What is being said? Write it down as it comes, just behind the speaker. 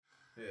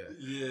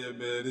Yeah,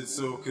 man. It's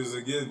so because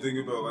again, think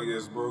about like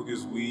as broke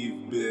as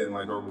we've been,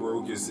 like our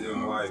brokest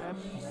in life.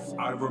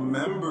 I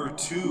remember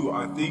too.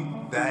 I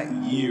think that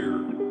year,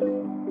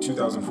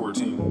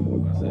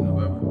 2014. I say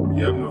November.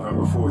 Yep,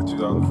 November 4th,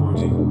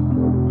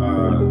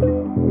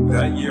 2014.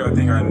 That year, I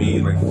think I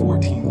made like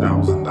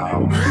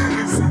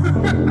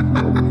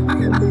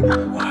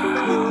 $14,000.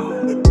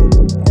 Wow.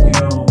 You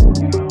know,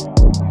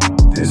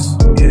 this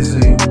is a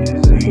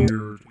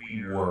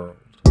weird world.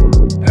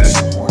 That's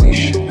horny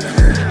shit.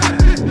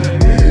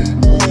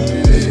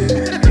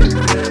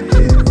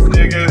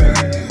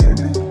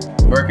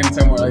 Working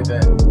somewhere like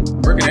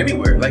that, working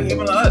anywhere, like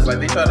even us, like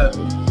they try to.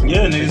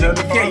 Yeah, niggas have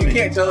to find You me.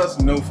 can't tell us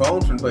no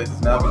phones from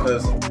places now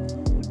because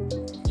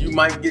you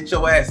might get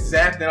your ass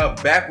zapped in a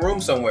back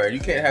room somewhere. You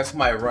can't have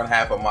somebody run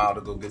half a mile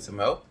to go get some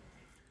help.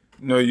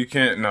 No, you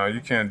can't. No, you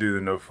can't do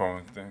the no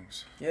phone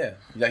things. Yeah,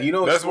 like you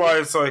know. That's why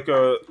it's like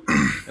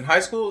in high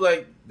school,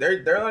 like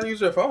they're allowed to use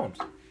their phones.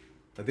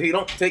 Like, they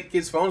don't take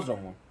kids' phones no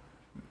more.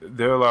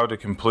 they're allowed to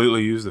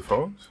completely use the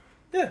phones.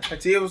 Yeah, like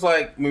Tia was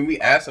like, when we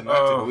asked them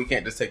not to, but we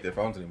can't just take their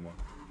phones anymore.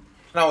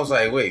 And I was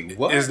like, wait,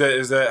 what? Is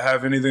that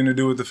have anything to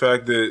do with the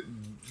fact that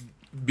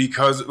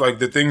because like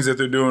the things that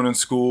they're doing in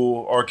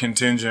school are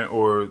contingent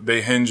or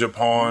they hinge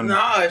upon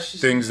Nah, it's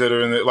just, things that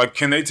are in the like?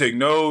 Can they take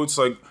notes?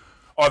 Like,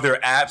 are there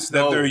apps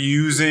that they're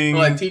using?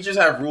 like teachers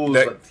have rules.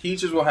 That- Like,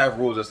 teachers will have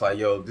rules that's like,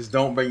 yo, just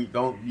don't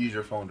use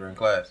your phone during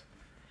class.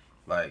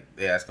 Like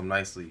they ask them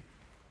nicely.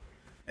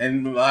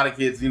 And a lot of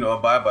kids, you know,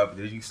 abide by it, but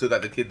you still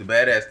got the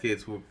badass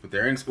kids who, but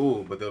they're in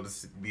school, but they'll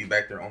just be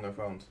back there on their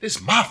phones. It's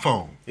my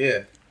phone.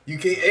 Yeah. You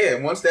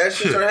can't, once that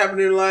shit started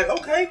happening, they're like,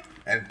 okay.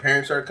 And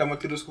parents started coming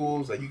to the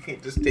schools, like, you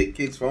can't just take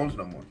kids' phones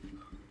no more.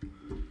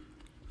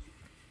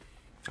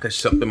 Because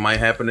something might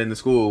happen in the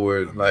school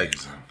where, like,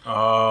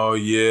 Oh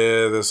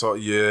yeah, that's all.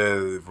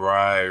 Yeah,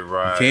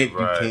 right. you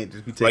can't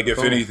just be taking like if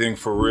phones. anything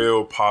for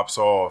real pops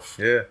off,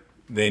 Yeah.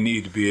 they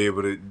need to be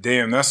able to.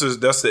 Damn, that's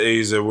the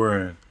age that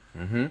we're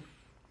in.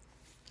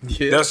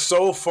 Yeah. That's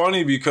so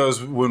funny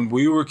because when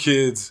we were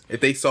kids, If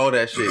they saw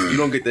that shit, you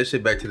don't get that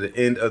shit back to the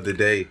end of the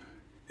day.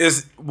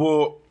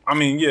 I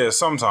mean, yeah,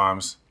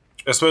 sometimes,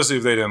 especially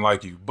if they didn't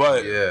like you,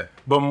 but Yeah.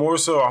 but more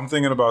so, I'm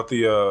thinking about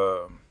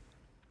the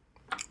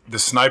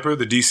sniper,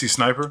 the DC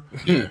sniper,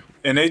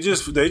 and they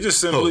just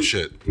simply Oh,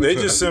 shit. they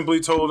just simply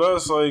told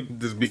us like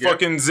Just be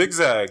fucking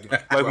zigzag,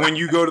 like when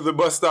you go to the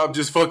bus stop,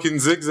 just fucking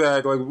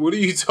zigzag. Like, what are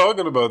you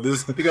talking about?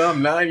 This You think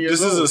I'm 9 years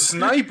this old? is a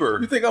sniper.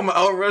 You think I'm gonna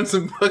outrun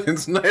some fucking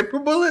sniper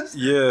bullets?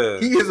 Yeah.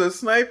 He is a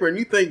sniper, and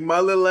you think my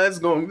little ass is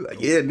gonna be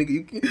like, yeah, nigga,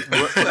 you can.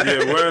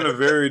 Yeah, we're in a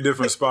very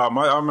different spot.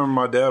 I remember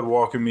my dad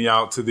walking me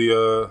out to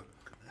the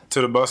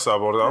bus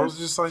stop. I was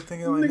just like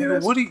thinking, like, Nigga,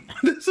 nigga, what do you?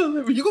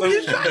 You gonna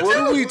get shot?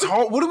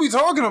 What are we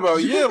talking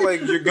about? Yeah,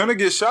 like you're gonna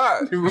get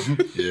shot.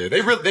 Yeah,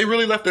 they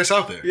really left us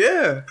out there.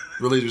 Yeah,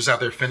 Really just out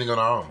there fending on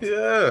our own.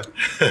 yeah.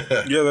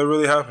 Yeah, that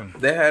really happened.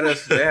 They had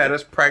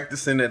us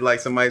practicing at like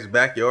somebody's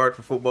backyard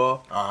for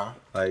football. Uh-huh.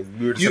 Like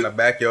we were just in a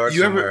backyard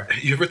somewhere.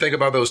 You ever think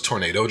about those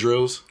tornado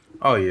drills?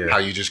 Oh yeah. How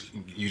you just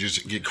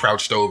get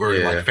crouched over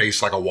and Yeah. like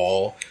face like a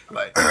wall?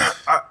 Like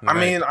I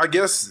mean, I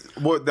guess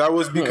that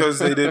was because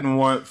they didn't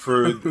want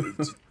for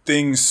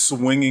things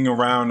swinging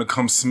around to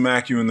come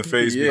smack you in the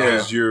face Yeah.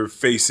 because you're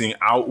facing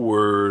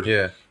outward.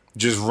 Yeah.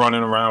 Just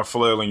running around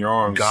flailing your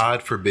arms.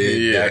 God forbid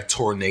Yeah. that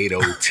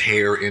tornado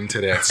tear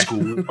into that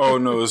school. Oh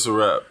no, it's a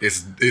wrap.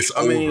 It's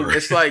I over. mean,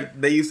 it's like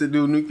they used to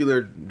do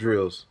nuclear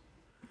drills.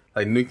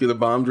 Like nuclear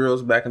bomb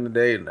drills back in the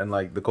day and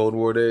like the Cold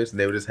War days, and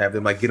they would just have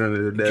them like get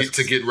under their desks.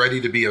 get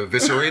ready to be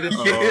eviscerated. Yeah,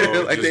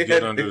 Oh, like just they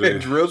get had, under they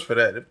had there. drills for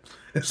that.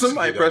 If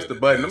somebody get pressed under the the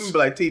button, I'm desk.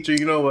 gonna be like, teacher,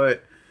 you know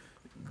what?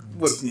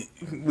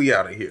 We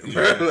out of here,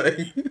 bro.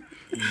 Like,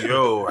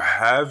 Yo,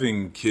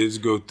 having kids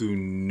go through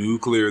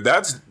nuclear,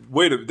 that's different.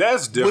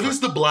 What is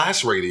the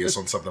blast radius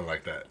on something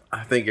like that?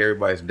 I think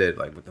everybody's dead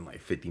like within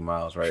like 50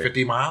 miles, right?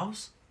 50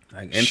 miles?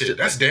 Like, Shit,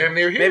 that's damn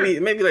near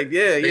here. maybe like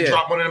yeah. They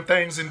drop one of them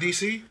things in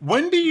DC.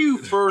 When do you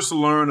first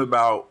learn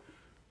about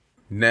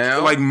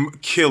Now, like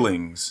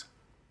killings?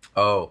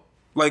 oh,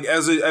 Like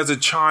as a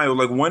child,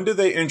 like when did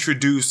they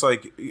introduce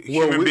like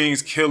human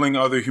beings killing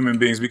other human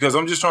beings? Because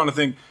I'm just trying to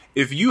think,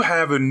 if you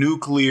have a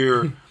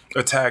nuclear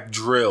attack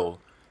drill,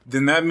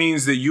 then that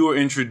means that you are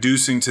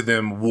introducing to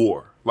them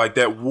war. Like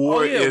that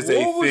war is war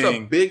a was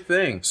thing. a big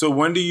thing So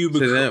when do you to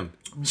become them.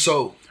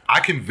 So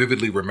I can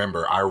vividly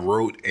remember I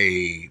wrote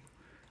a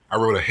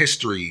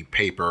history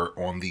paper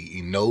on the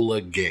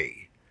Enola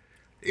Gay.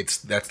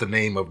 That's the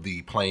name of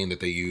the plane that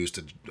they used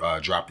to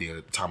drop the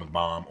atomic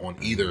bomb on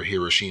either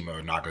Hiroshima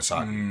or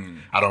Nagasaki.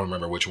 I don't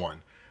remember which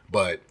one,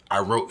 but I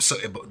wrote. So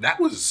that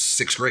was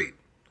sixth grade.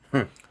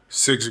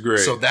 6th grade?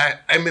 So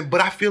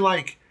but I feel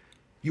like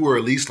you were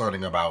at least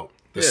learning about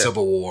the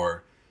Civil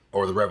War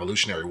or the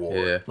Revolutionary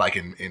War, like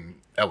in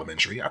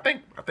elementary. I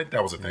think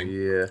that was a thing.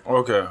 Yeah.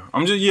 Okay.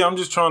 I'm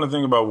just trying to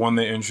think about when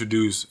they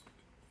introduced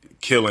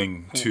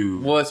killing to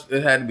Well,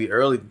 it had to be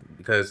early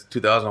because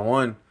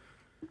 2001,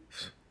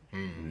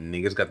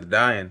 niggas got the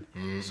dying.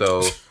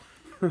 So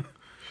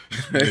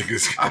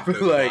Niggas I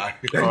feel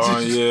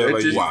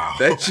like wow.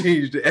 that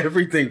changed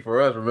everything for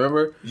us.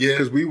 Remember? Yeah,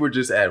 because we were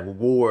just at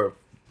war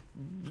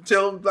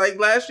till like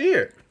last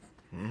year.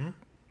 Mm-hmm.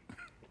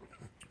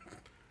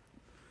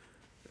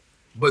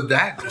 But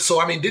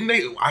didn't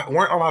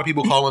weren't a lot of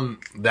people calling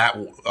that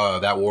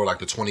war like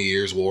the 20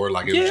 years war?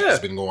 Like it's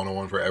just been going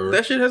on forever.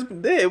 That shit has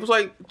been there. It was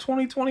like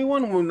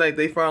 2021 when like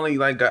they finally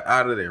like got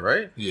out of there,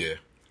 right? Yeah.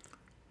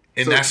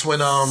 And so, that's when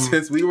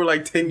since we were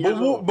like 10 years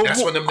old.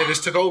 That's when them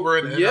niggas took over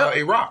in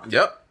Iraq.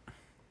 Yep.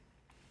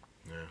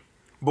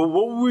 But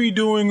what were we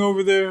doing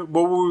over there?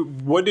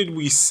 What did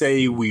we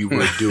say we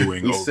were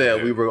doing? We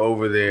said we were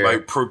over there,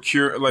 like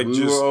procure, like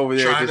we were over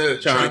there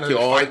trying to kill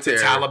all the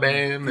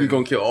Taliban. We're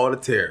gonna kill all the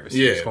terrorists.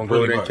 Yeah, we're gonna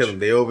go there and kill them.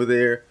 They over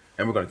there,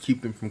 and we're gonna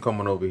keep them from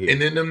coming over here.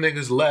 And then them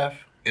niggas left,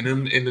 and the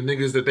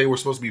niggas that they were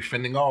supposed to be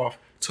fending off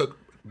took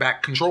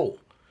back control.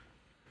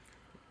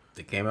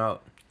 They came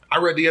out. I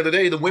read the other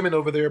day the women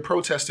over there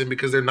protesting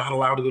because they're not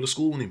allowed to go to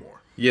school anymore.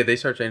 Yeah, they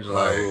start changing a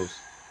lot of rules.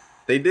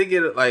 They did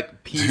get it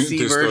like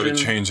PC version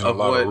changing of a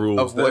lot of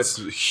rules. That's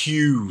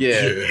huge.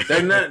 Yeah,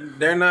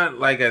 they're not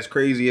like as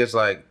crazy as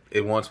like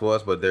it once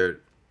was, but they're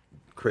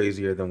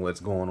crazier than what's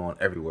going on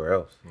everywhere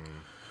else.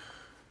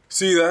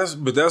 See, that's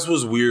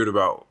what's weird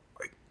about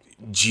like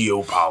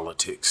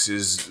geopolitics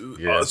is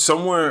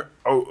somewhere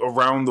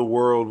around the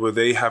world where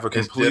they have a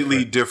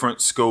completely different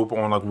scope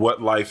on like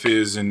what life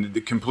is and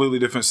a completely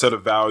different set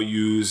of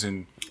values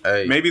and.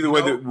 Maybe the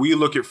way that we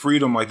look at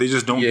freedom, like they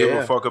just don't give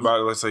a fuck about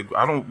it. It's like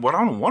I don't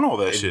want all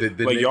that shit.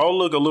 Like y'all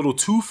look a little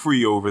too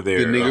free over there.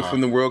 The nigga from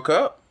the World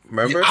Cup,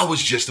 remember? Yeah, I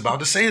was just about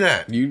to say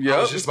that.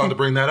 I was just about to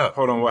bring that up.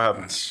 Hold on, what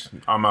happened?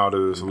 I'm out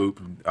of this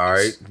loop. All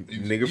right,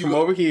 nigga from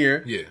over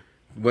here,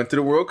 went to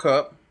the World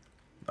Cup,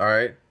 all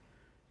right,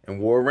 and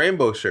wore a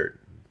rainbow shirt.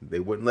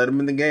 They wouldn't let him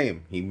in the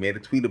game. He made a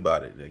tweet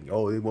about it. Like, they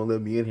won't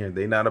let me in here.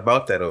 They not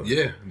about that over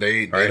here.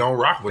 Yeah, they don't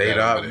rock with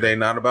that. They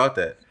not about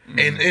that.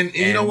 And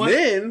you know what?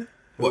 Then.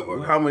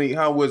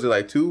 How was it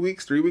like 2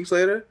 weeks, 3 weeks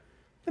later?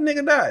 The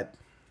nigga died.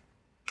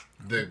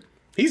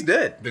 He's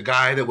dead. The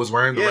guy that was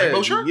wearing the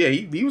rainbow shirt? Yeah,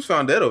 he was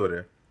found dead over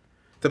there.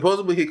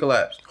 Supposedly he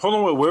collapsed. Hold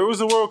on, where was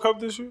the World Cup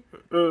this year?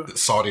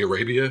 Saudi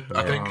Arabia,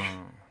 I think.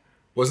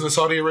 Wasn't it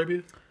Saudi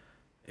Arabia?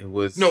 It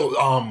was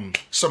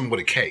something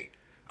with a K.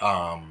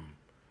 Qatar.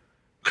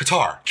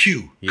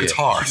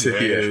 Qatar.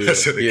 Yeah.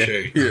 That's a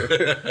K.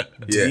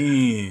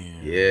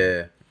 Damn.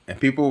 Yeah. And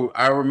people,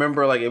 I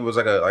remember like it was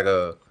like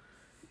a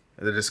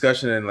the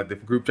discussion in like the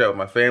group chat with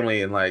my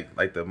family and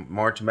like the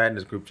March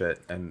Madness group chat,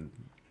 and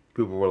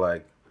people were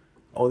like,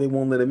 "Oh, they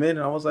won't let him in,"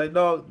 and I was like,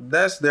 "Dog,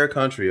 that's their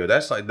country, or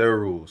that's like their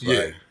rules."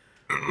 Like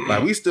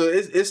we still,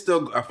 it's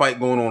still a fight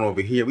going on over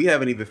here. We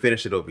haven't even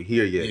finished it over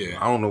here yet. Yeah.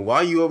 I don't know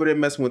why you over there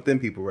messing with them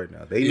people right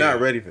now. They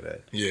not ready for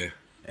that. Yeah.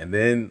 And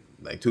then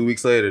like 2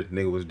 weeks later,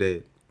 nigga was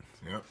dead.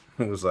 Yep.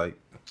 It was like,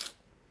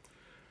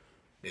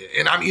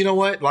 and you know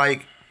what,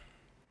 like.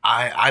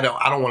 I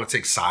don't want to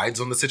take sides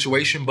on the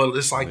situation, but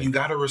it's like you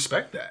gotta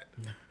respect that.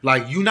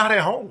 Like you not at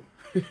home.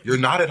 You're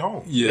not at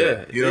home.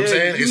 Yeah. You know what I'm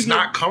saying? It's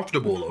not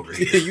comfortable over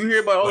here. You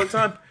hear about all the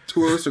time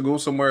tourists will go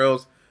somewhere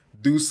else,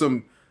 do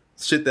some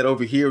shit that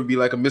over here would be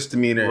like a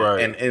misdemeanor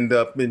and end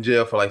up in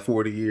jail for like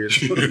 40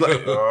 years. Like,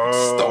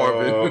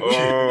 starving.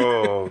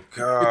 Oh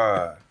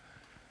God.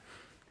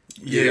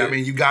 Yeah, I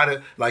mean you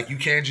gotta you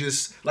can't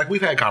just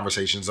we've had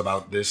conversations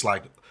about this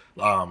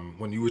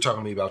when you were talking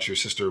to me about your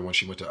sister when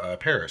she went to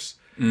Paris.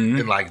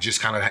 Mm-hmm. And just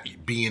kind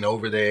of being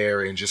over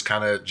there and just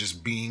kind of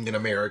just being an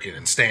American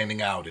and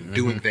standing out and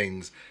doing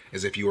things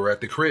as if you were at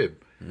the crib.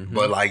 Mm-hmm.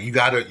 But you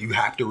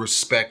have to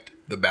respect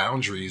the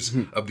boundaries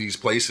of these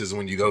places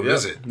when you go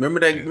visit. Remember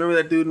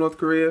that dude in North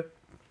Korea?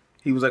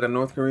 He was like a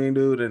North Korean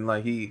dude, and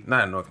he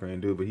not a North Korean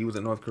dude, but he was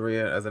in North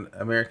Korea as an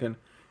American,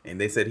 and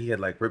they said he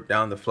had ripped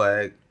down the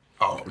flag.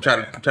 Oh,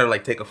 try to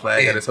take a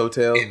flag at his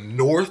hotel in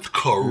North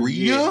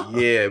Korea.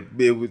 Yeah,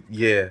 it was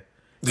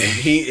And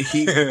he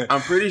I'm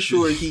pretty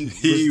sure he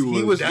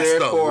was that's there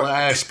the for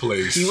last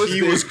place.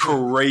 He was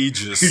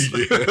courageous.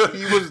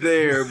 He was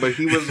there, but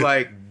he was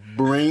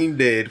brain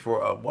dead for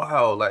a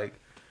while. They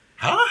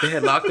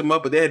had locked him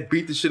up, but they had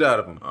beat the shit out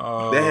of him.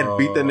 They had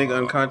beat that nigga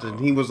unconscious. And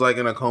he was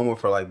in a coma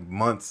for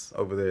months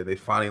over there. They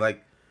finally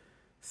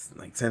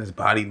sent his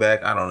body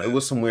back. I don't know. It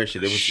was some weird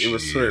shit. It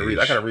was sort of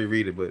I gotta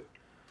reread it, but.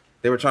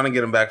 They were trying to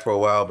get him back for a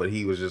while, but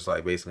he was just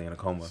basically in a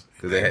coma.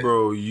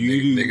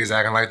 Niggas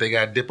acting like they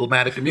got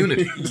diplomatic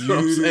immunity.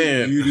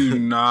 You do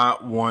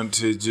not want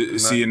to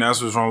see, and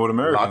that's what's wrong with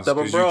Americans. Locked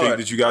Up Abroad. You think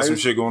that you got some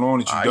shit going on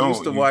that you don't. I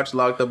used to watch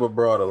Locked Up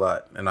Abroad a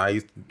lot, and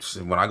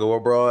when I go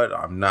abroad,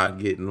 I'm not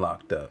getting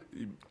locked up.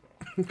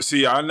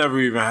 See, I never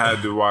even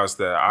had to watch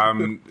that. I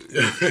don't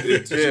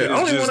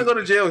even want to go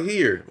to jail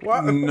here.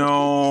 Why?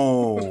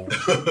 No.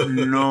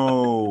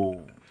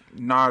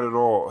 Not at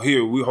all.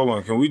 Here, hold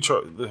on. Can we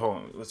charge? Hold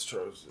on. Let's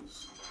charge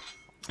this.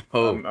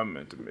 Oh, I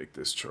meant to make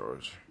this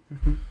charge.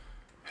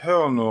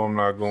 Hell no, I'm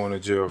not going to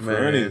jail for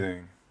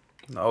anything.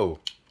 No.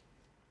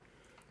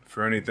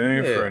 For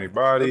anything, for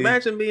anybody.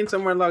 Imagine being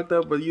somewhere locked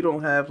up, but you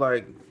don't have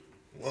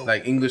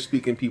English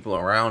speaking people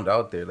around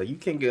out there. You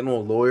can't get no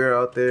lawyer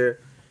out there.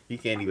 He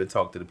can't even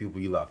talk to the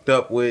people you locked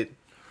up with.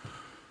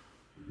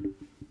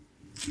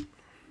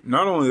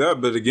 Not only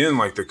that, but again,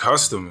 like the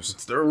customs.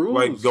 It's their rules.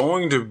 Like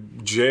going to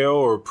jail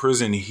or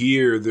prison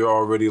here, they're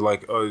already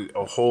like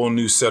a whole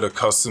new set of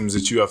customs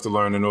that you have to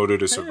learn in order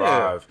to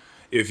survive.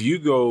 If you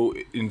go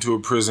into a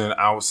prison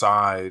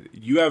outside,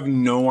 you have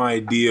no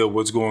idea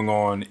what's going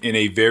on in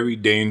a very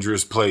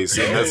dangerous place.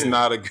 And that's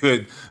not a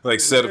good like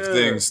set of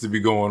things to be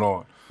going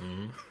on.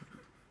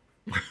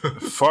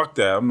 Fuck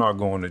that. I'm not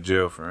going to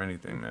jail for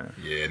anything, man.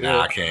 Yeah,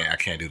 nah, I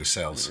can't do the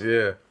cells.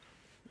 Yeah.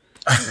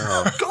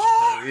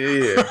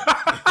 Yeah.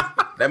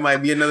 That might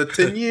be another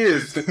 10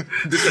 years.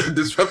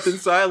 Disrupting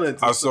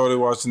silence. I started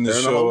watching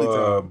this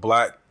show,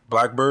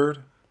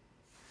 Blackbird.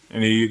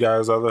 Any of you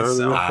guys ever heard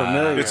of it?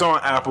 Familiar. It's on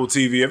Apple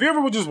TV. Have you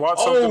ever just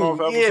watched something off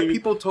Apple TV?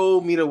 People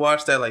told me to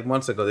watch that like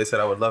months ago. They said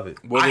I would love it.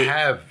 I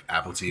have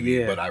Apple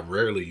TV, but I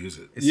rarely use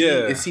it.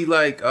 Is he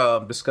like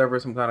discover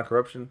some kind of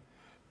corruption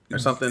or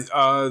something?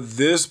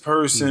 This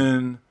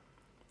person,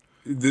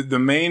 the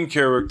main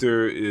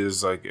character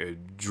is like a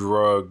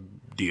drug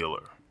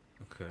dealer.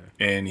 Okay.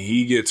 And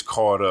he gets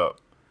caught up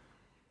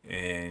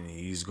and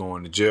he's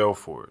going to jail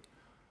for it.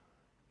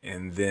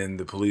 And then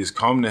the police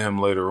come to him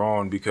later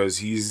on because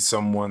he's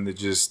someone that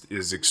just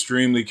is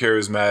extremely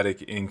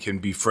charismatic and can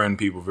befriend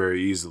people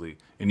very easily.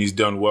 And he's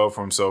done well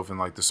for himself in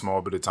like the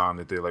small bit of time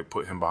that they like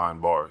put him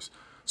behind bars.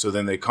 So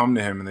then they come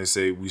to him and they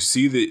say, we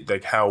see that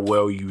like how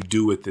well you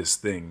do at this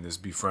thing, this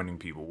befriending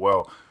people.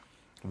 Well,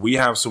 we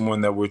have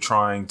someone that we're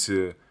trying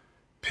to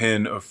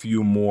pin a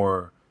few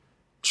more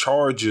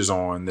charges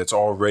on that's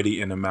already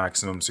in a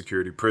maximum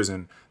security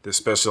prison that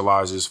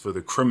specializes for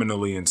the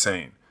criminally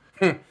insane.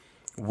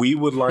 We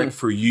would like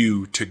for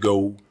you to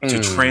go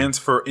to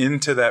transfer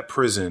into that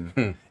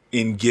prison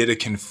and get a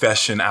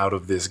confession out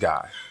of this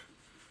guy.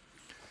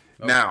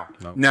 Now,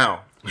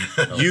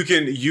 you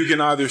can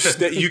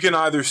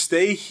either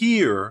stay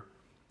here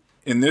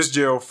in this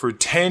jail for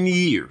 10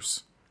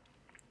 years,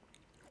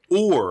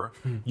 or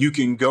you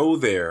can go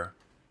there,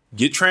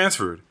 get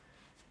transferred,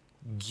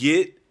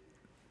 get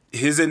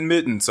his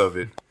admittance of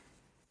it,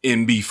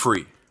 and be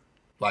free.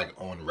 Like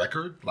on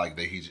record? Like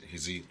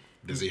does he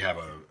have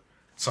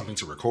something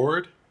to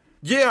record?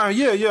 Yeah.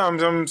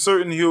 I'm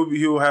certain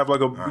he'll have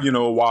like a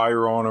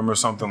wire on him or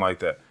something like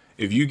that.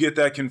 If you get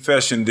that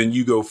confession, then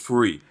you go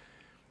free.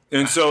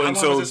 And so How long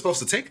is it supposed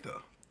to take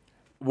though?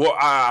 Well,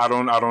 I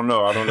don't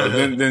know.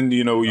 then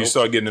you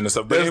start getting into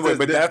stuff. But anyway,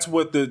 that's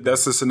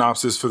the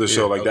synopsis for the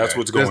show. Like that's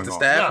what's going on. Does the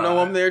staff know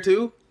I'm there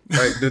too?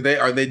 Like, do they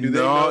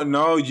know?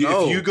 No.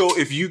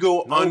 If you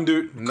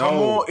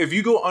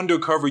go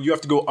undercover, you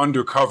have to go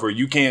undercover.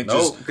 You can't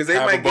just because they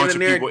might get in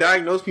there and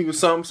diagnose me with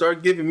something,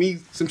 start giving me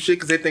some shit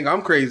because they think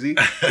I'm crazy.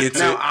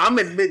 I'm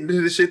admitting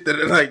to the shit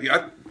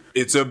that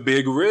it's a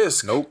big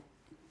risk. Nope.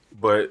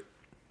 But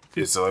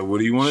it's like, what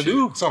do you want to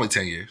do? It's only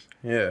 10 years.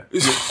 Yeah.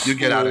 You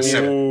get out of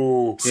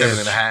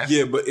 7.5.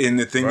 Yeah, but and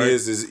the thing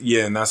is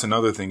and that's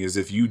another thing is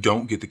if you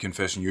don't get the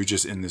confession, you're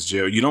just in this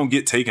jail. You don't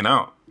get taken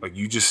out. Like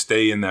you just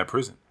stay in that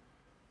prison.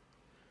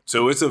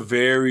 So it's a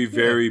very,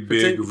 very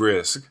big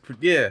risk.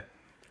 Yeah.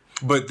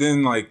 But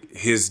then like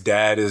his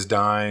dad is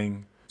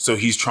dying, so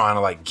he's trying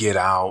to like get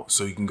out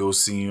so he can go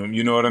see him.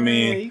 You know what I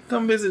mean? He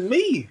come visit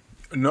me.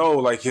 No,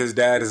 like his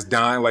dad is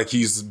dying, like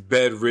he's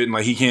bedridden,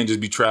 like he can't just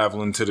be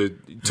traveling to the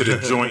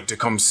joint to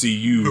come see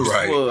you.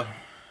 Right. Well,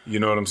 you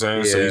know what I'm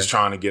saying? Yeah. So he's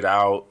trying to get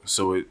out,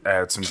 so it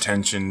adds some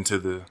tension to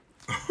the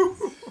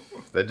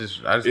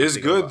it's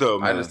good though,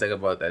 man. I just think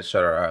about that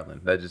Shutter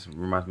Island. That just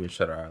reminds me of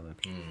Shutter Island.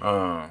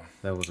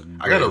 That was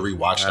I gotta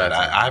rewatch that.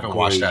 I haven't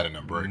watched that in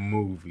a break.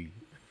 Movie.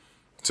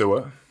 So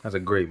what? That's a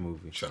great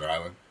movie. Shutter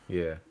Island.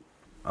 Yeah,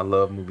 I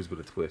love movies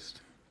with a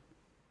twist.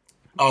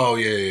 Oh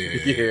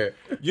yeah.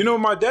 You know,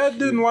 my dad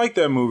didn't like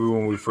that movie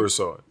when we first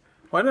saw it.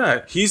 Why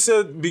not? He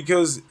said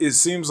because it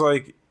seems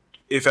like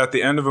if at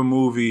the end of a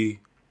movie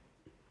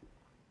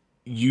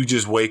you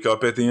just wake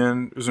up at the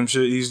end or some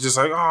shit, he's just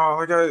like, oh,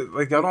 I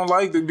don't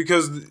like it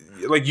because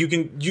like you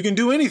can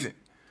do anything.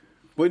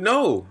 But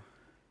no.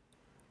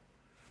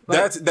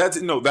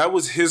 That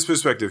was his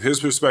perspective.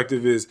 His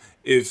perspective is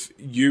if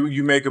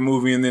you make a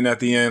movie and then at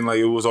the end like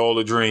it was all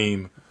a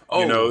dream.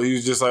 You know, he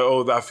was just like,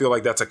 oh, I feel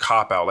like that's a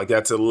cop out. Like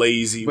that's a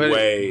lazy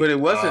way. But it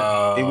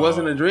wasn't. It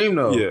wasn't a dream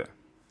though. Yeah.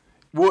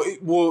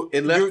 Well,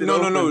 it left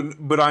no.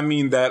 But I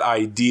mean that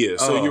idea.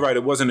 So you're right.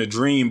 It wasn't a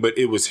dream, but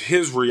it was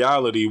his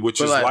reality,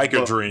 which is like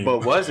a dream.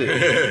 But was it?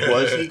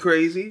 Was he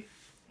crazy,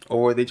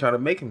 or were they trying to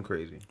make him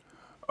crazy?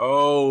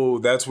 Oh,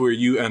 that's where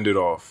you ended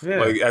off.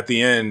 Yeah. Like at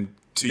the end,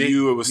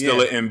 you, it was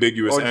still an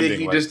ambiguous ending. Or did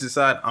he just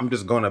decide, I'm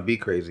just gonna be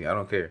crazy? I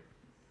don't care.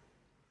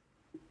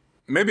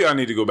 Maybe I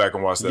need to go back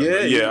and watch that.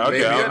 Yeah.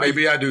 Okay.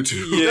 Maybe I do too.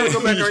 Yeah,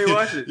 go back and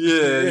rewatch it.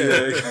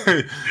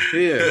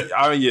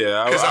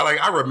 Yeah. Because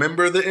I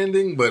remember the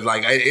ending, but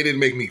like it didn't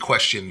make me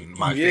question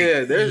my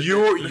faith.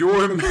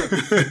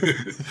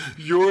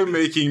 You're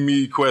making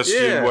me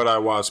question what I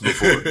watched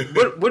before.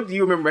 What do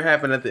you remember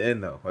happened at the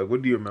end though? Like,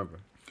 what do you remember?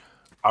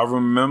 I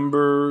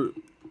remember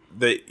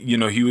that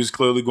he was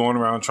clearly going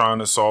around trying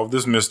to solve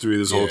this mystery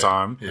this whole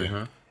time,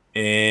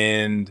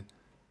 and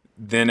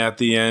then at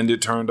the end,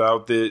 it turned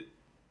out that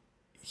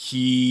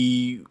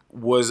he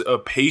was a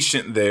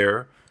patient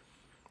there.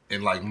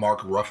 And like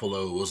Mark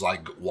Ruffalo was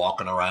like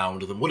walking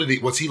around with him.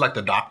 Was he like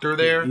the doctor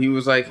there? He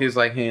was like his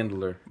like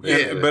handler.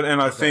 Yeah,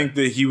 I think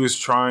that he was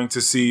trying to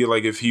see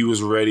like if he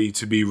was ready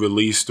to be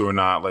released or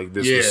not. Like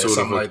this was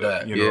sort of like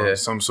that.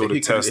 Some sort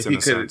of test in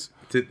a sense.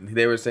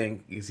 They were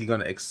saying, is he going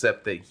to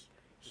accept that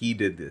he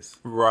did this?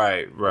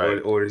 Right.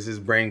 Or is his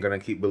brain going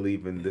to keep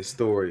believing this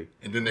story?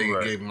 And then they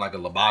gave him like a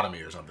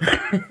lobotomy or something,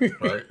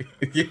 right?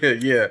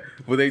 Yeah.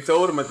 Well, they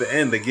told him at the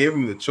end, they gave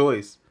him the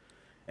choice.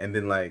 And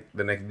then, like,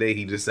 the next day,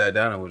 he just sat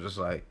down and was just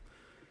like,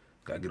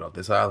 gotta get off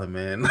this island,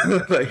 man.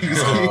 Like,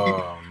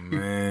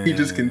 man. He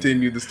just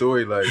continued the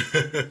story, like,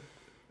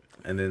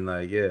 and then,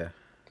 like, yeah.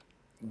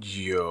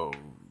 Yo,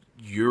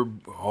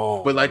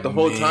 but like the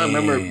whole time,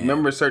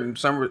 remember some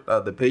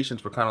the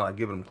patients were kind of like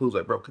giving him clues,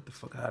 like, bro, get the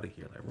fuck out of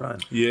here, like,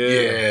 run.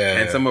 Yeah.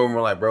 And some of them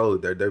were like, bro,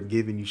 they're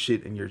giving you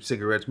shit in your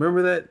cigarettes.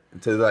 Remember that?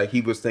 Until like he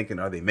was thinking,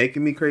 are they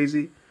making me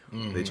crazy?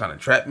 Are they trying to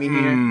trap me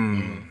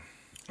here?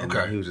 And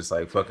then he was just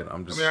like, fuck it,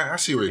 I'm just. I mean, I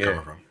see where you're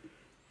coming from.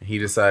 He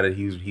decided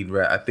he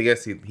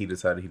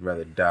decided he'd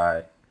rather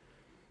die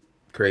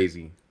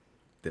crazy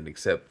than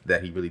accept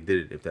that he really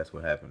did it if that's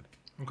what happened.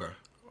 Okay.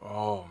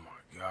 Oh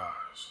my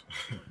gosh.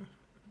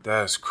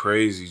 That's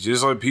crazy.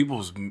 Just like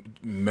people's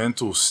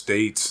mental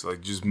states, like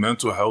just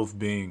mental health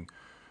being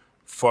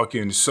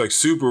fucking, it's like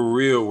super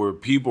real where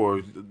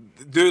people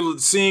they're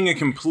seeing a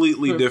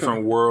completely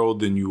different world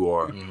than you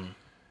are. Mm-hmm.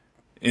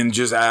 And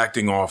just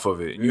acting off of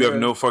it. You have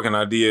no fucking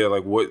idea,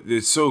 like, what,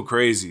 it's so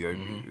crazy.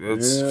 Like,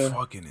 that's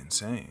fucking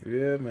insane.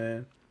 Yeah,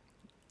 man.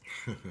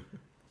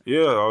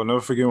 Yeah, I'll never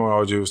forget when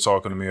RJ was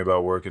talking to me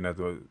about working at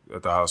the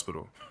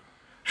hospital.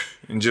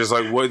 And just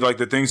like what, like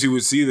the things he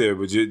would see there,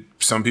 but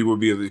some people would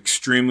be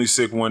extremely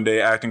sick one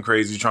day, acting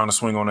crazy, trying to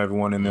swing on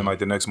everyone, and then like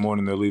the next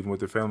morning they're leaving with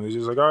their family. It's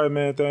just like, all right,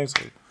 man, thanks.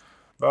 Like,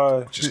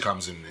 bye. It just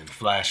comes in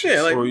flashes.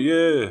 Yeah, like,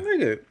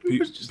 nigga,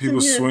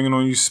 people swinging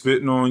on you,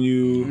 spitting on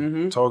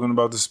you, talking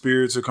about the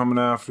spirits are coming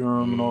after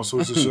them and all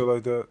sorts of shit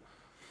like that.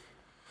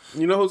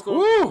 You know who's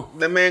going?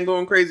 That man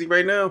going crazy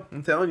right now.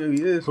 I'm telling you,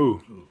 he is.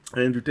 Who?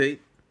 Andrew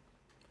Tate.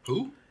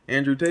 Who?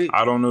 Andrew Tate.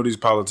 I don't know these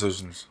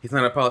politicians. He's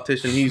not a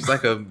politician. He's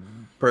like a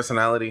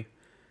personality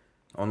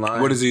online.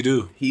 What does he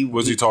do?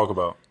 What does he talk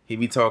about? He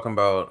be talking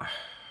about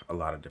a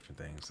lot of different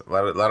things. A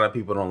lot of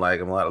people don't like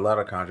him. A lot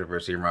of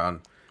controversy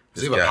around.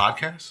 Does he have a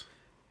podcast?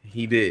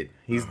 He did.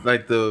 He's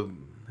like he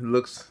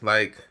looks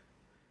like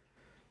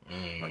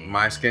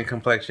my skin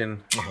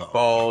complexion,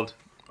 bald.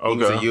 Okay.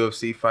 He's a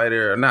UFC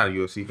fighter, or not a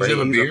UFC fighter. Does he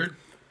have a beard?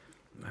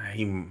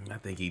 I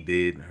think he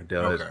did or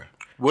does. Okay.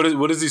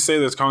 What does he say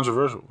that's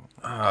controversial?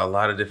 A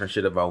lot of different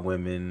shit about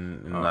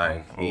women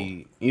and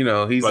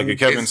he's like a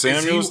Kevin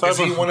Samuels type.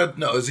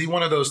 Is he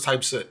one of those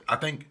types that I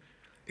think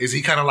is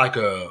he kind of like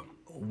a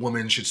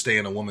woman should stay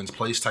in a woman's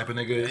place type of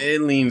nigga?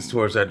 It leans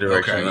towards that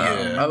direction.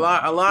 Okay, yeah. A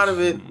lot of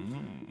it.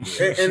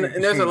 And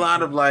there's a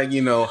lot of I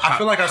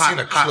feel like I've seen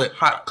a clip,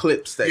 hot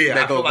clips that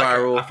go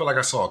viral. I feel like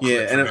I saw a clip.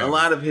 Yeah, and a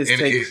lot of his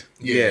takes.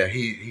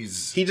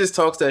 He just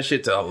talks that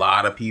shit to a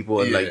lot of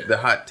people, and like the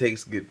hot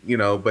takes get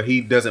but he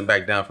doesn't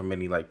back down from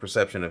any like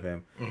perception of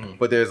him. Mm-hmm.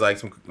 But there's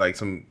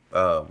some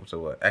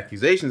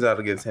accusations out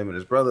against him and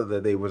his brother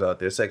that they was out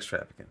there sex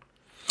trafficking.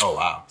 Oh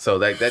wow! So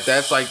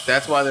that's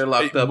why they're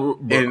locked up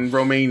in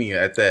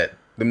Romania. At that,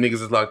 them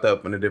niggas is locked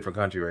up in a different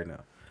country right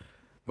now.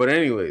 But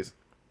anyways.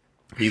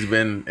 He's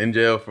been in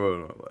jail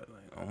for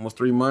almost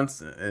 3 months,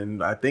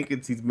 and I think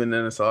he's been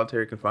in a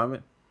solitary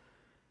confinement.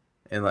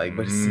 And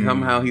but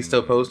somehow he's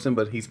still posting,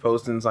 but he's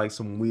posting like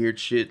some weird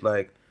shit.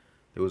 Like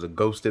there was a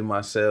ghost in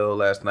my cell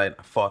last night.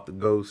 I fought the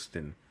ghost,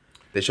 and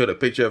they showed a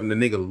picture of him. The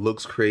nigga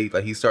looks crazy.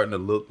 Like he's starting to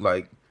look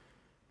like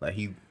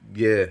he.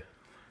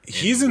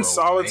 He's in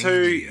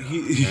solitary.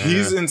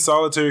 He's in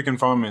solitary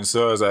confinement and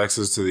still has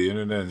access to the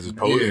internet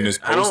and is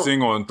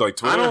posting on like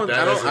Twitter.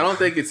 I don't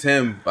think it's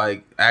him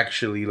like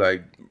actually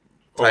like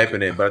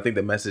typing it, but I think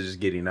the message is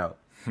getting out.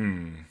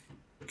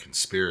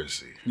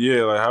 Conspiracy.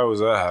 Yeah, like how is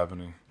that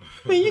happening?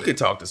 I mean, you could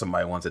talk to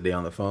somebody once a day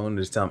on the phone and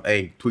just tell them,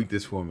 "Hey, tweet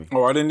this for me."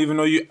 Oh, I didn't even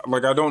know you.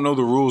 Like, I don't know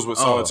the rules with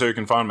solitary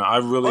confinement. I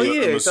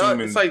really am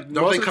assuming. It's like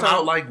don't they come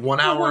out like 1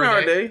 hour? 1 hour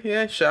a day.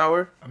 Yeah,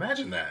 shower.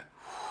 Imagine that.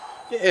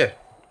 Yeah.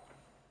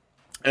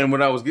 And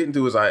what I was getting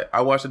to is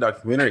I watched a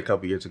documentary a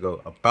couple years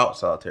ago about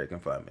solitary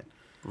confinement.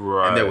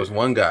 Right. And there was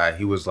one guy.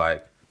 He was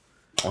like,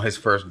 on his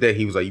first day,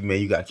 he was like,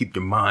 "Man, you gotta keep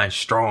your mind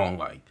strong.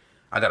 Like,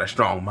 I got a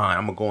strong mind.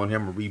 I'm gonna go in here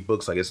and read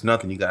books like it's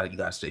nothing. You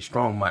gotta stay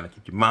strong minded,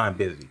 keep your mind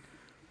busy."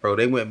 Bro,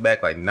 they went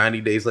back like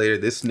 90 days later.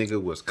 This nigga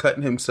was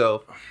cutting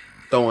himself,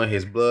 throwing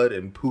his blood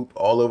and poop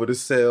all over the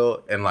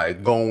cell, and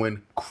like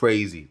going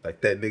crazy.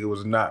 Like that nigga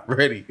was not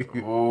ready.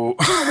 Oh.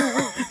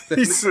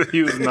 He said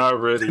he was not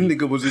ready. That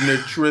nigga was in there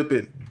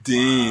tripping.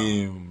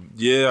 Damn.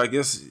 Yeah, I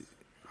guess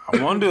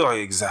I wonder like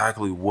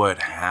exactly what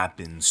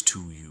happens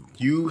to you.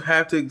 You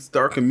have to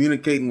start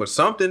communicating with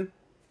something.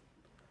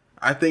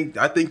 I think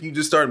you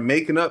just start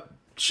making up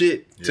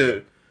shit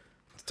to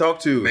talk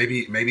to.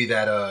 Maybe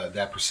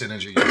that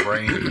percentage of your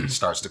brain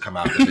starts to come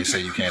out that they say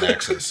you can't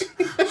access.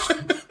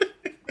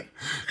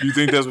 You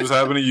think that's what's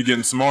happening? You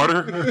getting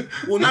smarter?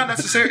 Well, not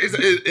necessarily.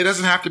 It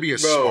doesn't have to be a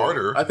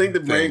smarter. I think the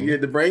brain,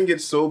 thing. the brain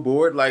gets so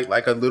bored,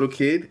 like a little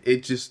kid.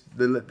 It just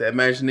the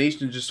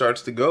imagination just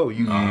starts to go.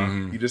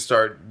 You just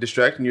start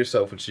distracting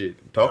yourself and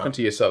shit, talking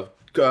to yourself.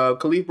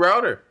 Khalif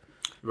Browder,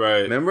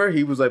 Right. remember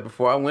he was like,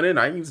 before I went in,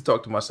 I used to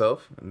talk to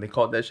myself, and they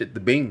called that shit the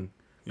Bing.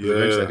 Yeah.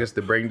 Eventually, I guess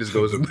the brain just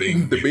goes The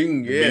Bing. the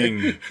Bing, yeah.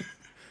 Bing.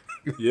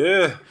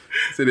 Yeah.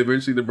 So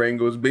eventually the brain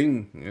goes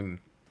Bing, and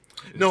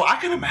No, I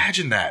can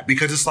imagine that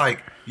because it's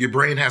like your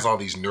brain has all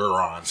these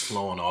neurons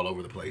flowing all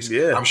over the place.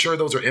 Yeah. I'm sure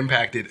those are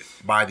impacted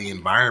by the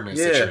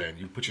environments that Yeah. you're in.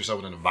 You put yourself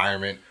in an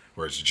environment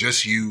where it's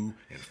just you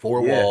and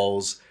four Yeah.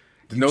 walls.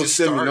 You No just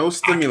no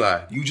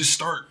stimuli. You just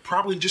start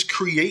probably just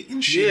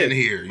creating shit in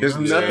here. You There's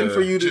know what I'm nothing saying?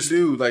 for you to Just-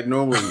 do like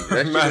normally.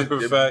 That shit Matter of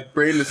your fact,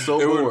 brain is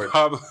so It would bored,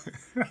 probably,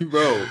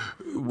 bro.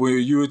 when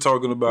you were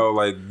talking about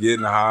like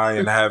getting high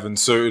and having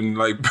certain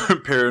like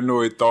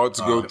paranoid thoughts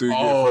go through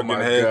oh your fucking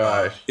my head,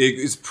 gosh.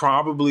 it's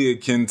probably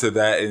akin to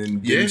that,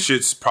 and Yeah.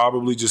 shit's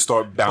probably just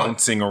start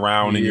bouncing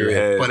around in your Yeah.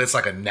 head. But it's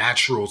like a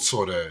natural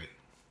sort of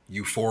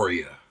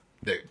euphoria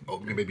that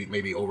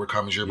maybe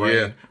overcomes your brain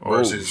Yeah.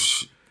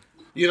 versus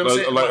you know what I'm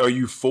saying? like a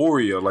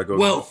euphoria, like a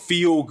Well-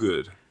 feel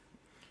good.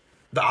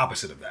 The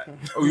opposite of that.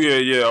 Oh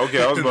yeah.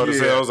 Okay, I was about to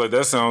say. Yeah. I was like,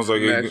 that sounds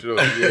like Natural,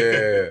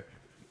 yeah,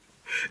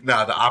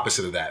 Nah, the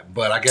opposite of that.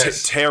 But I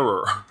guess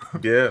terror.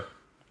 yeah.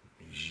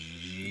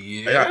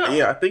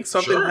 Yeah, I think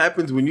something Sure.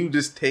 happens when you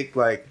just take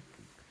like,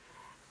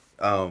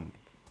 not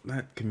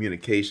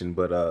communication,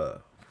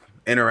 but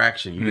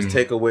interaction. You just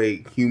take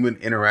away human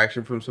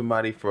interaction from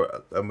somebody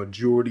for a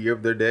majority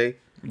of their day.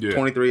 Yeah.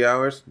 23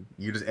 hours.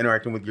 You're just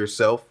interacting with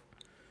yourself.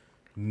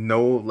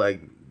 No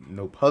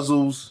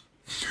puzzles,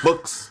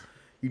 books.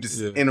 You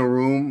just in a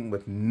room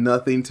with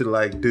nothing to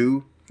like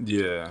do.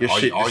 Yeah. Your All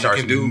shit you- all just you starts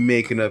can do-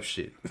 making up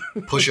shit.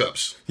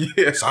 push-ups.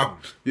 Yeah, Something.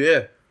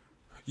 yeah.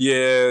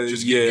 Yeah.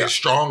 Just yeah. get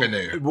strong in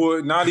there.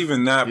 Well, not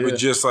even that, Yeah. but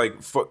just like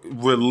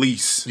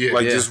release, Yeah.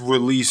 like Yeah. just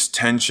release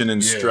tension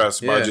and Yeah. stress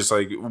by Yeah. just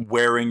like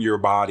wearing your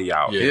body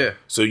out. Yeah. Yeah.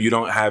 So you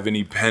don't have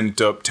any pent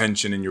up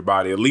tension in your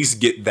body. At least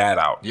get that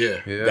out.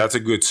 Yeah. Yeah. That's a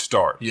good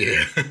start.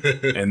 Yeah.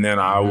 And then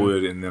I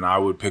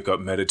would pick up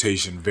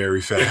meditation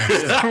very fast.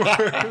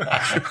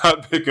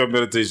 I'd pick up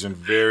meditation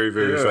very,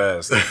 very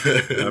fast.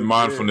 And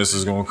mindfulness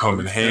is gonna come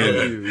in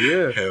handy.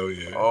 Yeah. Hell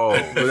yeah. Oh,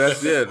 But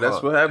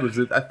that's what happens.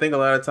 I think a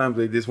lot of times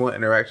they just want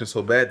interaction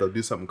so bad they'll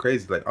do something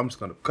crazy. Like, I'm just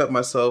gonna cut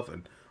myself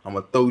and I'm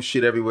gonna throw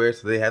shit everywhere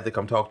so they have to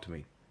come talk to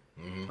me.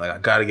 Like, I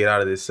gotta get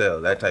out of this cell,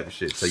 that type of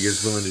shit. So you're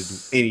just willing to do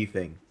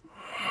anything.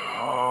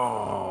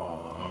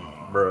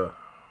 Oh, bruh.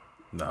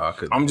 No, I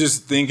couldn't. I'm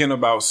just thinking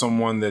about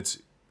someone that's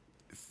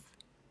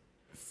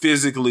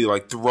physically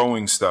like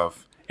throwing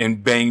stuff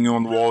and banging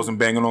on the walls and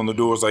banging on the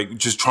doors, like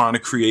just trying to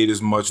create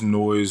as much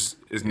noise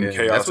and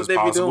chaos that's what as they be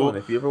possible. doing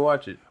if you ever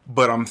watch it.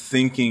 But I'm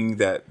thinking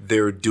that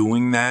they're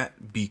doing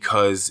that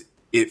because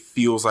it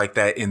feels like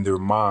that in their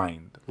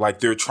mind. Like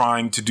they're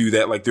trying to do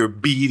that, like they're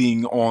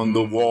beating on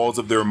the walls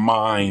of their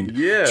mind,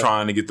 Yeah.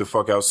 trying to get the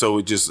fuck out. So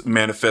it just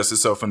manifests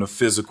itself in a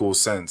physical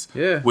sense,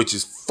 Yeah. which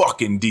is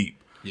fucking deep.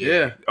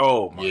 Yeah.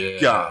 Oh my Yeah.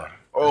 god.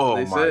 Oh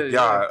They my said,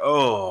 god. yeah.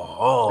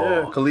 Oh.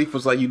 Yeah. Khalif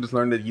was like, you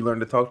learn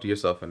to talk to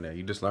yourself in there.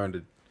 You just learn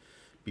to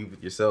be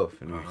with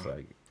yourself. And he was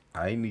like,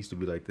 I ain't used to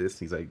be like this.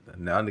 He's like,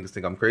 now niggas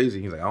think I'm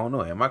crazy. He's like, I don't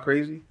know. Am I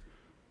crazy?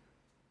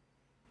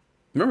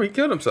 Remember, he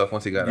killed himself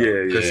once he got out.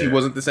 Yeah, Because he yeah.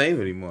 wasn't the same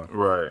anymore.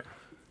 Right.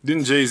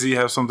 Didn't Jay-Z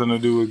have something to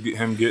do with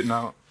him getting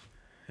out?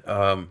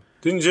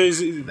 Didn't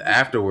Jay-Z?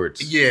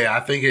 Afterwards, Yeah, I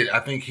think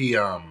he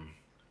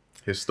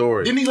his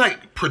story. didn't he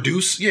like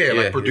produce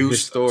his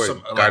produce story.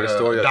 some, Got like his a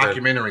story up there.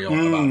 documentary on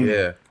about it.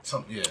 Yeah.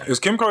 Yeah. Is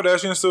Kim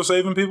Kardashian still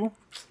saving people?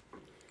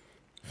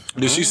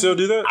 Does she still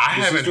do that? I Does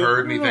she haven't still-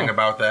 heard anything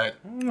about that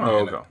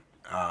Oh, okay.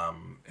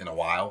 in a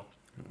while.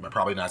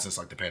 Probably not since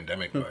like the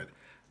pandemic, but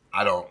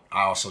I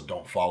also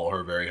don't follow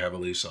her very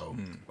heavily, so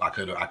I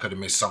could have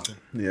missed something.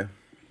 Yeah.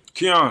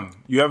 Keon,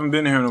 you haven't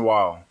been here in a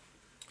while.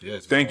 Yeah,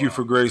 it's been Thank a you while.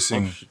 for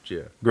gracing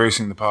Yeah.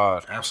 the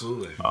pod.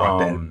 Absolutely.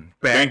 Back.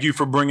 Thank you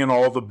for bringing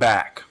all the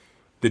back.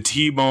 The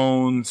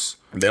T-bones,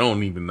 They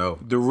don't even know.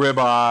 the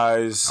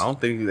ribeyes. I don't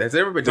think has it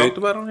ever been talked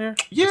about on here.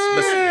 Yeah.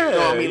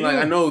 No, I mean, like, yeah.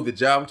 I know the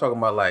job. I'm talking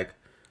about like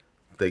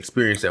the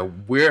experience that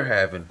we're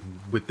having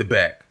with the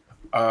back.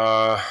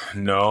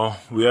 No,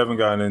 we haven't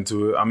gotten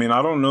into it. I mean,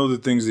 I don't know the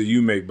things that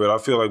you make, but I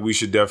feel like we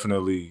should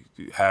definitely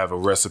have a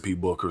recipe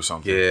book or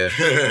something. Yeah.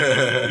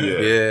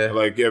 Yeah.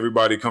 Like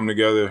everybody come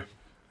together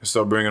and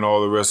start bringing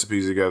all the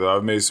recipes together.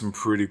 I've made some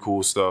pretty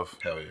cool stuff.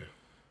 Hell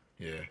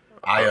yeah. Yeah.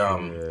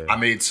 I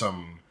made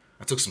some.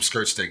 I took some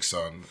skirt steaks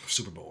on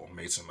Super Bowl.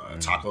 Made some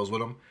tacos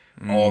with them.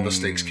 All the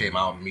steaks came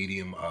out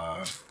medium,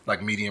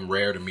 like medium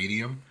rare to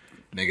medium.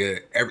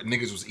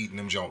 Niggas was eating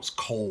them Jones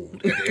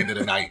cold at the end of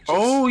the night. Just-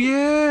 Oh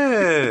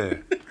yeah,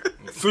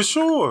 for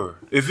sure.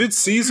 If it's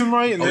seasoned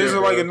right and there's yeah,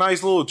 like bro. a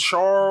nice little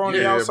char on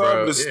the Yeah, outside,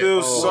 bro. but Yeah. still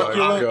Oh,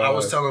 succulent. God. I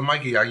was telling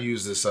Mikey I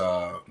use this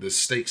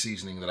steak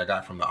seasoning that I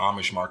got from the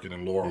Amish market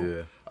in Laurel.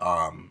 Yeah.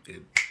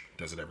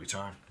 Does it every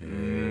time.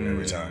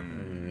 Every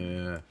time.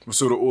 Yeah.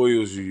 So the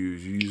oils you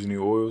use any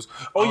oils?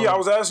 Oh yeah, I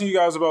was asking you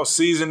guys about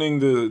seasoning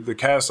the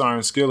cast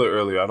iron skillet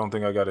earlier. I don't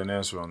think I got an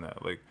answer on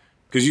that. Like,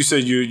 because you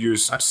said you're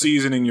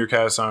seasoning your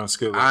cast iron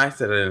skillet. I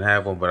said I didn't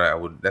have one, but I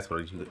would. That's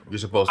what you're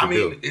supposed to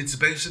do. It's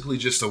basically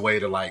just a way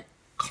to like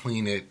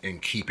clean it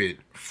and keep it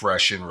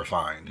fresh and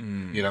refined.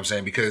 You know what I'm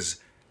saying? Because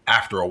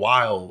after a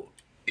while,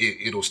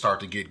 it'll start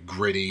to get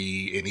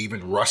gritty and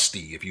even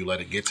rusty if you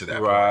let it get to that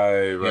point.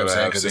 Right, You know what I'm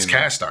saying? Because it's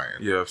cast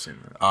iron. Yeah, I've seen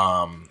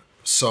that.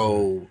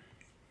 So,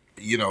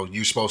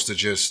 you're supposed to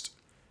just.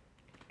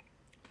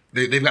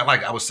 They've got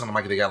like I was telling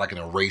Mike, they got like an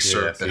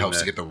eraser that helps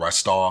to get the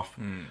rust off.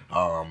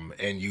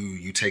 And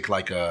you take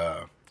like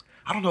I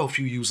don't know if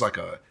you use like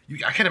I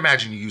can't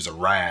imagine you use a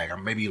rag, or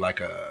maybe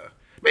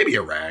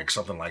a rag,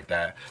 something like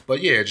that.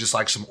 But yeah, just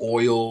like some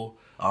oil.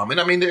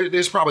 And I mean,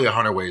 there's probably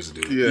 100 ways to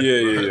do it.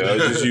 Yeah. I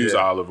just use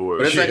olive oil.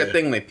 But it's like a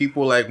thing, like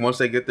people like once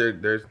they get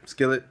their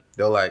skillet,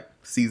 they'll like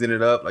season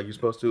it up like you're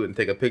supposed to and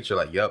take a picture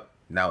like, yep,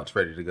 now it's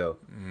ready to go.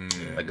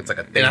 Like it's like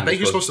a thing. And I think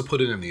you're supposed to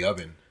put it in the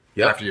oven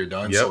after you're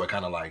done, so it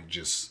kind of like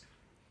just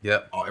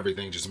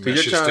everything just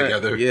meshes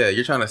together. Yeah,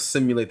 you're trying to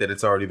simulate that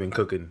it's already been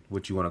cooking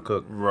what you want to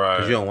cook, right?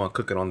 Because you don't want to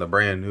cook it on the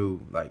brand new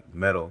like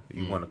metal.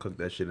 You want to cook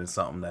that shit in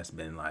something that's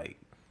been like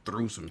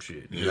through some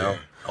shit, you know,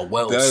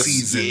 a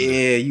seasoned.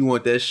 Yeah, you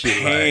want that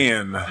shit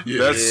pan.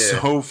 That's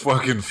so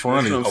fucking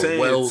funny. That's what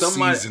I'm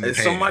saying. Seasoned pan.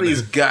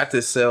 Somebody's got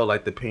to sell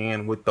like the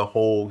pan with the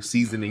whole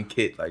seasoning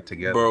kit like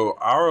together. Bro,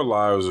 our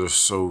lives are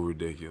so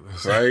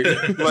ridiculous, right?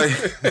 Like,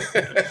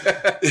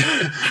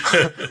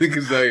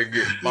 because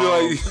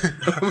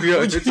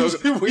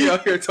we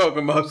out here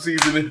talking about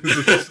seasoning.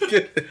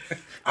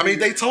 I mean,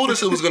 they told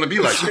us it was going to be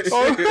like this.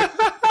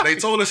 They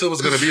told us it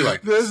was going to be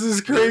like this. This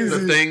is crazy.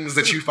 The things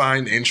that you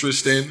find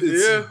interesting.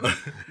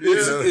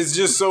 It's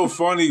just so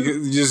funny.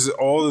 Just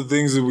all the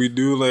things that we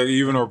do, like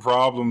even our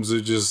problems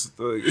are just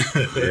like,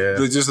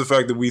 just the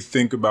fact that we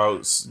think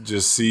about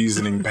just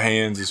seasoning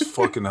pans is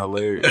fucking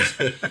hilarious.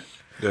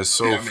 That's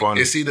so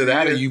funny. It's either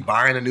that or you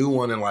buying a new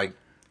one in like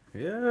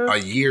a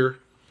year,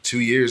 2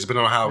 years,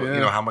 depending on how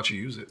how much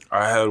you use it.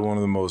 I had one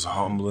of the most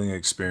humbling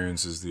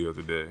experiences the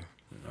other day.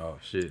 Oh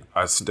shit!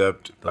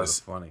 That was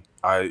funny.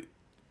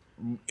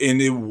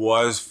 And it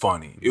was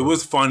funny. It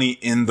was funny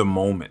in the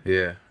moment.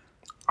 Yeah.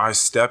 I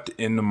stepped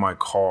into my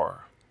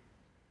car,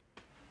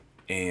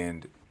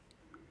 and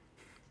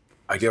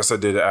I guess I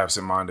did it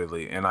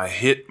absentmindedly, and I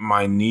hit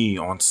my knee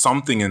on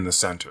something in the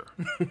center.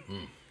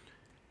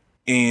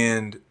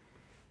 And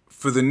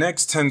for the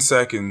next 10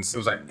 seconds, it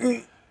was like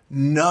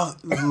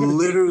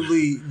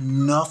literally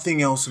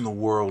nothing else in the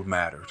world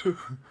mattered.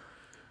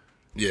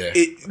 Yeah.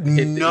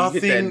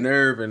 Nothing. Hit that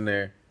nerve in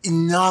there.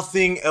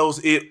 Nothing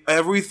else.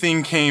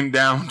 Everything came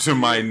down to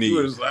my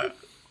knee.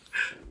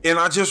 And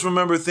I just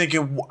remember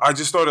thinking, I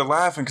just started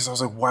laughing because I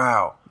was like,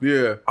 wow.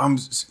 Yeah. I'm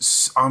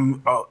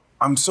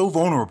so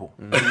vulnerable.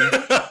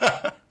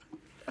 Mm-hmm.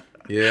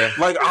 Yeah.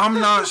 Like, I'm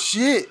not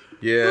shit.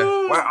 Yeah.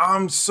 Like,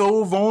 I'm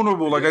so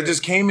vulnerable. Like, I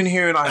just came in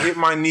here and I hit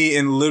my knee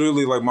and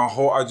literally, like,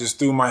 I just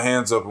threw my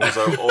hands up and was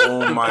like,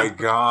 oh my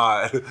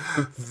God,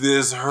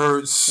 this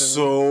hurts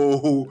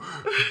so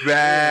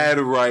bad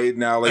right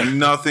now. Like,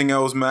 nothing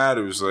else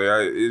matters.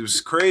 Like, it was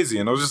crazy.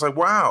 And I was just like,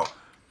 wow.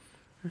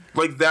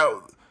 Like,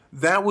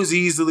 that was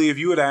easily, if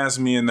you had asked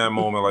me in that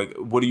moment, like,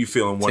 what are you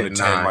feeling, 1 to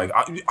 10? Like,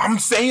 I'm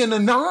saying a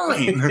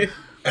 9.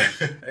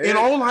 And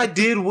all I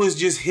did was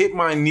just hit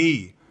my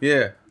knee.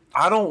 Yeah.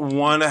 I don't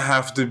want to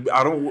have to.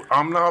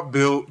 I'm not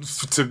built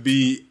to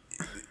be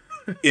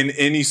in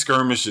any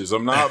skirmishes.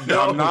 I'm not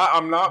built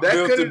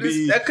to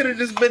be. That could have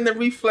just been the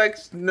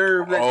reflex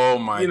nerve. That, oh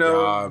my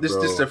God, this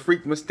bro. just a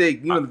freak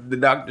mistake. You know the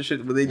doctor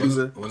shit where they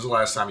do. When's the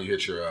last time you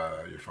hit your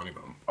funny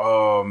bone?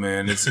 Oh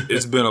man, it's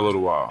been a little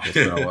while. It's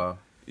been a while.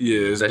 Yeah,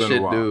 it's been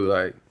a while. Dude,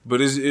 like. But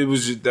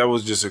that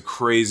was just a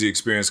crazy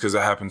experience because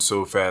it happened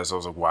so fast. I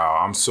was like,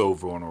 wow, I'm so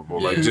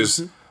vulnerable. Yeah. Like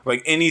just.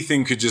 Like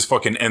anything could just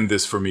fucking end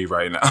this for me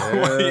right now.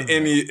 Yeah. Like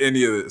any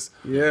of this.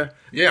 Yeah.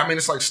 Yeah, I mean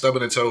it's like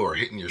stubbing a toe or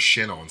hitting your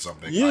shin on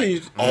something. Yeah.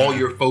 Like, all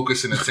your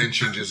focus and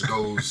attention just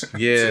goes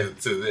to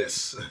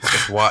this.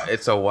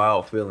 It's a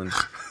wild feeling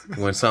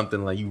when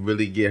something like you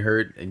really get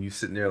hurt and you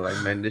sitting there like,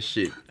 man, this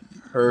shit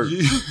hurt.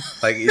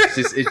 Like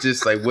it's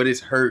just like, what is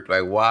hurt?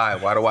 Like why?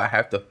 Why do I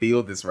have to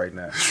feel this right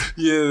now?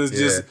 Yeah, it's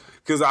just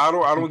because I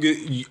don't get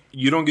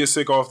you don't get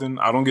sick often.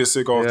 I don't get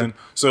sick often. Yeah.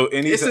 So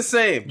it's the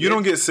same. You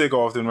don't get sick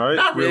often, right?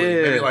 Not really.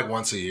 Yeah. Maybe like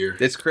once a year.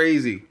 It's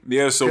crazy.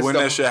 Yeah. So when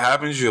that shit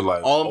happens, you're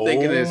like, all I'm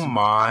thinking is,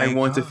 I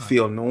want to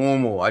feel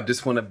normal. I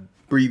just want to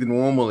breathe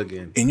normal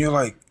again. And you're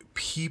like,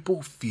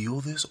 people feel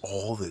this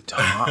all the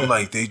time.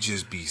 Like they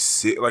just be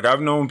sick. Like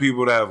I've known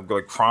people that have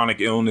like chronic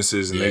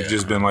illnesses and they've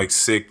just been like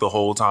sick the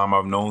whole time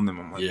I've known them.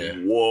 I'm like,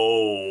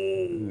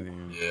 whoa.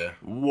 Yeah.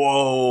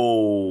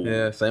 Whoa.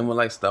 Yeah, same with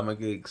like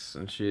stomach aches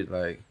and shit.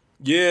 Like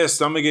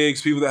stomach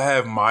aches. People that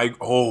have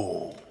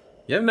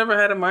You've never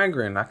had a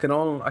migraine. I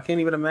can't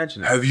even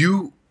imagine it. Have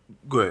you?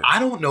 Go ahead. I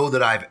don't know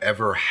that I've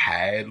ever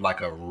had like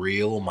a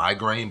real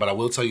migraine, but I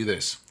will tell you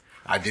this: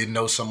 I did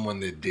know someone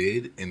that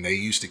did, and they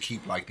used to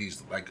keep like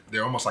these, like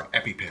they're almost like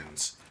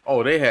EpiPens.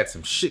 Oh, they had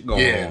some shit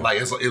going on. Yeah,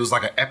 like it was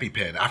like an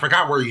EpiPen. I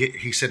forgot where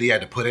he said he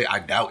had to put it. I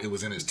doubt it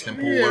was in his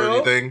temple or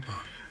anything.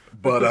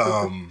 But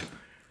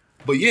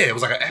yeah, it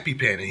was like an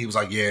EpiPen, and he was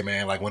like, "Yeah,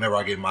 man, like whenever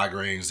I get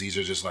migraines, these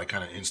are just like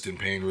kind of instant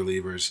pain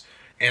relievers."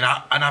 And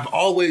I've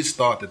always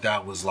thought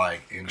that was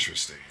like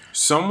interesting.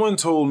 Someone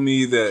told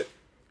me that.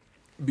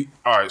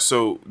 All right,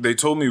 so they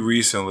told me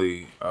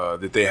recently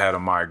that they had a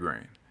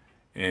migraine,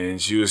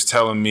 and she was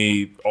telling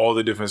me all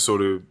the different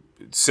sort of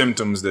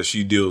symptoms that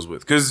she deals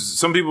with. Because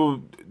some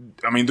people,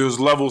 I mean, there's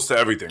levels to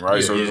everything,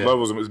 right? Yeah, so there's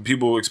levels.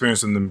 People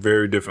experiencing them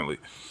very differently.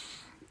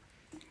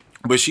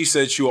 But she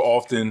said she'll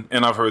often,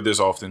 and I've heard this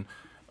often,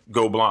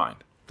 go blind.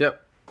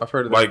 Yep, I've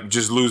heard of that. Like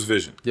just lose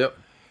vision. Yep.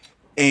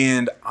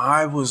 And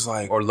I was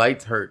like, or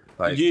lights hurt.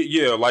 Like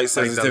yeah, light like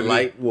sensitivity. the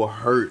light will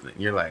hurt. And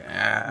you're like,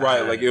 ah.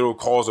 Right, like it'll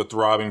cause a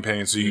throbbing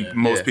pain. So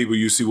most people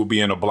you see will be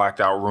in a blacked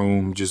out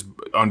room, just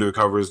under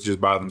covers, just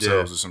by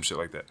themselves or some shit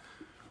like that.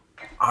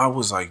 I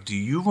was like, do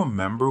you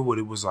remember what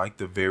it was like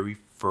the very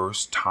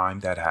first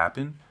time that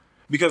happened?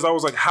 Because I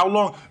was like, how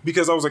long?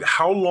 Because I was like,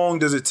 how long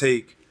does it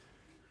take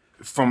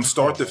from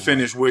start to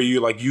finish where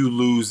you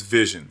lose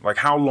vision? Like,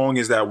 how long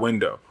is that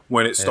window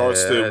when it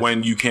starts to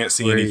when you can't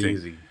see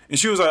anything? And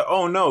she was like,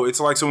 oh no,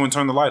 it's like someone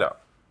turned the light out.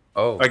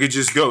 Oh. Like it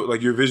just goes,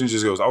 like your vision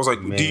just goes. I was like,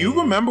 do you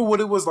remember what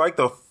it was like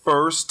the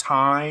first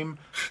time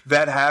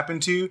that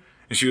happened to you?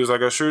 And she was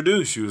like, I sure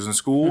do. She was in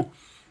school,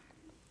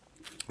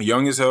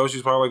 young as hell.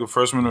 She's probably like a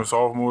freshman or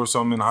sophomore or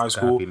something in high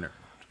school.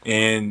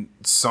 And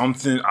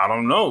something, I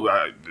don't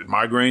know,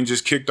 migraine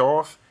just kicked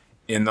off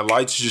and the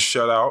lights just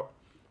shut out.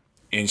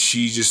 And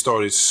she just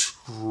started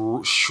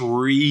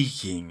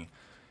shrieking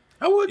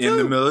in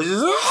the middle.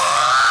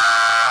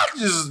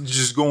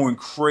 Just going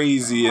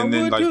crazy, and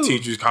then like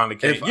teachers kind of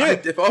came.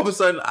 If all of a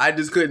sudden I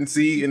just couldn't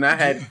see and I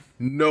had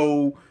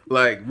no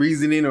like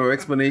reasoning or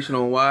explanation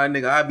on why,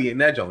 nigga, I'd be in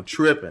that joint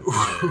tripping.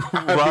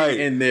 I'd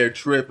be in there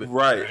tripping.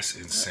 Right, that's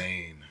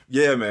insane.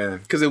 Yeah, man.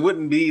 Because it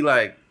wouldn't be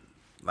like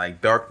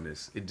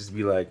darkness. It'd just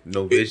be like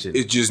no vision.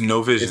 It's just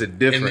no vision. It's a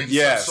difference.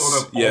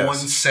 Sort of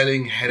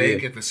on-setting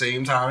headache at the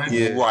same time.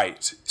 Yeah.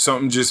 Right.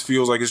 Something just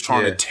feels like it's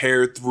trying to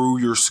tear through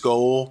your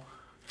skull,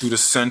 through the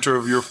center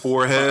of your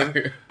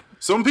forehead.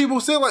 Some people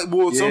say some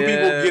people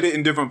get it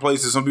in different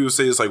places. Some people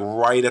say it's like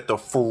right at the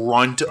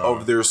front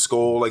of their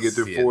skull, like at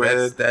their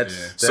forehead.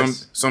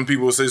 Some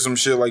people say some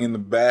shit like in the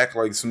back,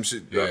 like some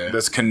shit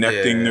that's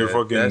connecting their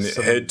fucking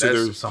head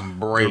to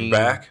their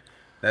back.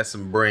 That's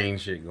some brain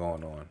shit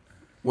going on.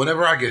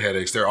 Whenever I get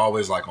headaches, they're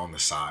always like on the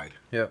side.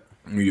 Yep.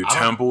 Your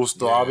temples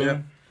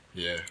throbbing.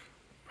 Yeah.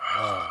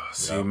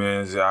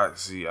 Man,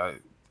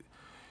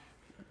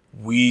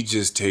 we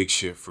just take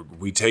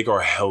we take our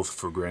health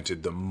for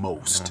granted the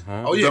most.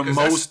 Oh yeah, the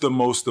most.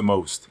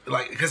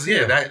 Like, because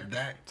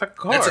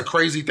that's a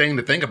crazy thing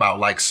to think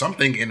about. Like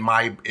something in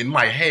my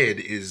head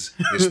is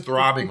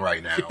throbbing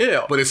right now.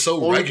 Yeah, but it's so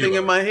only regular. thing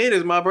in my head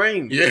is my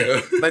brain.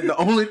 Yeah, like the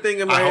only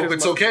thing in my head. I hope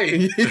it's okay.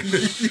 You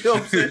know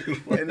what I'm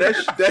saying? And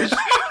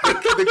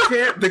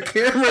the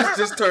camera's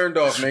just turned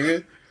off,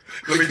 nigga.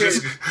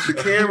 The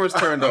camera's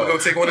turned off. I'm gonna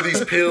take one of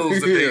these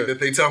pills that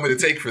they tell me to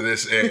take for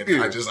this, and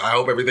I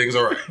hope everything's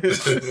all right.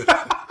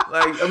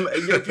 Like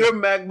if your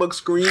MacBook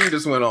screen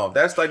just went off,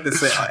 that's like the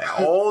same.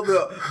 All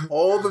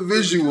the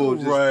visual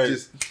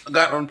just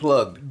got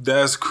unplugged.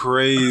 That's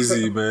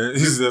crazy, man.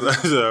 He said, I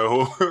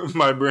hope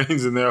my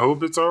brain's in there. I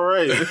hope it's all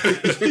right.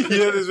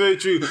 Yeah, that's very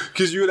true.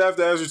 Because you would have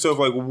to ask yourself,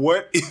 like,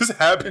 what is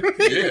happening?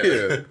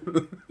 Yeah.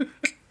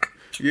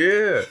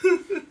 Yeah,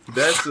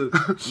 that's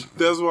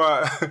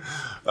why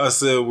I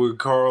said when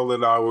Carl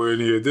and I were in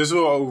here,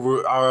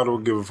 I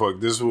don't give a fuck.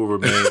 This will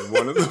remain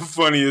one of the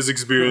funniest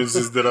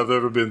experiences that I've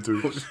ever been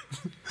through.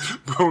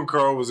 But when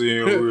Carl was in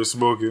here, we were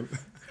smoking,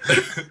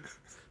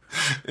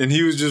 and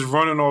he was just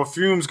running off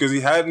fumes because he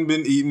hadn't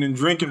been eating and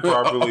drinking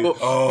properly. Did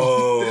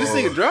this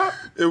nigga drop?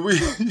 And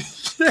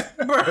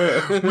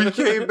we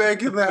came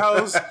back in the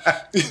house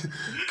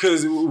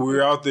because we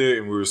were out there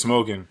and we were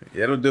smoking.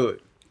 Yeah, don't do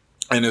it.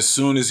 And as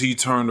soon as he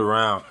turned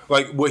around,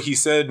 like what he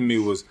said to me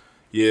was,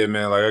 yeah,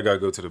 man, like I gotta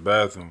go to the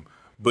bathroom.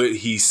 But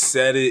he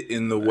said it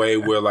in the way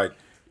where like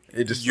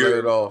it just threw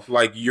it off.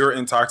 Like you're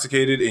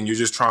intoxicated and you're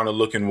just trying to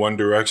look in one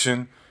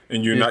direction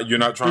and you're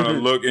not trying to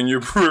look in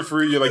your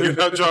periphery. You're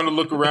not trying to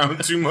look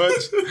around too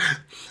much.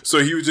 So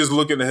he was just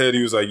looking ahead.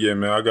 He was like, yeah,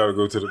 man, I gotta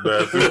go to the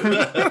bathroom.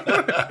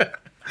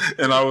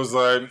 And I was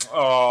like,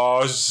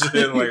 oh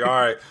shit, like all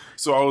right.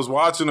 So I was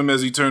watching him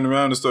as he turned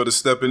around and started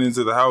stepping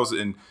into the house,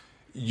 and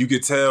you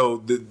could tell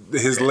that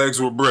his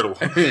legs were brittle.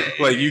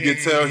 Like you could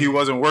tell he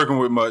wasn't working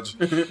with much.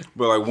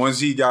 But like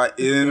once he got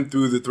in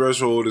through the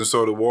threshold and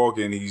started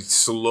walking, he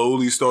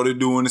slowly started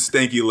doing the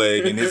stanky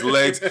leg, and his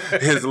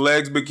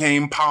legs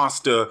became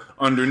pasta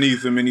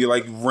underneath him, and he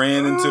like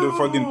ran into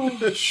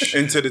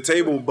the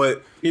table.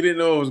 But he didn't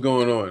know what was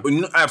going on.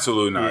 No,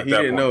 absolutely not. He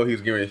didn't know he was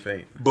getting ready to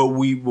faint. But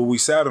we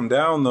sat him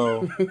down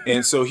though,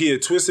 and so he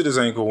had twisted his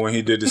ankle when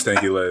he did the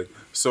stanky leg.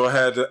 So I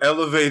had to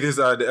elevate his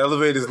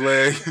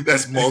leg.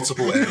 That's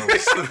multiple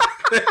L's.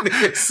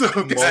 So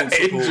got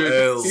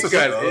injured. He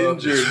got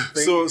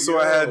injured. So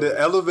I had to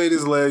elevate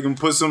his leg and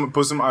put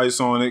some ice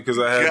on it because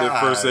I had the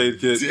first aid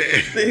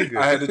kit.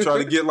 I had to try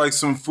to get like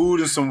some food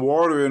and some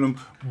water in him.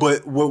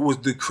 But what was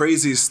the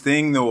craziest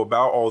thing though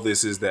about all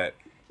this is that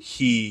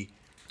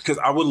because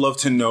I would love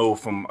to know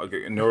from a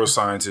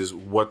neuroscientist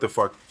what the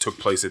fuck took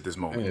place at this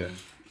moment. Yeah.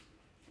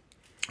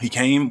 He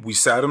came, we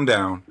sat him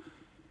down.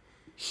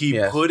 He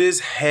put his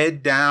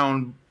head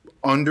down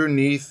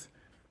underneath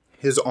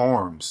his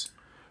arms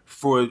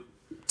for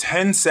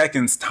 10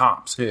 seconds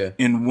tops. Yeah.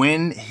 And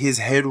when his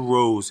head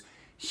rose,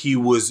 he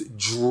was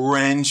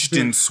drenched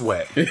in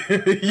sweat.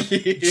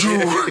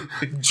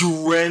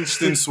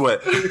 Drenched in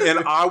sweat. And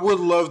I would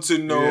love to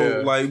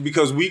know, like,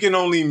 because we can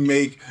only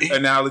make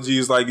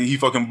analogies like he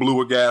fucking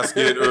blew a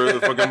gasket or the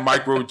fucking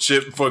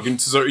microchip fucking,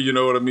 you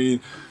know what I mean?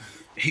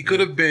 He could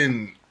have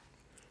been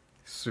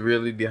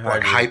severely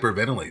dehydrated. Like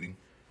hyperventilating.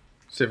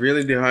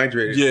 Severely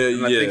dehydrated. Yeah,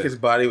 and I think his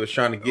body was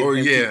trying to get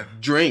him to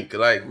drink.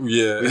 Like, we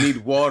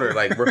need water.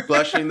 Like, we're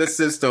flushing the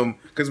system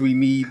because we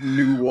need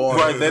new water.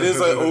 Right, that is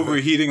like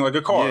overheating like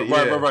a car.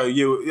 Right.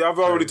 Yeah, I've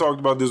already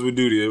talked about this with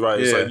Duty. Right,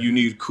 it's like you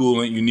need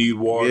coolant, you need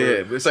water.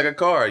 Yeah, it's like a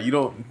car.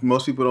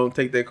 Most people don't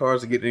take their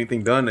cars to get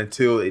anything done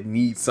until it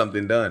needs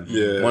something done.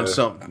 Yeah. Once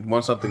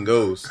something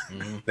goes,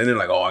 then they're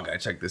like, oh, I gotta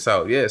check this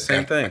out. Yeah,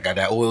 same thing. I got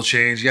that oil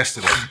change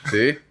yesterday.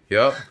 See?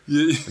 Yep.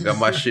 I got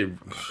my shit.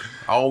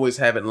 I always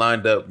have it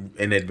lined up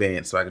in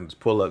advance so I can just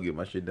pull up, get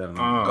my shit done, and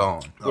I'm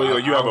gone. Well,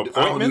 you have appointments?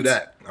 I don't do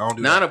that.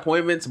 Not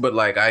appointments, but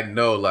like I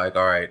know, like,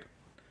 all right,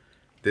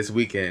 this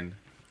weekend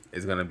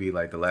is gonna be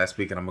like the last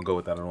weekend I'm gonna go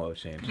without an oil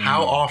change.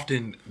 How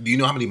often? Do you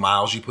know how many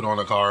miles you put on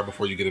a car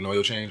before you get an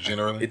oil change?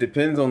 Generally, It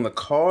depends on the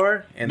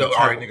car and the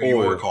type of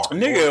oil. Your car.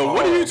 Nigga,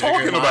 what are you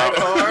talking about?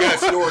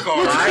 Yes, your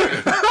car.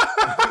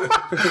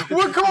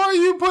 What car are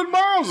you putting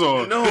miles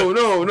on? No.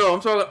 I'm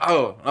talking.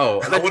 Oh.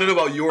 I want to know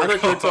about your I car.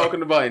 thought you were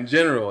talking about in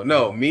general.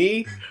 No,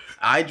 me,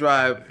 I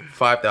drive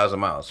 5,000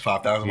 miles.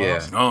 5,000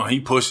 miles? Oh, he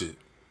push it.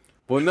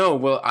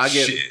 Well, I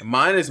get Shit.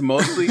 mine is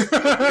mostly. Wait,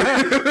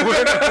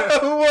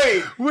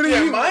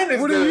 mine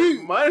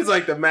is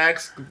like the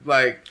max.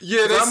 Like,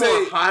 Yeah, they I'm say-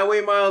 on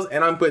highway miles,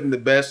 and I'm putting the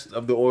best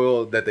of the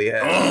oil that they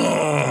have in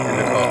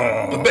the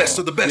car. The best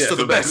of the best of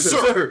the best.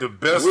 sir. The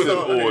best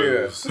of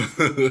oils.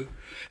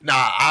 Nah,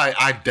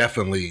 I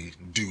definitely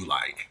do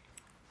like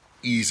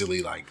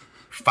easily like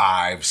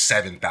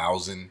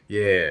 5,000-7,000.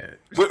 Yeah,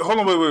 Wait, hold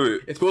on,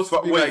 wait. it's supposed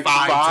to be Wait, like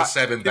 5 to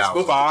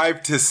 7,000.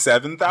 5 to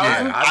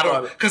 7,000? Yeah, I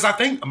don't because I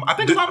think a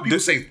lot of people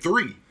say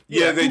 3.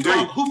 Yeah, they do.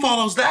 Who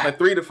follows that? like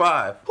 3 to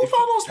 5. Who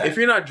follows that? If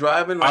you're not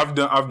driving, like,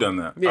 I've done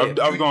that. Yeah.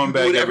 I've gone You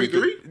back do it every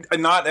 3?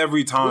 Not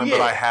every time, yeah,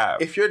 but I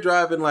have. If you're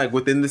driving like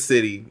within the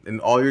city and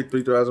all your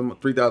 3,000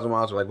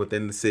 miles are like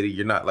within the city,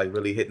 you're not like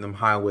really hitting them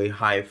highway,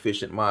 high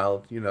efficient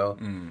miles, a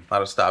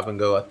lot of stop and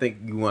go. I think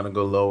you want to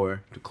go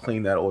lower to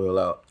clean that oil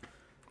out.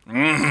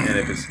 And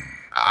if it's,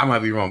 I might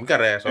be wrong. We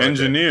gotta ask RJ.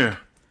 Engineer.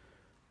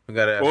 We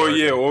gotta ask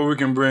RJ. Or we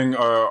can bring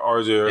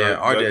RJ,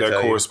 RJ that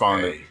tell you.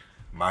 correspondent. Hey,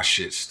 my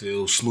shit's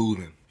still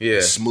smoothing. Yeah.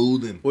 It's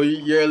smoothing. Well,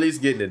 you're at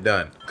least getting it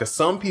done. Because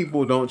some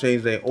people don't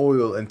change their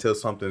oil until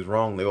something's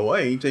wrong. They go,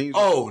 hey, you changed it.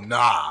 Oh,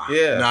 nah.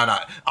 Yeah. Nah.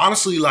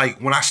 Honestly, like,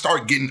 when I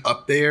start getting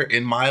up there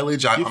in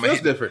mileage, It I'm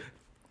feels different.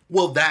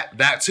 Well,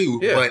 that too,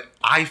 Yeah. but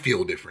I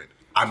feel different.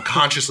 I'm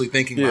consciously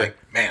thinking Yeah. like,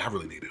 man, I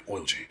really need an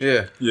oil change.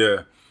 Yeah.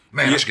 Yeah.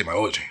 Man, I should get my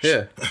oil changed.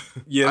 Yeah.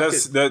 Yeah,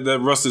 that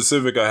rusted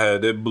Civic I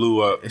had, it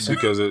blew up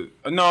because it.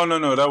 No,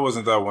 that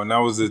wasn't that one. That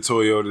was the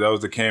Toyota. That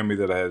was the Camry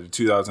that I had, the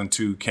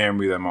 2002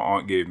 Camry that my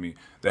aunt gave me.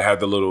 That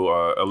had the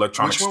little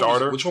electronic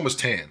starter. Which one was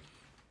tan?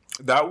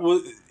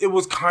 It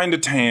was kind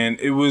of tan.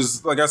 It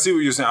was like, I see what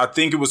you're saying. I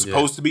think it was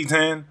supposed to be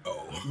tan,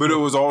 but it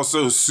was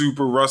also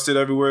super rusted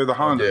everywhere. The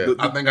Honda, Yeah. the,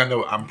 I think I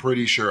know. I'm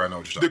pretty sure I know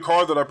what you're the talking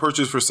car that I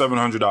purchased for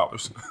 $700. about.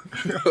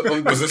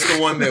 Was this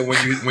the one that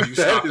when you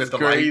stopped is at the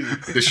crazy.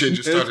 light, the shit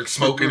just started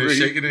smoking and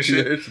shaking and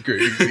shit? That's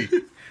crazy.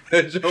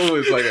 That joint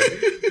was like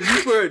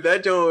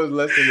that joint was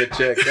less than a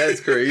check. That's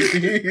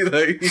crazy.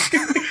 Like,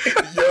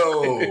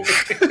 Yo,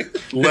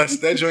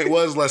 that joint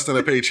was less than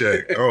a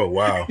paycheck. Oh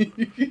wow.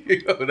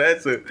 yo,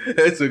 that's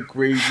a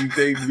crazy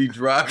thing to be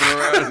driving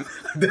around.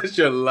 That's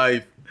your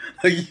life.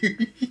 Like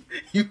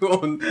you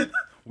on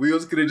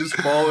wheels could have just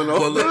fallen off.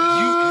 Well,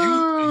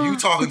 look, you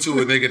talking to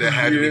a nigga that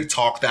had to be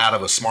talked out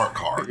of a smart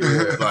car.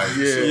 Like,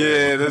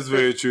 Yeah, that's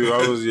very true.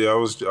 I was.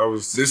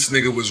 This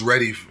nigga was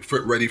ready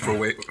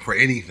for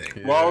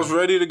anything. Well, I was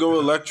ready to go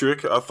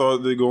electric. I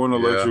thought that going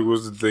electric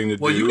was the thing to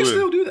do. Well, you can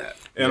still do that.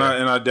 And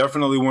I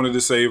definitely wanted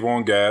to save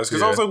on gas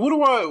because I was like, what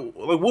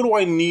do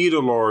I need a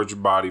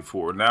large body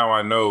for? Now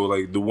I know,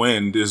 like, the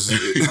wind is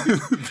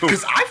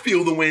Because I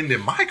feel the wind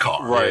in my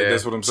car. right. Yeah.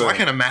 That's what I'm So saying. I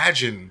can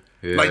imagine.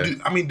 Yeah.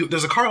 Like,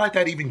 does a car like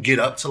that even get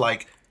up to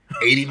like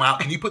 80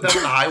 miles? Can you put that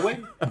on the highway?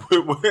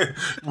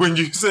 When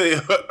you say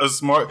a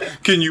smart,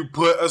 can you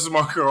put a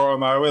smart car on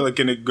the highway? Like,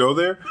 can it go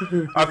there?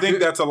 I think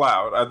that's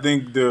allowed. I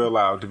think they're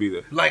allowed to be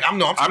there. Like, I'm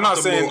not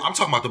saying. I'm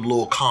talking about the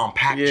little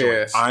compact Yeah.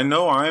 joints. I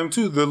know, I am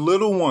too. The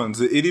little ones,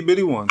 the itty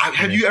bitty ones.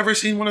 Have you ever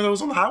seen one of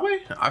those on the highway?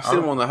 I've seen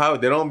them on the highway.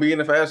 They don't be in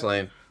the fast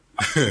lane.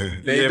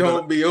 They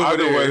don't be over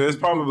either there. way, that's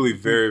probably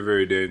very,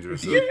 very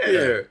dangerous.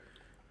 Yeah.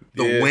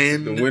 The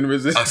wind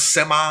resistance. a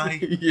semi,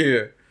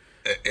 Yeah.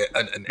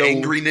 an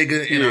angry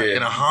nigga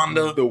in a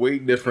Honda. The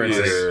weight difference.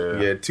 Yeah.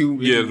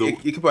 You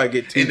could probably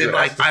get two. And then,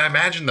 like, I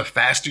imagine the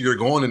faster you're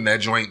going in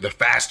that joint, the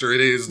faster it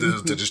is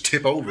to just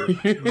tip over.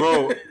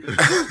 Bro,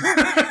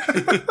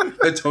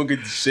 that don't get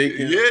to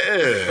shaking.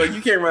 Yeah. Like,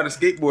 you can't ride a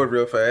skateboard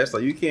real fast.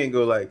 Like, you can't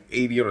go like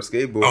 80 on a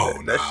skateboard.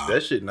 Oh,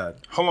 that shit not.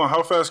 hold on.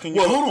 How fast can you?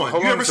 Well, hold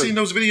on. You ever seen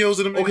those videos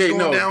of them niggas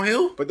going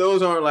downhill? But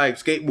those aren't like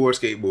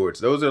skateboards.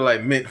 Those are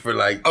like meant for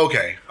like.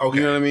 Okay.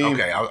 You know what I mean?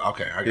 Okay,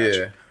 I got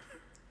you.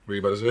 What you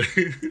about to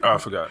say? Oh, I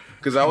forgot.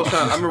 Because I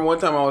remember one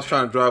time I was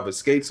trying to drive with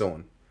skates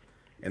on,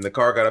 and the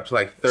car got up to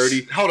like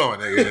 30. Hold on,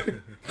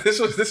 nigga. This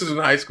was in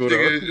high school, though.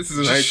 Nigga, This is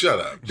in high just shut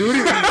up. Dude,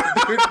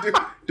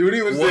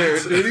 was there.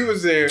 Dude,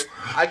 was there.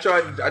 I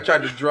tried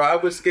to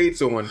drive with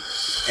skates on,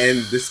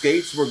 and the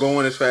skates were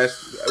going as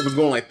fast. It was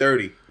going like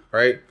 30,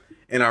 right?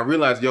 And I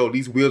realized,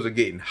 these wheels are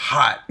getting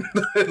hot.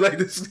 Like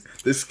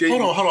the skate.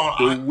 Hold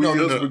on. The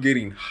wheels were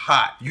getting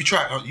hot. You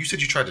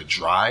said you tried to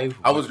drive?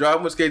 I was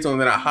driving with skates on, and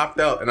then I hopped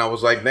out, and I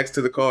was like next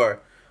to the car,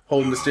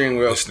 holding the steering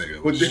wheel This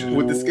nigga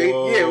with the skate.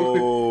 Yeah,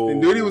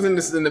 and Duty was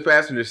in the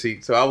passenger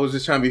seat, so I was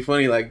just trying to be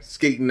funny, like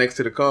skating next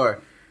to the car.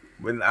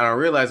 But I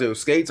realized that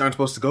skates aren't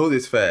supposed to go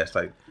this fast.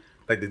 Like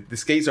the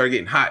skates are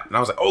getting hot, and I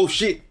was like, oh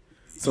shit.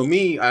 So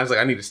I was like,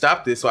 I need to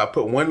stop this. So I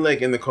put one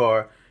leg in the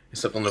car and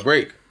stepped on the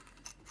brake.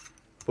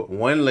 Put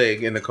one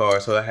leg in the car,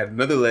 so I had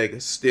another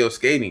leg still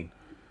skating.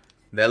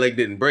 That leg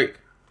didn't break,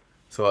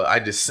 so I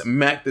just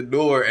smacked the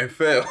door and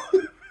fell.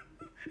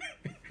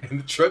 And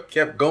the truck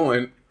kept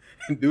going,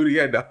 and Duty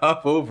had to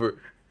hop over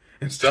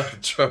and stop the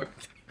truck.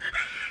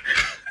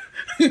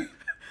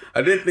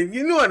 I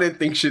didn't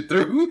think shit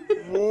through.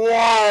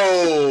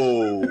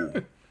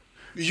 Whoa.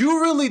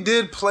 You really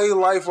did play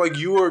life like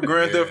you were a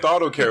Grand Theft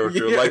Auto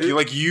character. Yeah.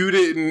 Like you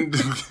didn't.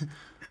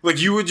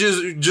 Like you were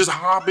just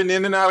hopping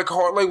in and out of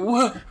car. Like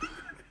what?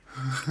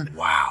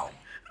 Wow.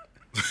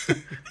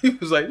 He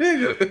was like,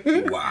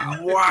 nigga.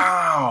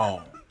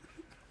 Wow.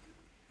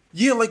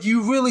 Yeah, like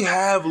you really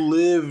have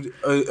lived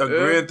a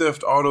Grand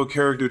Theft Auto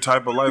character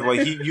type of life.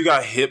 Like you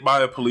got hit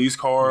by a police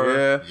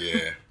car.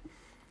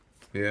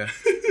 Yeah.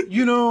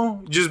 You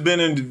know, just been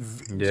in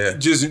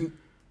just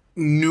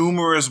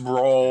numerous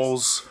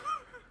brawls.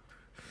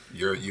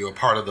 You're a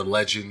part of the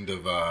legend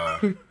of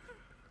damn,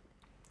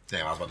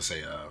 I was about to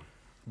say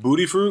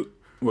Booty Fruit?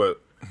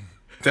 What?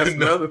 That's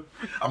another.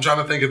 I'm trying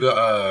to think of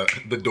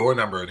the door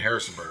number in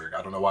Harrisonburg.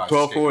 I don't know why.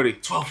 1240.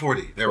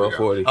 1240. There we go.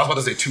 1240. I was about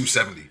to say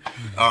 270.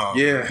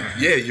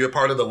 Yeah, you're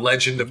part of the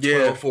legend of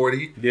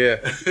 1240. Yeah.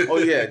 Oh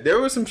yeah, there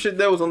was some shit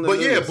that was on the. But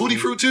news. yeah, Booty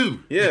Fruit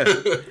too. Yeah.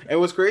 And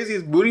what's crazy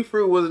is Booty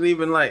Fruit wasn't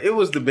even like, it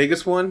was the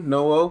biggest one,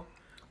 no.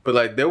 But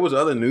like there was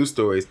other news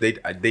stories. They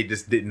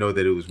just didn't know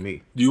that it was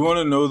me. Do you want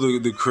to know the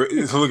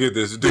look at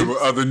this? There were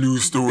other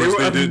news stories.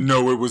 They didn't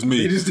know it was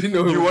me. They just didn't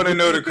know. You want to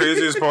know the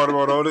craziest part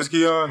about all this,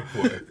 Keon?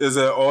 Is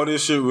that all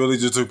this shit really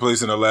just took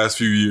place in the last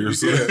few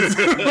years.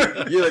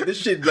 Yeah, like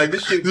this shit.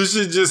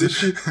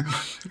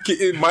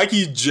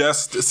 Mikey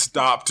just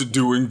stopped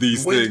doing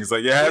these things.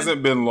 Like it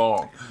hasn't been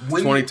long.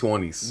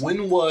 2020s.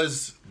 When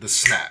was the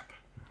snap?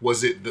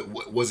 Was it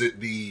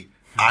the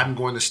I'm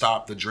going to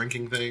stop the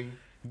drinking thing?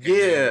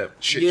 Yeah.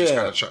 Shit just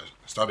kind of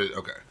started.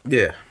 Okay.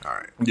 Yeah. All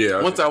right.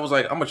 Yeah. Once I was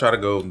like, I'm gonna try to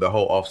go the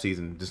whole off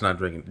season, just not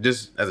drinking,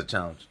 just as a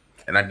challenge.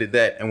 And I did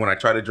that. And when I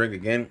tried to drink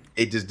again,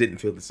 it just didn't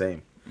feel the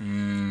same.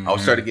 I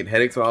was starting to get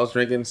headaches when I was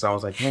drinking, so I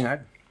was like, dang, I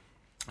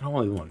don't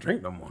really want to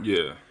drink no more.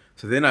 Yeah.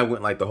 So then I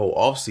went like the whole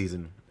off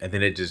season, and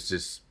then it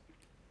just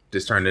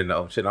turned into,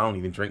 oh shit, I don't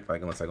even drink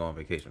like unless I go on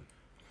vacation.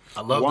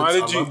 I love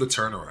the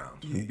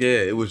turnaround. Yeah,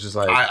 it was just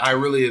like I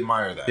really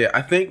admire that. Yeah,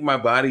 I think my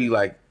body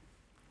like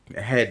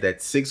had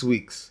that 6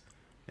 weeks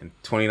in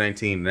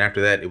 2019, and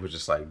after that, it was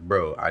just like,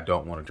 bro, I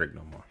don't want to drink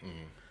no more.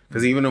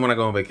 Because even when I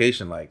go on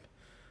vacation, like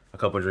a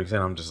couple of drinks in,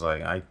 I'm just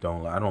like, I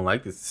don't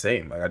like this the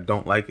same. Like I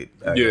don't like it.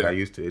 Like I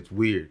used to. It's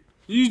weird.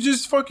 You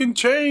just fucking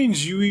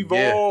changed. You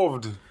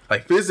evolved. Yeah.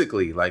 Like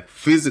physically, I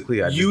just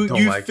don't like it.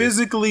 You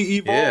physically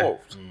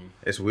evolved. Yeah.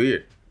 It's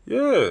weird.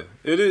 Yeah,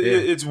 it is. Yeah.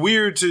 It's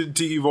weird to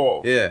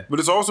evolve. Yeah, but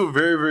it's also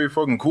very, very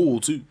fucking cool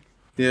too.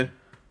 Yeah,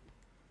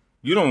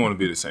 you don't want to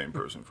be the same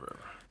person forever.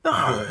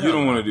 No, you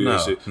don't want to do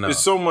that shit. No. It's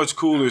so much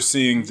cooler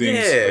seeing things.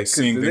 Yeah, like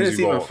seeing things it's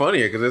evolve. even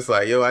funnier because it's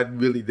like, yo, I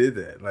really did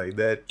that. Like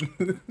that.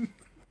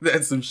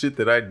 That's some shit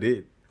that I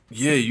did.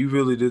 Yeah, you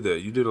really did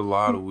that. You did a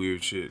lot of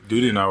weird shit.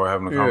 Duty and I were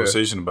having a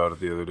conversation about it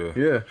the other day.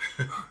 Yeah.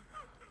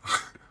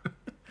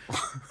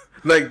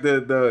 Like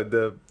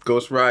the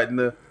ghost ride in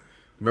the.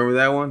 Remember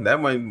that one?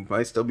 That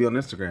might still be on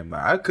Instagram.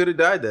 Like, I could have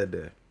died that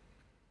day.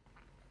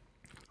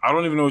 I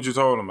don't even know what you're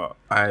talking about.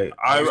 You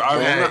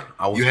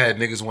had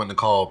niggas wanting to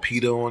call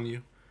PETA on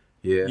you.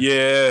 Yeah.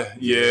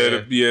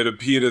 The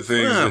PETA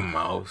thing.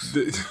 Mouse.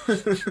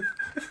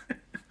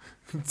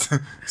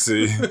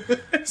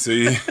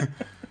 See,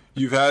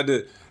 you've had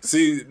to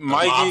see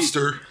Mikey.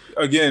 Lobster.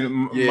 again,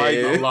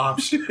 Mikey,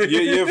 lobster.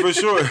 yeah, for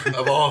sure.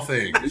 Of all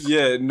things.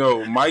 Yeah,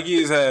 no,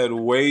 Mikey has had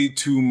way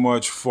too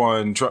much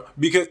fun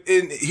because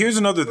here's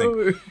another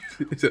thing: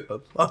 A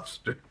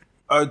lobster.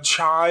 a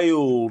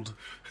child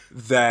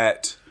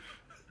that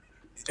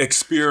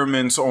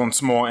experiments on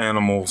small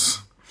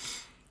animals,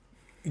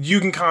 you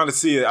can kind of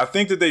see it. I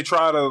think that they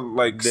try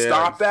to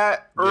stop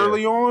that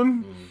early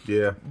on,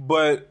 Yeah.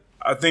 but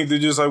I think they're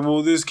just like,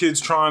 well, this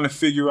kid's trying to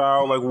figure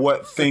out like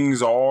what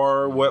things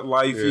are, what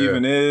life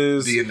even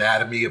is, The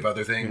anatomy of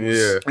other things.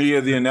 yeah,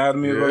 the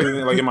anatomy of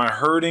everything. Like, am I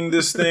hurting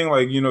this thing?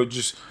 Like,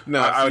 just you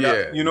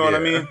know what I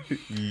mean?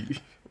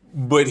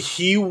 But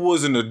he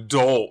was an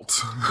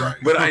adult. Right.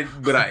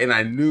 But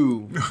I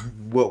knew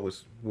what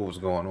was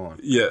going on.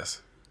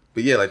 Yes.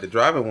 But yeah, like the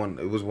driving one,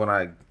 it was when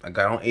I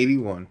got on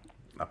 81.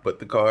 I put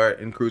the car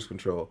in cruise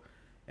control,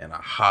 and I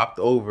hopped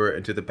over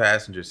into the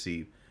passenger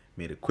seat,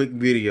 made a quick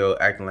video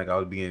acting like I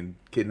was being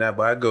kidnapped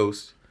by a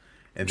ghost,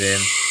 and then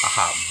I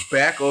hopped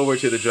back over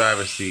to the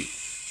driver's seat.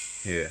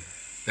 Yeah.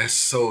 That's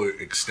so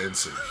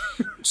extensive.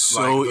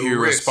 So the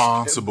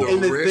irresponsible. Risk,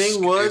 And the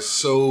thing was- is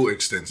so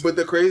extensive. But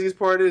the craziest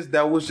part is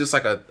that was just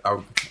like a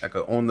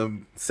on the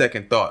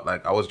second thought.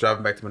 Like I was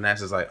driving back to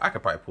Manassas, like I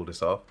could probably pull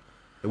this off.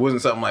 It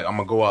wasn't something like I'm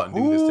gonna go out and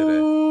do this today.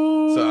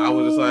 So I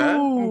was just like,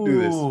 I'm gonna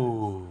do this.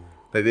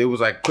 Like it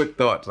was like quick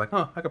thoughts, like,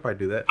 I could probably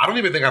do that, I don't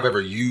even think I've ever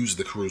used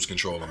the cruise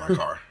control in my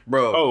car.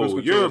 bro. Oh, cruise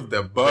control you're is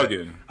the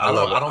bugging. I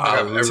don't think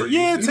I've ever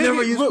Yeah, used take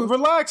it.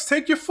 relax.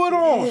 Take your foot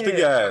off the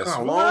gas.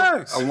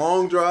 Relax. a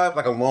long drive.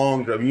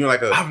 You're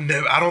like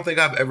I don't think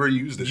I've ever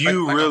used it.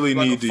 You really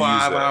need to use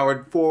that.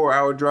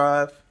 4-hour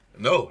drive.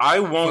 No. I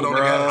won't. Foot on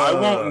the gas. I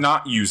won't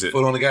not use it.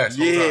 Foot on the gas.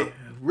 Whole Yeah, time.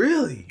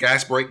 really.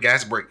 Gas brake.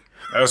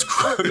 That's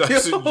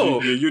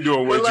Yo, you're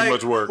doing way but too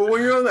much work. But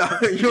when you're on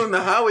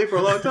the highly for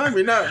a long time,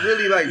 you're not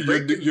really like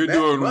You're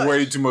doing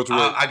way too much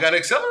work. I gotta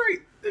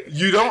accelerate.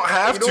 You don't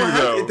have to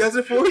though. It does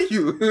it for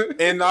you.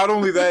 And not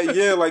only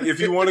that, like if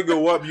you want to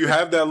go up, you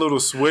have that little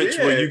switch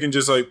where you can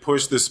just like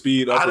push the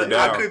speed up or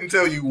down. I couldn't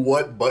tell you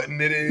what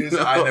button it is. No.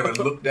 I never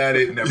looked at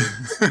it. Never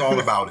thought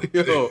about it.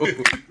 Yo,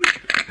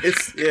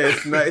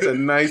 it's nice. It's a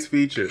nice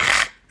feature.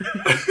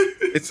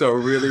 It's a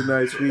really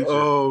nice feature.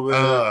 Oh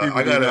man,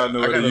 people do not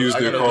know how to use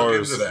their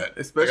cars.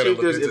 Especially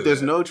if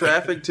there's no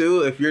traffic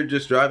too. If you're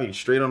just driving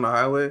straight on the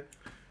highway,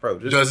 bro.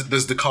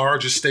 Does the car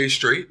just stay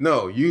straight?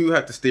 No, you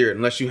have to steer it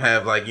unless you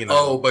have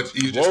Oh, but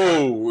you just.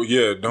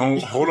 Yeah.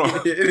 Don't hold on.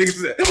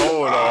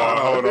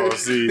 Hold on.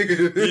 See,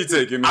 you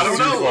taking this I don't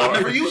too know. far. I've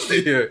never used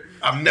it. Yeah.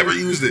 I've never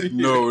used it.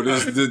 No,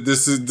 this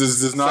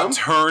does not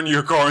turn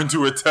your car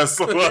into a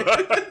Tesla.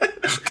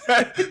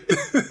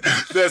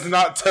 That's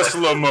not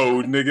Tesla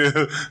mode,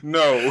 nigga.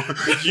 No,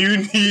 you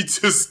need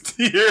to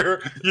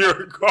steer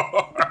your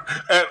car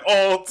at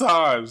all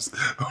times.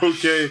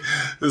 Okay,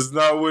 that's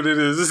not what it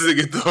is. This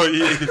nigga thought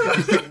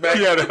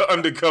he had an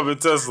undercover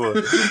Tesla.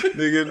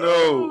 Nigga,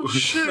 no.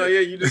 No, yeah,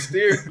 you just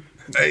steer.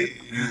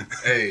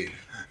 Hey.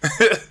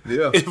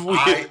 Yeah.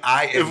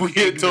 If we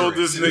had told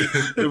this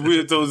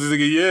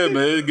nigga, yeah,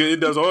 man, it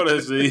does all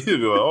that shit, he'd be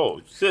like,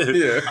 oh shit.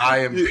 Yeah. I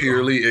am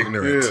purely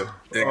ignorant.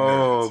 Yeah.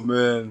 Oh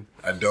man.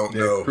 I don't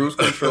know. Cruise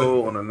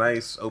control on a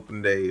nice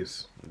open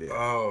days. Yeah.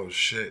 Oh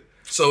shit.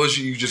 So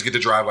you just get to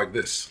drive like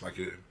this, like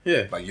you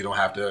don't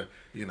have to,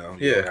 you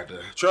don't have to.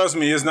 Trust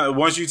me, it's not.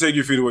 Once you take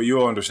your feet away,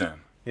 you'll understand.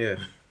 Yeah.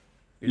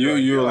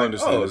 You'll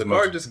understand. Oh, the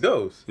car just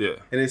goes. Yeah.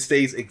 And it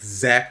stays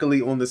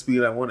exactly on the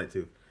speed I want it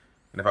to.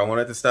 And if I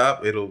want it to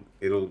stop, it'll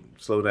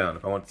slow down.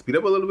 If I want it to speed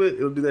up a little bit,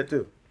 it'll do that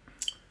too.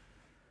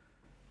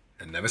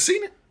 I've never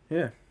seen it.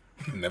 Yeah.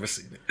 Never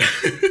seen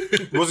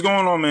it. What's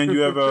going on, man? You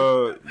have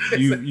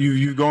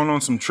you've gone on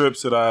some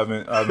trips that I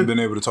haven't been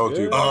able to talk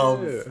to you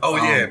about.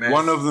 Yeah, man.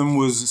 One of them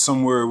was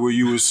somewhere where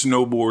you were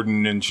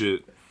snowboarding and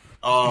shit.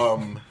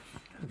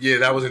 Yeah,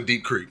 that was in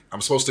Deep Creek.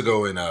 I'm supposed to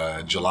go in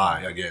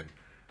July again.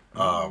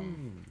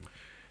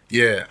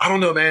 Yeah, I don't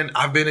know, man.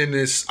 I've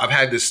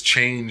had this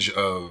change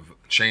of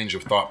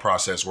thought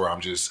process where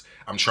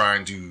I'm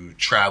trying to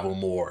travel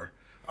more.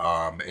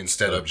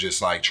 Instead of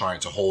just like trying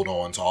to hold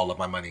on to all of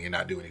my money and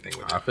not do anything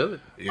with it. I feel it.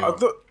 You know?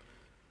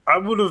 I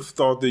would have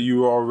thought that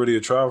you were already a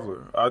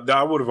traveler.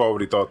 I would have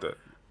already thought that.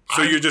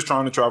 So you're just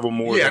trying to travel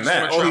more than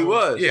that. Oh, he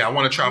was. Yeah, I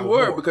want to travel You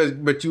were, more.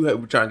 but you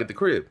were trying to get the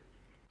crib,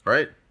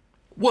 right?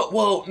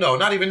 Well, no,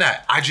 not even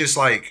that. I just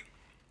I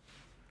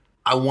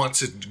want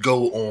to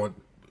go on,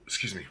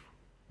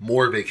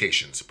 more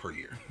vacations per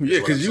year. Yeah,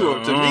 because you were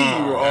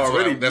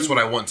already. That's what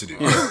I want to do.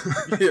 yeah.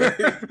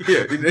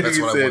 That's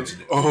what I want to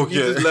do. Oh,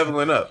 You're just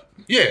leveling up.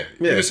 Yeah,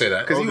 you can say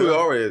that. Because you were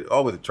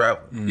always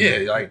traveling.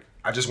 Yeah,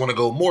 I just want to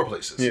go more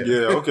places. Yeah,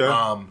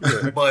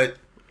 okay. But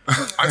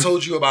I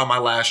told you about my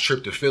last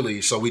trip to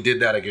Philly, so we did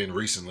that again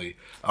recently.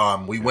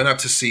 We went up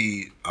to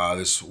see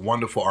this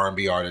wonderful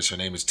R&B artist. Her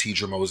name is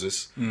Tidra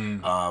Moses.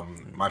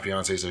 My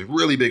fiance is a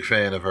really big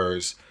fan of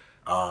hers.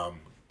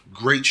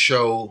 Great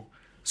show.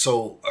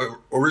 So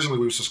originally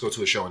we were supposed to go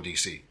to a show in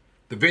DC.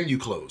 The venue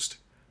closed.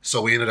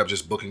 So we ended up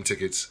just booking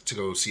tickets to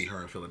go see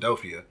her in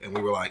Philadelphia. And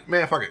we were like,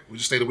 man, fuck it. We'll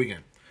just stay the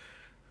weekend.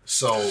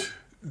 So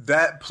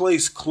that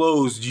place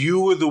closed. You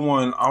were the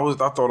one. I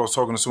thought I was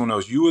talking to someone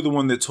else. You were the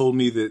one that told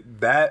me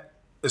that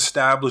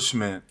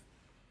establishment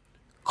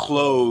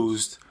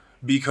closed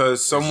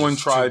because someone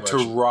tried to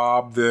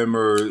rob them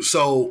or.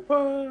 So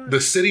the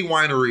City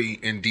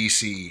Winery in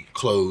DC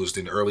closed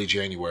in early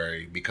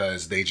January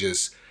because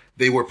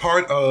they were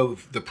part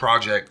of the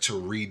project to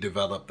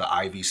redevelop the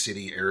Ivy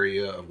City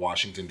area of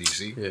Washington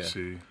DC. Yeah.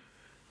 See.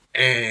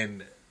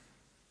 And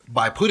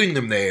by putting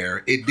them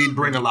there, it did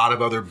bring a lot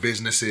of other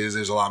businesses.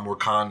 There's a lot more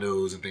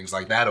condos and things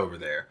like that over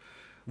there,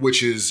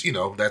 which is,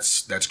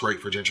 that's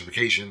great for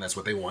gentrification. That's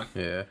what they want.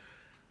 Yeah.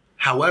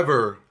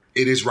 However,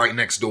 it is right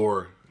next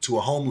door to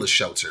a homeless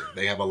shelter.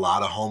 They have a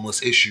lot of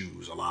homeless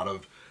issues, a lot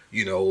of,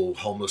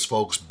 homeless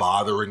folks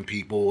bothering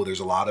people. There's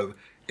a lot of,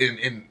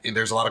 and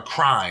there's a lot of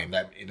crime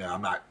that,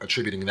 I'm not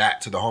attributing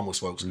that to the homeless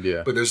folks.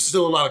 Yeah. But there's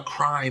still a lot of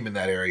crime in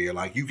that area.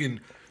 Like you can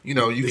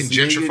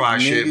gentrify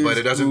shit, but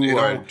it doesn't.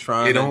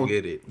 It don't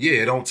get it.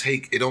 Yeah, it don't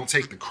take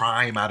the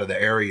crime out of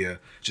the area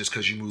just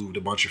because you moved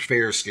a bunch of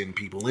fair-skinned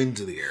people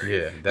into the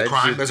area. Yeah, the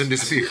crime doesn't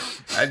disappear.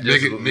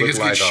 Niggas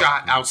get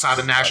shot outside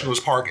of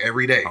Nationalist Park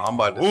every day. I'm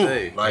about to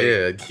say,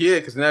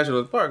 because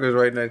Nationalist Park is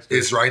right next to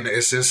it.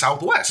 It's in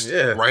Southwest.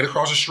 Yeah, right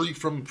across the street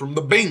from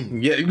the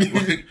Bing. Yeah,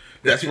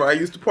 that's where I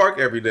used to park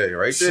every day,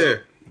 right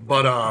there.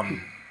 But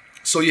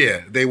so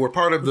yeah, they were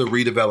part of the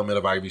redevelopment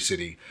of Ivy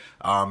City.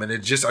 And I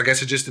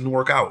guess it just didn't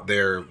work out.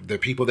 The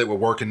people that were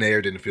working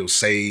there didn't feel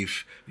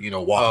safe,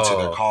 walking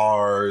to their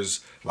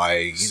cars.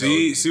 Like,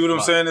 see what I'm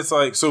saying? It's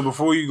like, so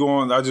before you go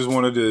on, I just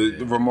wanted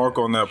to remark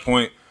on that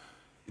point.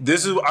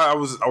 This is, I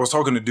was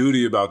talking to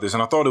Duty about this,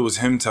 and I thought it was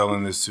him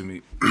telling this to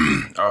me,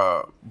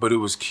 but it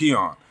was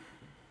Keon.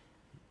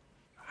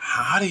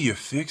 How do you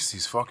fix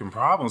these fucking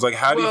problems? Like,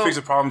 how do you fix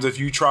the problems if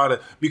you try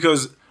to,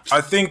 because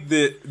I think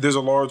that there's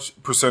a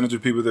large percentage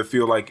of people that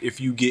feel like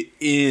if you get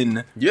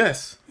in,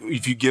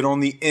 if you get on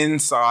the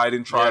inside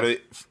and try to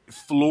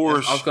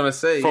flourish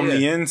from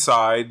the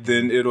inside,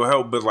 then it'll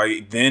help. But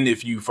like then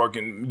if you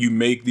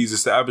make these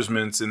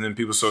establishments and then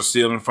people start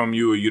stealing from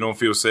you, or you don't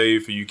feel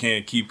safe, or you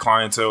can't keep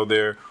clientele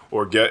there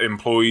or get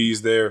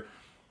employees there,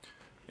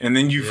 and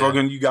then you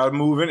gotta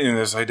move in, and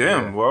it's like,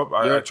 damn,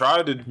 I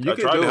tried to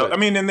help. I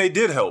mean, and they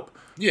did help.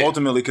 Yeah.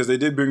 Ultimately, because they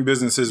did bring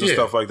businesses and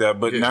stuff like that,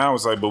 but now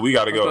it's like, but we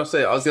got to go. I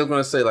was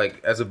gonna say,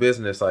 like, as a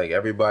business, like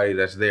everybody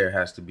that's there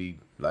has to be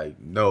like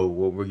know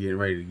what we're getting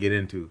ready to get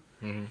into.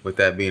 With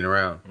that being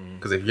around,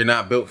 because if you're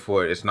not built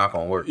for it, it's not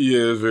gonna work.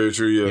 Yeah, it's very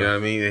true. Yeah, you know what I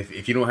mean.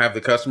 If you don't have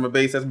the customer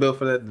base that's built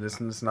for that,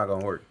 it's not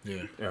gonna work.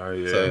 Yeah,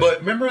 So, but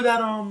remember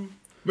that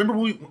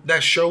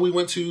that show we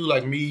went to,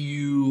 like me,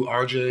 you,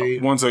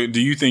 RJ. One second,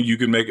 do you think you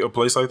could make a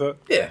place like that?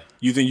 Yeah.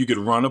 You think you could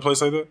run a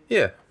place like that?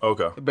 Yeah.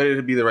 Okay. But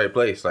it'd be the right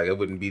place. Like I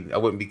wouldn't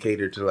be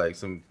catered to like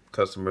some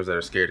customers that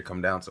are scared to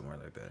come down somewhere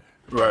like that.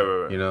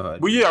 Right. You know.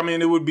 Well, yeah. I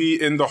mean, it would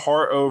be in the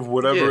heart of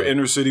whatever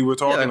inner city we're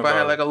talking about. If I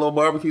had like a little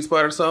barbecue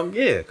spot or something,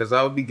 because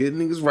I would be getting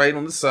niggas right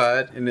on the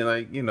side, and then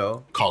like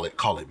call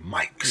it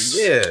Mike's.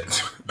 Yeah,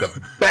 the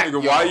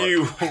backyard. Why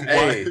you?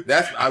 Hey,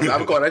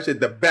 I'm calling that shit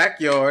the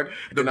backyard.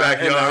 The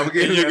backyard.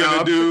 And you're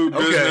gonna do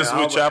business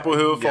with Chapel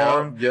Hill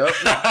Farm. Yep.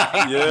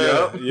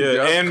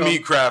 And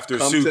Meat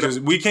Crafters too, because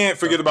we can't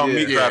forget about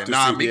Meat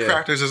Crafters too. Meat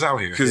Crafters is out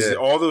here because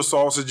all those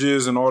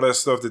sausages and all that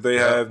stuff that they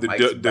have, the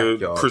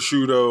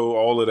prosciutto,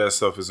 all of that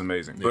stuff is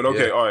amazing. But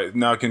okay, all right,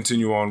 now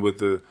continue on with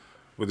the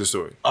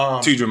story.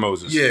 Tidra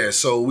Moses. Yeah,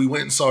 so we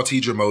went and saw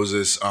Tidra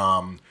Moses.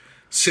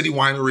 City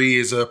Winery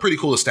is a pretty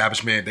cool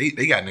establishment.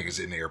 They got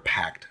niggas in there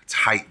packed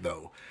tight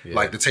though. Yeah.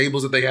 Like the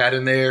tables that they had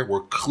in there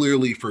were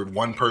clearly for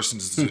one person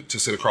to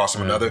sit across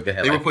from another.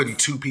 They were putting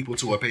two people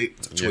to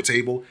a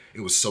table.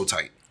 It was so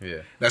tight.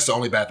 Yeah, that's the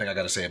only bad thing I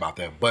got to say about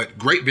them. But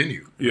great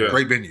venue. Yeah,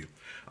 great venue.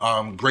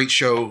 Great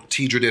show.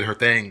 Tidra did her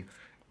thing.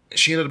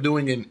 She ended up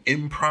doing an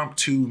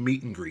impromptu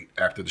meet and greet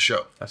after the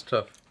show. That's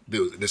tough.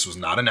 This was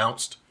not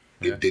announced.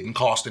 It didn't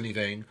cost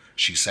anything.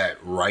 She sat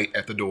right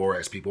at the door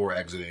as people were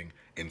exiting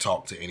and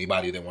talked to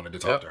anybody that wanted to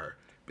talk to her.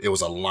 It was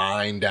a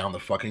line down the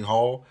fucking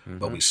hall,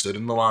 but we stood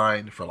in the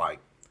line for like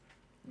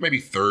maybe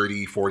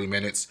 30, 40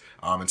 minutes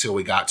until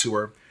we got to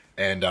her.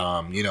 And,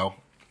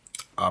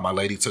 my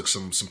lady took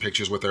some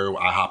pictures with her.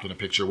 I hopped in a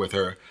picture with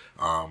her.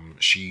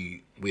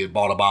 We had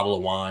bought a bottle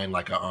of wine,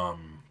 like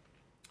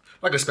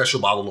a special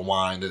bottle of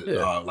wine that,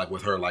 like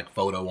with her like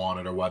photo on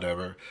it or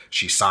whatever.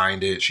 She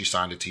signed it. She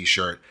signed a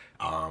T-shirt.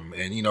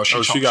 And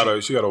she got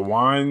a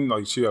wine,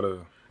 like she got a.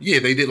 Yeah,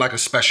 they did like a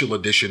special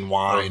edition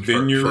wine for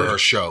her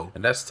show.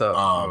 And that's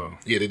tough.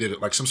 Yeah, they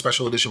did like some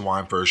special edition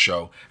wine for her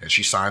show. And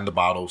she signed the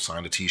bottle,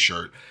 signed a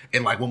T-shirt.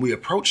 And like when we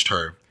approached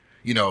her,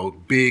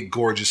 big,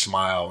 gorgeous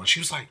smile. And she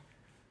was like,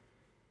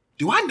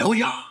 "Do I know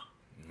y'all?"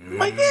 I'm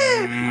like,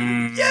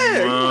 yeah.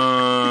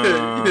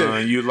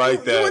 You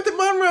like that. You went to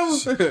Monroe.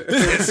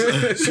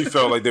 She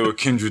felt like they were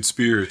kindred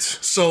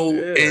spirits. So,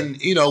 and,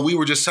 we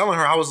were just telling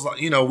her, I was like,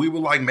 we were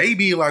like,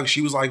 maybe, like,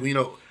 she was like,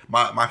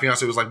 my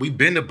fiance was like, we've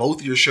been to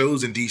both your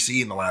shows in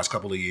DC in the last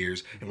couple of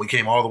years, and we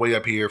came all the way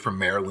up here from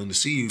Maryland to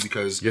see you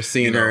because you're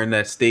seeing her in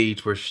that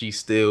stage where she's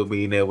still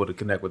being able to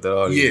connect with the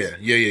audience.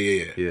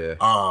 Yeah.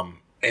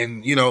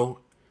 And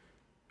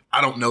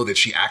I don't know that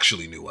she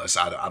actually knew us.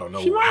 I don't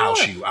know how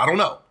I don't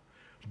know.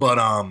 But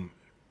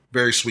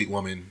very sweet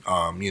woman.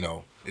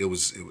 It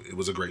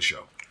was a great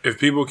show. If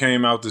people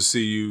came out to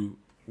see you,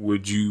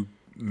 would you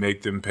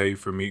make them pay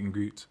for meet and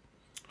greets?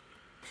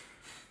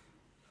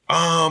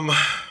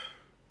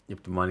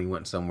 If the money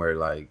went somewhere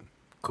like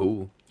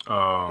cool,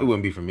 it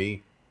wouldn't be for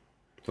me.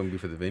 It wouldn't be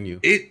for the venue.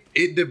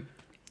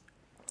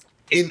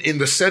 In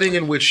the setting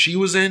in which she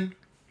was in,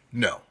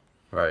 no.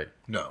 Right.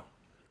 No.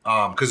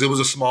 Because it was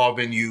a small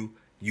venue.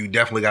 You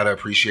definitely got to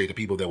appreciate the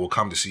people that will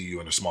come to see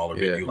you in a smaller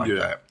venue like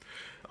that.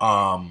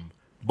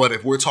 But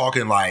if we're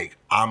talking like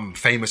I'm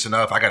famous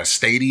enough, I got a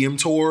stadium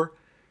tour,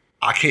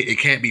 it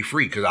can't be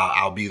free because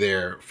I'll be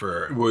there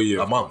for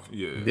a month.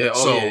 Yeah.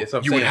 So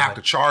you would have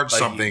to charge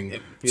something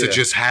to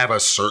just have a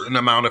certain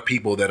amount of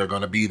people that are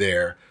going to be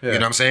there. Yeah. You know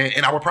what I'm saying?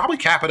 And I would probably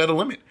cap it at a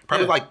limit.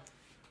 Probably like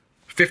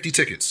 50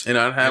 tickets. And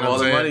I'd have all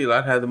the money.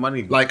 I'd have the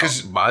money. Like,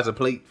 cause buys a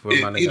plate for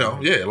money.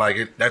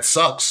 That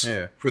sucks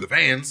for the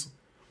fans.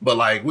 But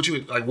like,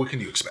 what can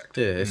you expect?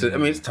 Yeah,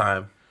 it's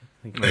time.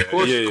 Of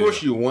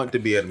course, you want to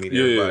be able to meet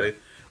everybody,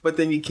 but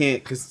then you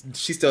can't because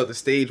she's still at the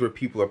stage where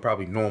people are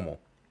probably normal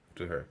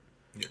to her.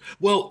 Yeah.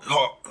 Well,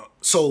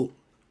 so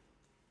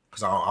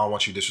because I don't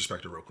want you to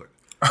disrespect her real quick.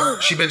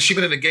 She been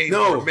in the game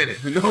for a minute.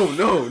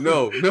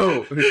 No.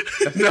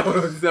 That's not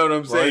what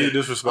I'm saying. Why are you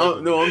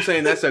disrespecting? No, I'm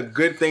saying that's a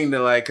good thing to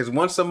like because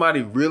once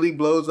somebody really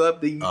blows up,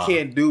 then you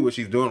can't do what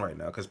she's doing right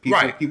now because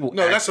people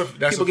that's a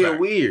get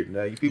weird.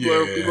 Like, people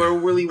are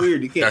really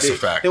weird. You can't. That's a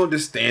fact. They don't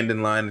just stand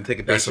in line and take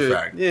a picture. That's a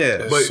fact. Yeah,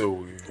 that's so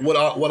weird.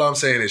 What I'm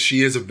saying is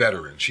she is a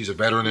veteran. She's a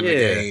veteran in the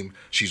game.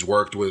 She's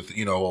worked with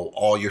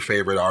all your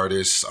favorite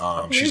artists.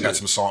 She's got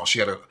some songs. She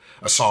had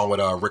a song with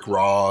Rick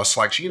Ross.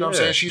 Like what I'm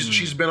saying?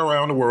 She's been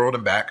around the world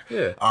and back.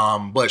 Yeah.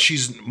 But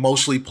she's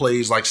mostly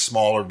plays like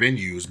smaller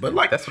venues. But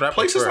like that's what I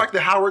places prefer. like the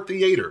Howard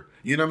Theater.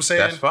 You know what I'm saying?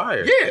 That's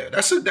fire. Yeah,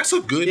 that's a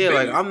good venue.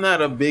 Like I'm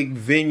not a big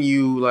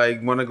venue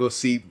like want to go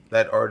see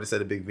that artist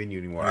at a big venue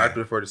anymore. I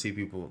prefer to see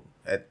people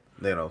at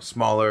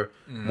smaller,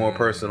 more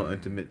personal,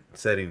 intimate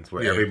settings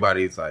where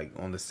everybody's like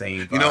on the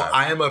same vibe.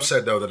 I am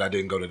upset though that I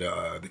didn't go to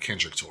the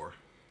Kendrick tour.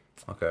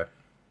 Okay.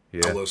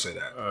 Yeah. I will say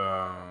that.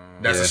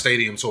 That's a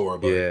stadium tour,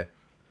 but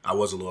I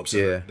was a little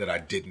upset that I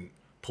didn't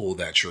pull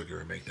that trigger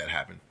and make that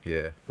happen.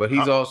 Yeah. But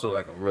he's also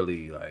like a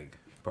really like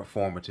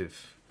performative,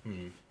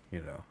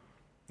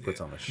 puts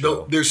on a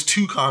show. There's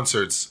 2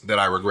 concerts that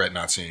I regret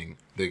not seeing.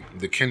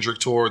 The Kendrick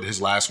tour,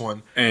 his last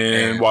one.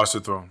 And Watch the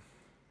Throne.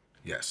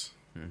 Yes.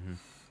 Mm-hmm.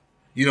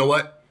 You know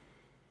what?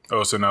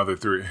 Oh, so now they're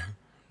 3.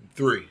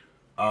 3.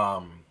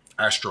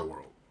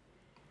 Astroworld.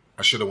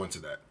 I should have went to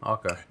that.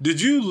 Okay.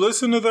 Did you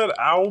listen to that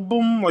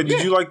album? Like,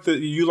 did you like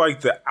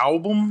the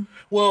album?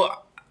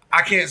 Well,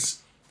 I can't.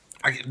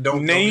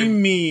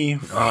 Name me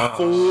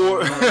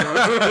 4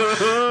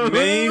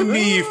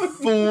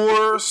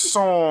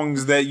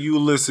 songs that you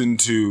listen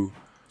to.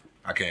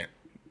 I can't.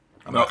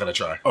 I'm not gonna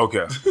try.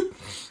 Okay.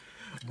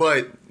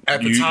 But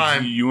at the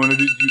time, you wanted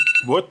to.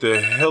 What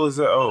the hell is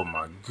that? Oh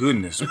my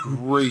goodness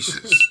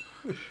gracious!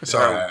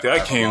 Sorry,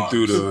 that came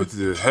through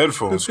the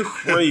headphones.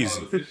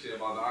 Crazy.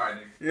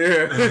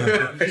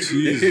 Yeah.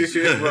 Jesus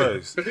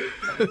Christ.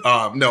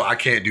 No, I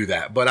can't do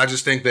that. But I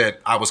just think that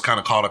I was kind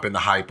of caught up in the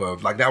hype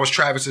of like that was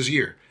Travis's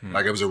year.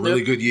 Like it was a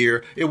really good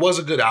year. It was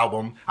a good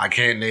album. I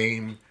can't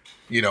name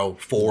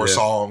 4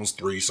 songs,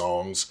 3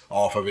 songs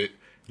off of it.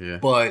 Yeah.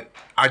 But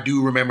I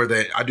do remember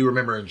that. I do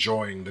remember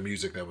enjoying the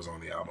music that was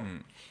on the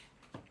album.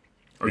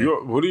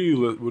 What are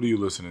you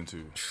listening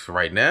to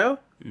right now?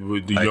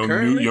 With the young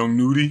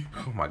Nudie?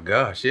 Oh my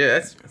gosh, yeah,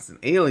 that's an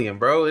alien,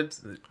 bro. I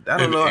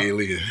don't know.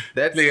 Alien.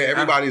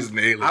 Everybody's an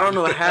alien. I don't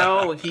know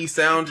how he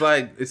sounds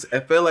like. I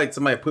feel like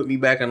somebody put me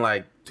back in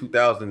like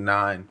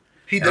 2009.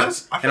 He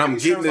does. I'm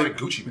getting like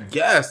Gucci Mane.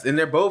 Yes, and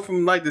they're both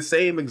from like the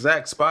same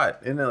exact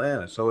spot in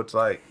Atlanta. So it's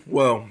like,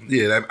 well,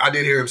 I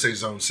did hear him say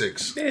Zone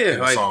 6. Yeah,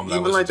 like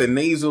even like the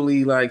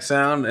nasally like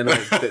sound and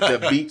like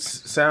the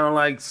beats sound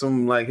like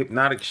some like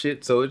hypnotic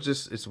shit. So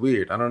it's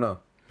weird. I don't know.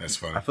 That's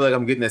funny. I feel like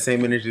I'm getting that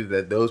same energy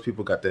that those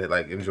people got to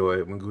like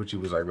enjoy when Gucci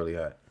was like really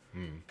hot.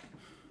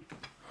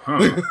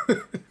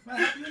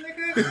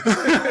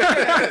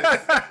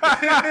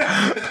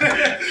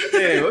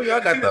 Yeah, well, y'all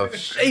got the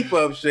shape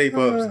ups.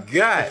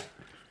 God.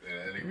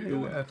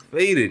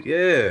 Faded,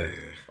 yeah.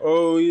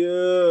 Oh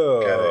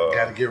yeah.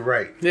 Gotta get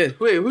right. Yeah.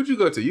 Wait, who'd you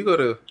go to? You go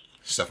to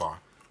Stephon.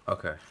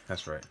 Okay,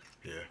 that's right.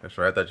 Yeah, that's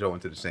right. I thought y'all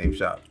went to the same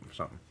shop or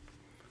something.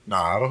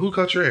 Nah, I don't. Who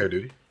cut your hair,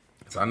 dude?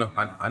 I know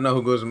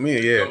who goes with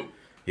me. Yeah,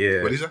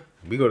 yeah. What is that?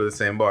 We go to the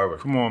same barber.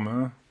 Come on,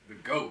 man. The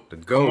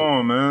goat. Come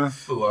on, man.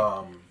 Who?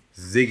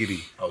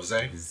 Ziggity. Oh,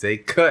 Zay. Zay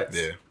Cuts.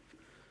 Yeah.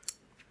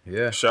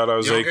 Yeah. Shout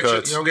out Zay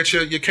Cuts. You don't get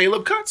your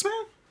Caleb Cuts,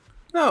 man.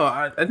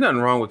 No, there's nothing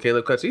wrong with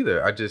Caleb Cuts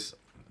either.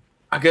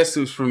 I guess it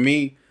was for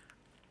me.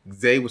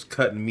 Zay was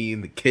cutting me in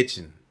the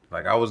kitchen.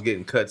 Like I was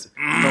getting cuts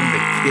from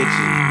the kitchen.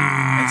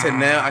 And so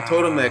now I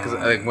told him that because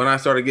like when I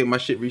started getting my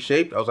shit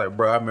reshaped, I was like,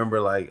 bro, I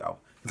remember like,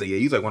 he's like, yeah,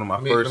 he's like one of my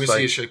first. Let me like,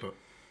 see his shape up.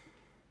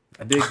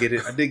 I did get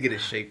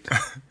it shaped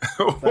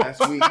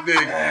last week.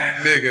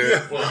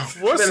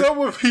 Nigga. What's up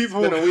with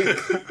people?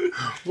 It's been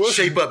a week.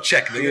 Shape up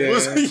check, nigga.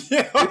 It's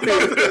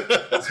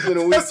been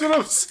a week. That's what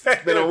I'm saying.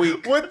 Been a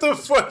week. What the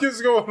fuck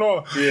is going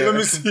on? Yeah. Let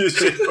me see your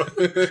shape up.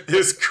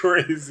 It's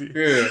crazy.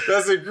 Yeah.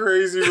 That's a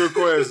crazy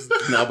request.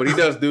 No, but he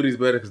does Duty's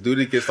better because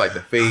Duty gets like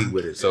the fade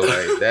with it. So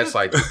like that's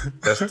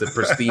the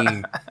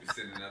pristine.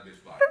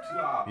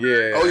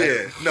 Yeah. Oh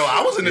yeah. No,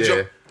 I was in the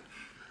joke.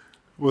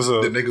 What's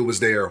up? The nigga was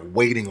there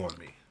waiting on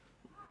me.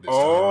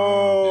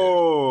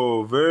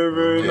 Oh, very,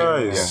 very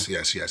nice.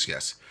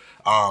 Yes.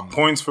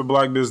 Points for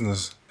black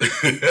business. But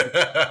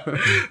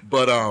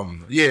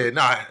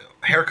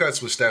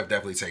haircuts with Steph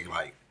definitely take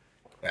like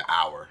an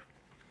hour.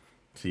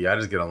 See, I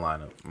just get a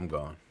lineup. I'm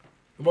gone.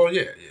 Well,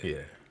 yeah.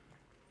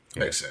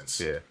 Makes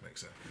sense. Yeah.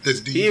 Makes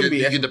sense. Do you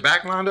get the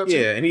back lined up?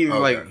 Yeah, and he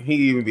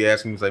even be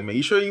asking me, he's like, man,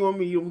 you sure you want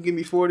me? You want to give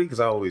me 40? Because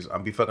I'll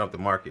be fucking up the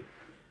market.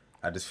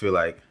 I just feel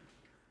like.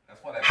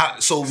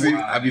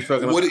 I be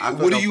fucking up.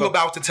 What are you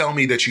about to tell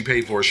me that you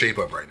paid for a shape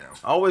up right now?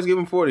 I always give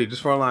him 40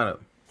 just for a lineup.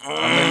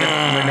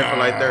 I'm in there for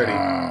like 30.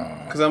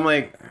 Because I'm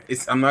like,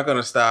 I'm not going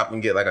to stop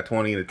and get like a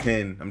 20 and a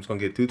 10. I'm just going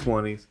to get 2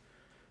 20s.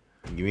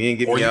 Give me in,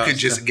 get or me you out. could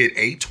just get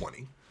a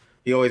 20.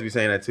 He always be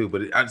saying that too.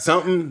 But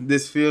something,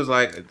 this feels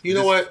like. You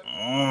know what?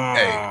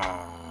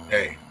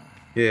 Hey.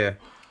 Yeah.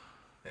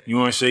 You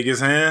want to shake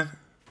his hand?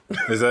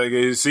 Is that?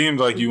 It seemed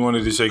like you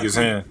wanted to shake his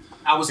hand.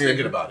 I was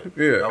thinking about it.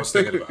 Yeah. I was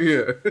thinking about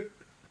it. Yeah.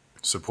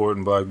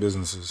 Supporting black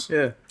businesses.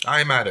 Yeah. I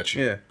ain't mad at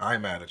you. Yeah. I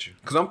ain't mad at you.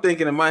 Because I'm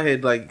thinking in my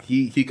head, like,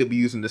 he could be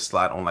using this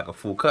slot on like a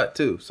full cut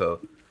too.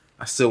 So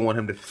I still want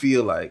him to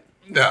feel like.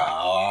 No,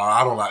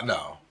 I don't like,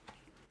 no.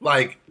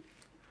 Like,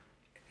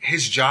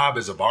 his job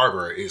as a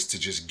barber is to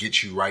just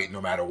get you right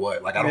no matter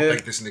what. Like, I don't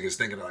think this nigga's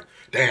thinking like,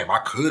 damn, I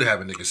could have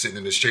a nigga sitting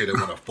in this chair that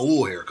want a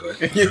full haircut.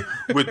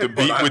 with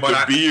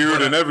the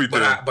beard and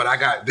everything. But I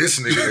got this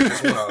nigga that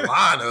just want to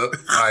line up.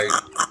 Like,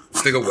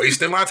 this nigga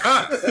wasting my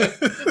time.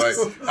 Like,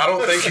 I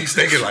don't think he's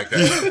thinking like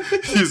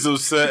that. He's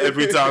upset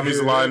every time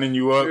he's lining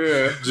you up.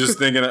 Yeah. Just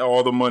thinking of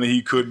all the money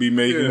he could be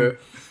making. Yeah.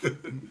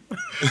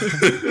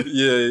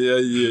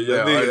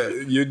 Yeah. I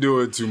think you're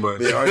doing too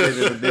much.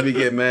 Yeah, they be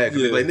getting mad.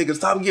 Yeah. Like, nigga,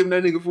 stop giving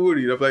that nigga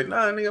 40. I'm like,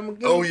 nah, nigga, I'm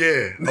gonna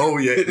give him. Oh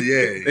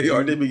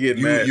yeah. They be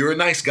getting mad. You're a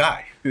nice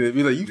guy. They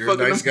be like, you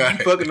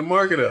fucking the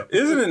market up.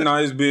 Isn't it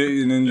nice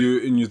being in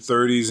your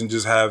 30s and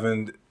just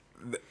having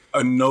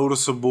a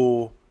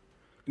noticeably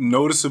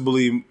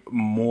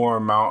more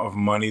amount of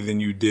money than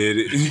you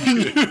did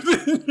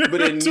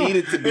but it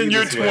needed to be in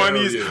your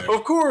 20s. Yeah.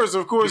 Of course.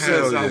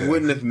 I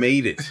wouldn't have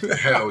made it.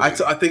 Hell yeah.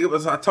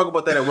 I talk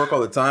about that at work all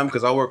the time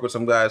because I work with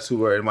some guys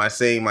who are in my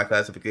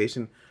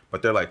classification,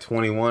 but they're like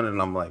 21,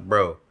 and I'm like,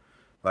 bro,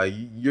 like,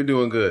 you're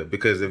doing good,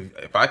 because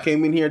if I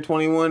came in here at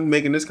 21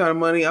 making this kind of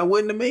money, I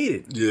wouldn't have made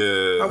it.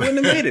 Yeah, I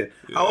wouldn't have made it.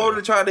 Yeah. I would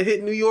have tried to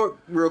hit New York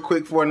real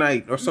quick for a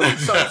night or something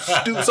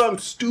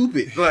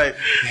stupid, like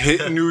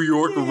hit New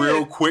York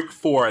real quick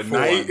for a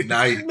night.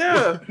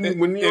 Yeah,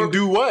 and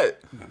do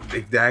what?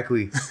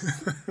 Exactly.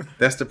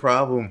 That's the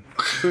problem.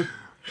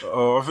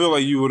 Oh, I feel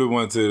like you would have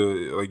went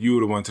to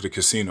the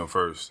casino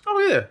first. Oh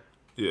yeah.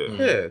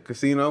 Yeah,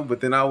 casino. But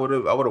then I would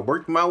have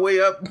worked my way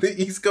up the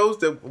East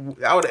Coast.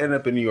 I would end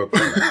up in New York.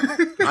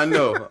 I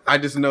know. I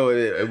just know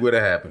it would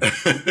have happened.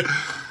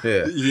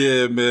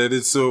 Yeah, man.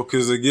 It's so,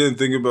 because again,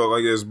 think about,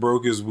 like, as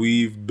broke as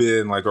we've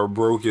been, like, our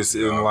brokest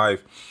in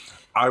life.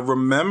 I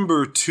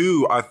remember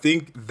too. I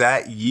think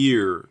that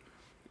year,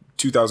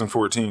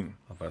 2014.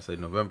 I'm about to say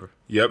November.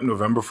 Yep,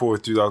 November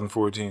 4th,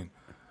 2014.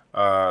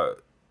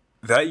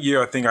 That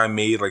year, I think I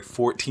made like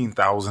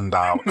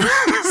 $14,000.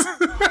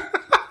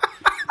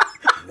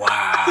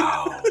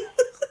 Wow.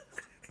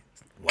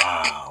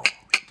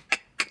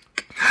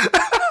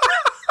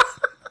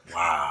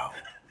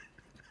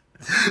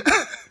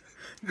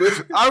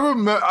 I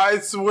remember. I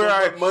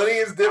swear. Money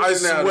is different. I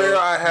swear.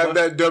 I have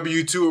that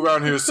W-2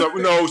 around here. So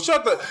no,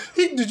 shut the.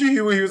 Did you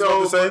hear what he was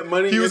about to say?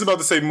 He was about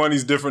to say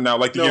money's different now.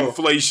 Like, the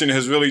inflation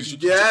has really.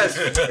 Yes,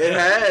 it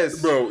has,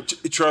 bro.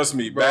 Trust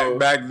me. Bro.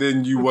 Back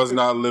then, you was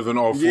not living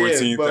off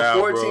 14,000. But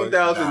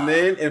 14,000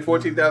 then and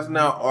 14,000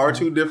 now are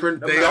two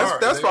different.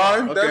 That's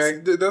fine.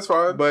 Okay. That's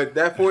fine. But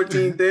that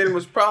 14 then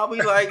was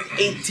probably like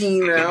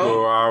 18 now.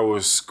 Bro, I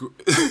was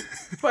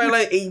probably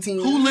like 18.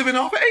 Who living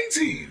off of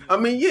 18? I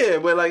mean, yeah,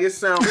 but like, it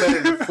sounds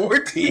better than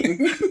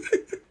 14.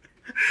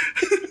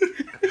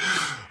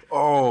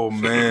 Oh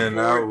man,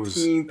 that was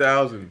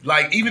 14,000.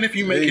 Like, even if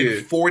you make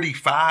it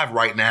 45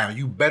 right now,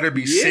 you better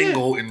be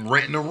single and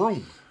renting a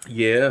room.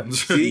 Yeah.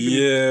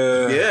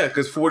 Yeah,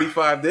 because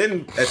 45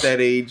 then at that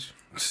age.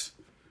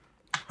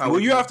 Well,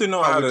 you have to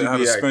know how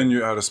to spend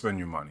your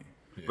money.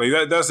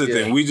 Like, that's the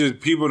thing.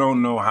 People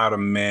don't know how to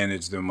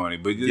manage their money,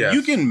 but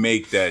you can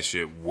make that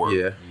shit work.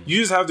 Yeah. You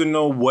just have to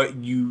know what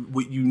you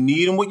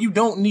need and what you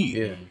don't need.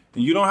 Yeah.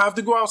 And you don't have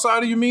to go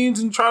outside of your means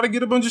and try to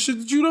get a bunch of shit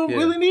that you don't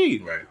really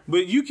need. Right.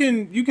 But you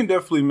can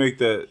definitely make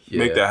that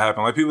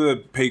happen. Like, people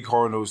that pay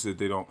car notes that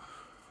they don't.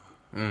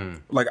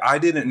 Like, I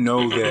didn't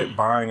know that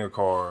buying a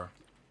car,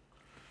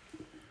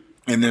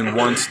 and then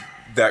once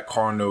that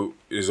car note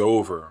is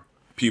over,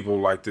 people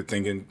like to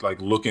think and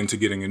like look into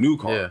getting a new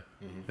car. Yeah.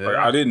 Like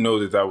I didn't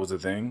know that was a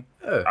thing.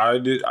 Yeah. I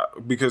did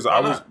because I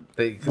was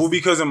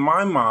because in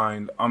my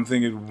mind I'm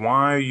thinking,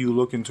 why are you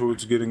looking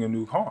towards getting a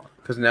new car?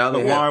 Because now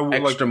they have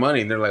extra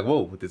money, and they're like,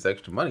 "Whoa, with this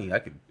extra money, I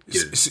could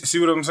get it." See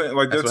what I'm saying?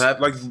 Like that's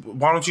like,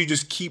 why don't you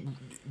just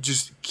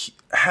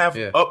have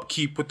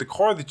upkeep with the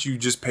car that you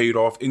just paid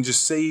off and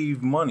just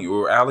save money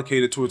or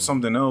allocate it towards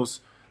something else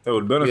that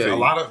would benefit. A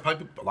lot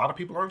of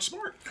people aren't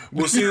smart.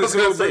 Well, but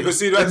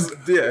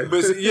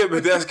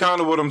that's kind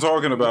of what I'm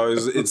talking about.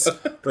 Is it's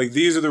like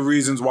these are the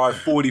reasons why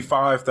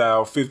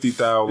 45,000,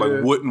 50,000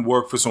 like wouldn't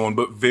work for someone,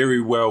 but very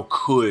well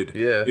could.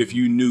 Yeah. If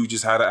you knew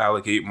just how to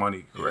allocate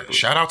money correctly.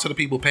 Shout out to the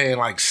people paying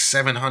like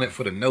 $700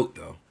 for the note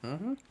though.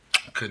 Mm-hmm.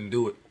 Couldn't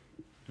do it.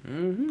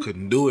 Mm-hmm.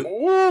 Couldn't do it.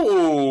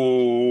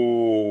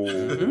 Oh.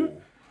 Mm-hmm.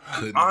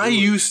 I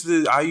used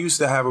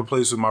to have a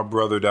place with my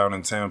brother down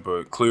in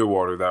Tampa,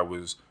 Clearwater, that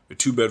was a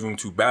 2-bedroom,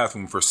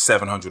 2-bathroom for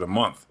 $700 a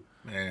month.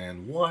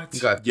 Man, what?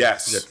 You got to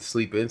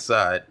sleep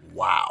inside.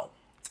 Wow.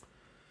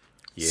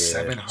 Yeah.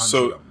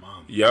 $700 a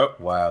month. Yep.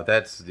 Wow,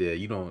 that's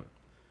you don't.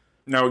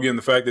 Now again,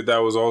 the fact that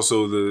was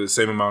also the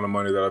same amount of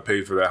money that I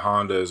paid for that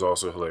Honda is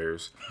also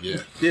hilarious.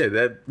 Yeah. Yeah,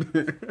 that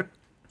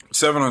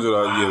 $700.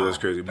 Wow. Yeah, that's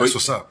crazy. That's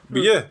what's up.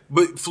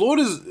 But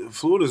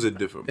Florida's a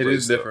different place. It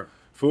is different.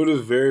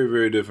 Florida's very,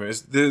 very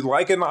different. They're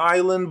like an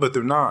island, but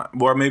they're not.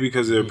 Well, maybe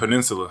because they're a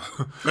peninsula.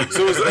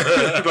 So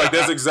it's like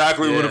that's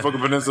exactly what a fucking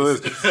peninsula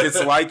is.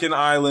 It's like an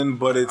island,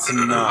 but it's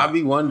not. I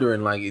be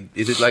wondering, like,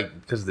 is it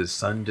like because the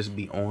sun just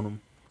be on them?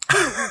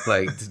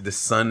 Like the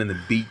sun and the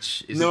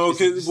beach?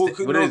 Because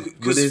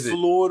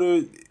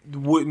Florida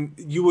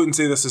you wouldn't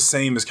say that's the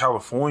same as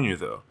California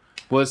though.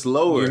 Well, it's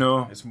lower. You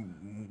know, it's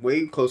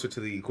way closer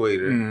to the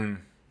equator. Mm-hmm.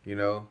 You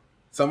know.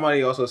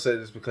 Somebody also said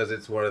it's because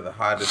it's one of the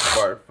hottest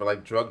parts for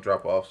like drug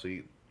drop off, so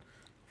you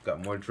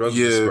got more drugs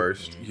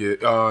dispersed. Yeah.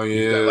 Oh yeah.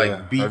 You got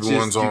like beaches.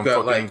 Everyone's on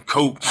fucking like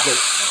coke.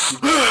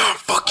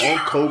 Fuck on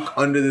coke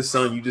under the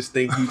sun. You just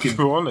think you can.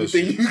 You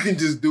think you can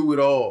just do it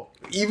all.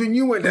 Even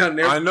you went down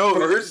there. I know.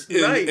 First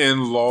night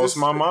and lost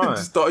my mind.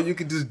 Just thought you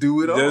could just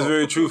do it all. That's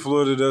very true.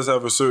 Florida does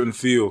have a certain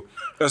feel,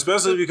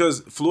 especially because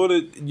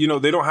Florida,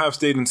 they don't have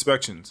state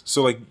inspections,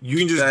 so like you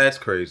can just. That's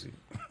crazy.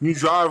 You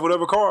drive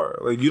whatever car.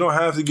 Like you don't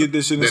have to get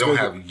this shit inspected.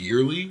 They don't have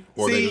yearly,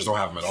 or they just don't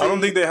have them at all. I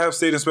don't think they have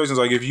state inspections.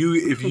 Like if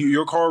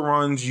your car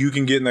runs, you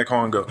can get in that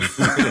car and go.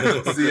 See,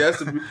 that's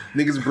the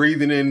niggas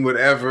breathing in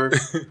whatever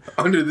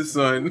under the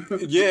sun.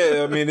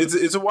 Yeah, I mean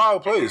it's a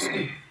wild place.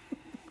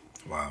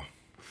 Wow,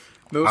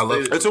 I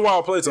love it. It's a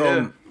wild place.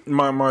 Yeah.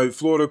 My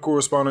Florida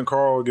correspondent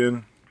Carl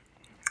again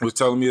was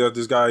telling me that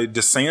this guy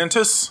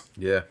DeSantis,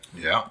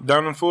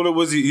 down in Florida,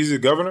 he's a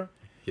governor.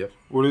 Yep.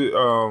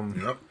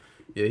 Yep.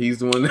 Yeah, he's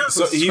the one.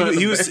 So he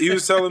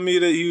was telling me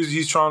that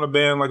he's trying to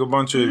ban like a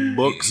bunch of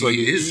books.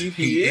 He is.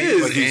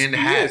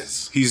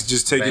 He's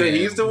just taking. Yeah,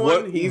 he's the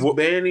one. He's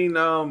banning.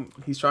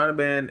 He's trying to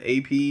ban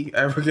AP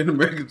African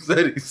American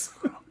Studies.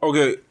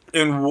 Okay,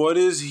 and what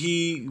is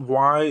he?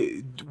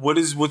 Why?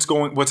 What's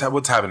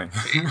happening?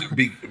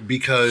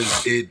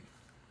 Because he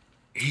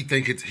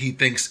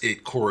thinks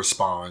it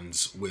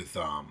corresponds with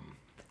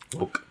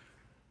woke.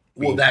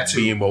 Well, that's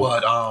being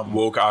woke, but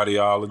woke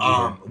ideology,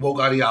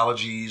 woke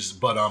ideologies,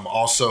 but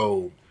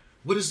also,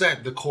 what is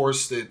that? The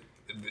course that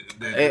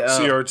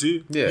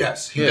CRT? Yeah.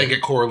 Yes, he thinks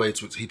it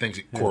correlates with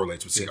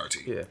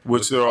CRT. Yeah,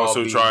 which they're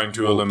also trying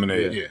to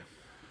eliminate. Yeah.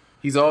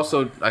 He's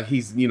also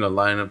he's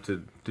lining up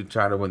to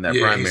try to win that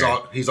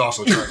primary. He's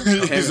also trying.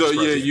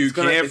 You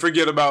can't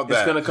forget about that.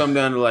 It's gonna come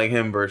down to like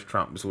him versus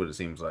Trump. Is what it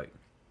seems like.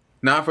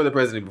 Not for the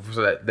president, but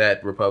for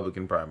that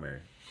Republican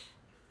primary.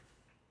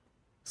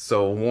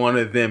 So one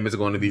of them is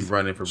going to be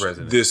running for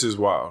president. This is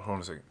wild. Hold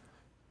on a second.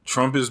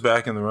 Trump is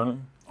back in the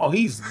running? Oh,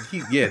 he's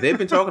they've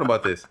been talking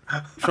about this.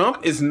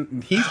 Trump he's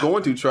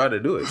going to try to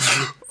do it.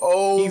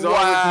 Oh, he's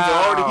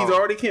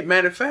already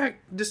matter of fact,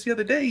 just the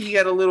other day he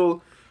had a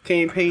little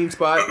campaign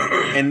spot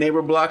and they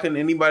were blocking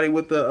anybody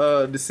with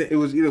the it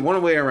was either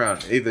one way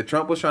around. Either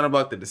Trump was trying to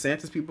block the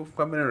DeSantis people from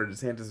coming in, or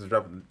DeSantis was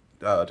trying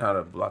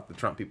to block the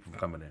Trump people from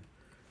coming in.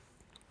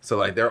 So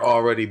like they're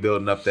already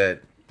building up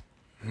that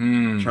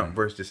Trump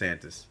versus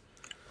DeSantis.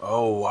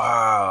 Oh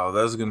wow,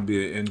 that's gonna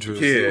be an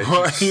interesting. Yeah,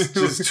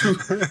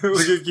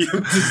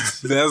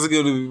 that's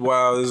gonna be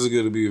wow. This is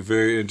gonna be a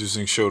very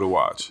interesting show to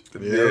watch.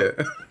 Yeah,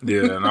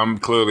 and I'm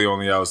clearly on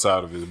the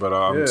outside of it, but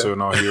I'm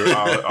certain I'll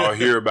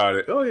hear about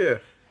it. Oh yeah,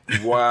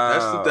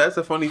 wow, that's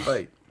a funny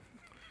fight.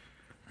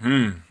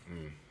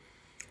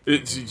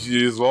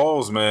 It's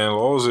laws, man.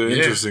 Laws are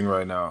interesting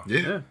right now.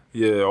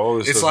 Yeah, all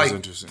this stuff is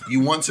interesting. You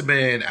want to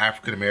ban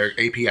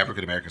AP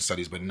African American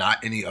Studies, but not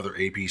any other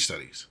AP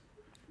studies.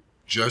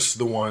 Just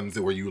the ones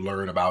where you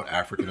learn about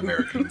African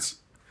Americans.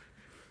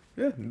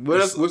 Yeah.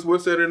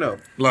 What's there to know?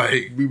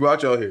 Like, we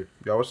brought y'all here.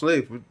 Y'all were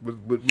slaves.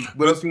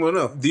 What else you want to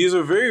know? These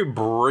are very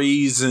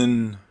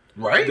brazen,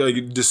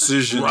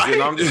 decisions. Right.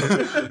 And I'm just,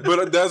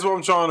 but that's what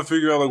I'm trying to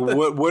figure out.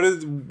 Like,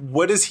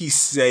 what is he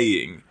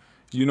saying?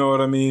 You know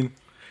what I mean?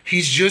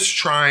 He's just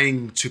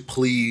trying to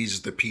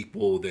please the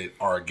people that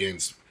are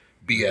against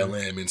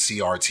BLM and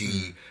CRT. You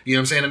know what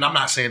I'm saying? And I'm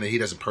not saying that he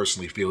doesn't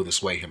personally feel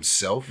this way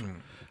himself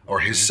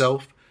or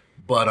himself,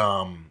 but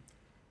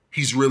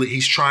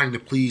he's trying to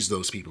please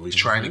those people. He's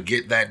trying to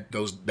get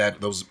those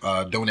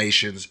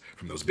donations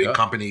from those big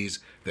companies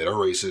that are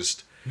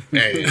racist.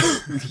 And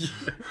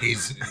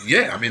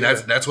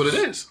that's what it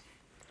is.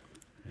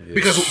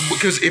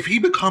 Because if he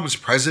becomes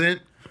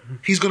president,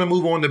 he's gonna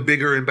move on to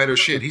bigger and better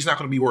shit. He's not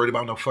gonna be worried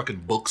about no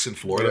fucking books in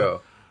Florida.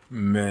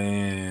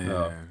 Man.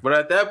 No. But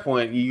at that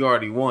point, you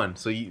already won.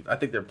 So I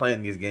think they're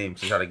playing these games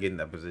to try to get in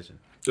that position.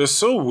 They're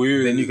so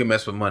weird. Then you can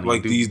mess with money.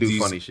 Like do these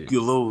funny shit. The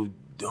little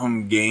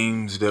dumb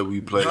games that we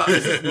play.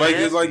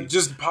 like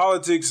just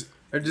politics.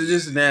 They're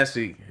just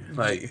nasty.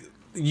 Like,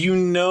 you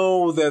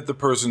know that the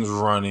person's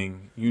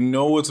running. You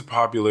know it's a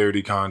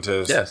popularity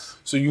contest. Yes.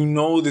 So you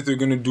know that they're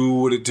going to do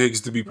what it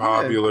takes to be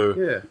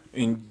popular. Yeah.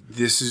 And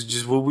this is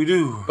just what we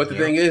do. But the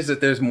thing is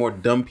that there's more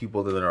dumb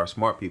people than there are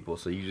smart people.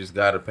 So you just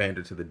got to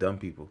pander to the dumb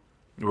people.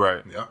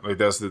 Right. Yeah. Like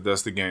that's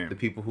the game. The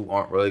people who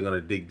aren't really going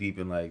to dig deep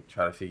and like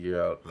try to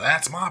figure out.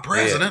 That's my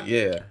president.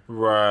 Yeah.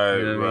 Right.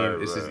 You know what I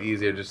mean? It's just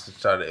easier just to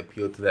try to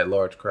appeal to that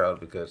large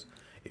crowd, because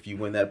if you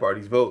win that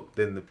party's vote,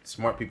 then the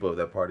smart people of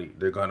that party,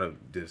 they're going to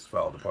just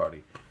follow the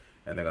party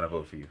and they're going to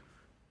vote for you.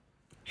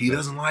 He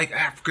doesn't like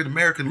African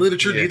American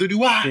literature, neither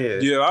do I.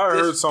 Yeah, I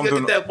heard something.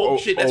 Look at that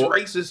bullshit. That's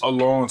racist. A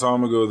long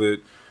time ago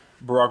that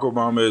Barack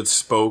Obama had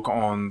spoke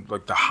on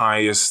like the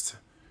highest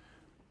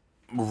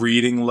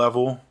reading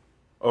level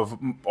of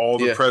all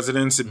the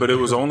presidents, but it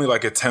was only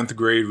like a 10th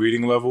grade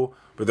reading level.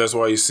 But that's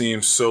why you see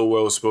him so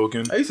well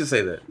spoken. I used to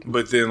say that.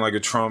 But then like a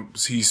Trump,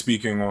 he's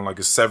speaking on like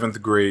a 7th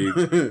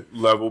grade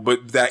level.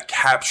 But that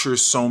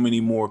captures so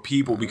many more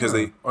people because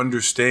they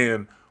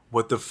understand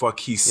what the fuck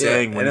he's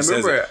saying when he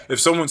says it. If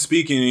someone's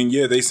speaking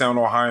and they sound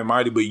all high and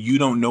mighty, but you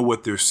don't know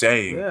what they're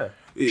saying. Yeah.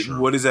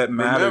 What does that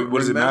matter? What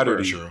does it matter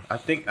to you? I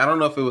don't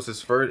know if it was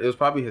his first, it was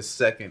probably his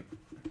second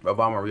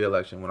Obama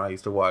re-election when I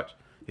used to watch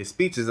his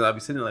speeches, and I'd be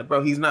sitting there like,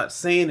 bro, he's not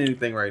saying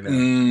anything right now.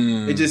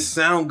 It just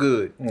sound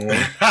good.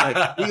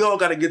 Like, we all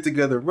got to get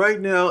together right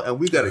now and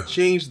we got to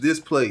change this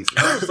place. And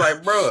I was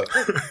like, bro,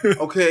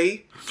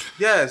 okay,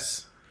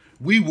 yes.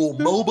 We will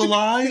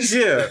mobilize.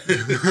 Yeah.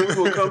 We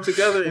will come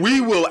together.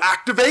 We will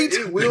activate.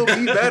 It will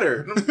be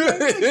better.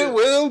 It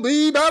will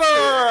be better.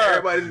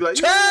 Everybody's like,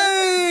 change.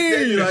 Yeah.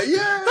 You're like,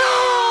 yeah.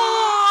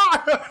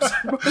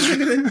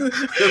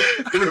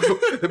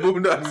 The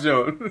Boondocks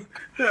joke.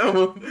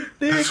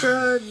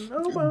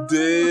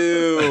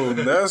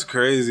 Damn, that's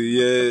crazy.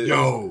 Yeah.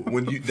 Yo,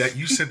 when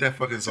you sent that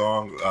fucking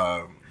song,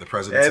 the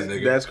President's a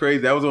Nigga. That's crazy.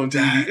 That was on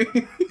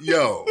TV.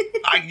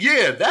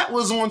 That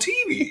was on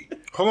TV.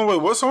 Hold on,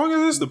 wait. What song is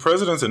this? The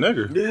President's a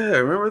Nigger. Yeah,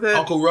 remember that?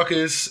 Uncle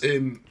Ruckus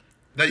and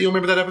that. You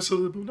remember that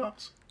episode of the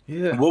Boondocks?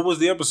 Yeah. What was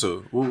the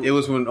episode? It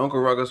was when Uncle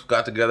Ruckus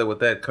got together with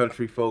that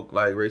country folk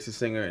like racist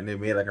singer, and they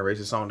made like a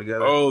racist song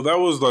together. Oh, that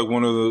was like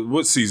one of the.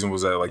 What season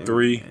was that? Like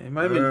 3? It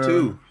might have been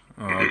 2.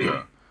 Oh, okay.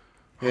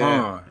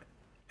 Yeah.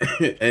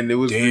 Huh. And it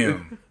was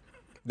damn.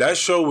 That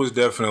show was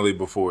definitely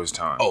before its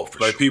time. Oh, for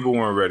sure. Like people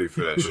weren't ready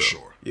for that show. For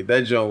sure. Yeah,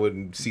 that joint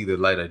wouldn't see the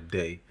light of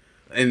day.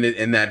 In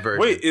that version.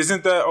 Wait,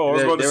 isn't that? Oh, I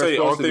was about to say,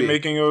 aren't they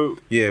making a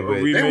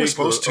remake, they were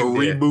supposed to a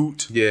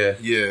reboot? Yeah,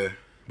 yeah.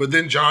 But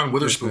then John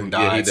Witherspoon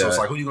died, so it's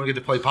like, who are you gonna get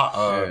to play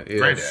Granddad?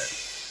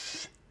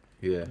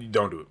 Yeah,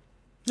 don't do it.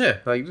 Yeah,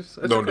 like just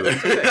don't do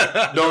it.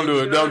 Don't do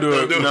it. Don't do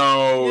it.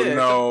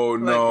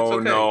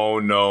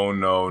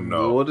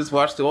 No. We'll just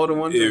watch the older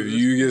ones. If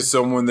you get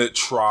someone that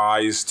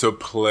tries to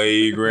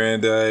play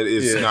Granddad,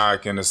 it's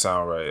not gonna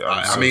sound right.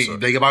 I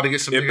mean, they about to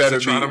get some. They about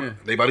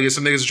to get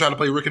some niggas to try to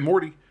play Rick and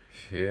Morty.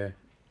 Yeah.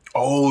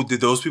 Oh,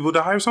 did those people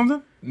die or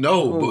something?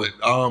 No, but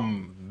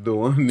the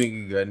one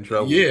nigga got in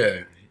trouble.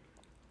 Yeah.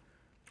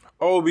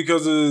 Oh,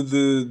 because of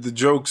the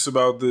jokes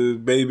about the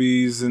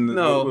babies and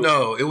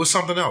no, it was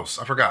something else.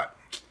 I forgot.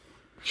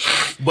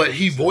 But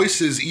he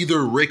voices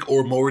either Rick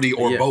or Morty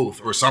or both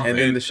or something. And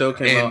then the show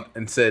came out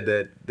and said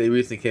that they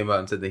recently came out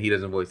and said that he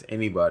doesn't voice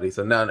anybody.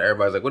 So now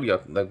everybody's like, "What do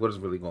y'all like? What is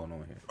really going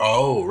on here?"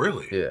 Oh,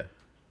 really? Yeah.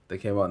 They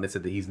came out and they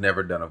said that he's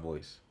never done a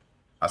voice.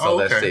 I saw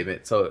that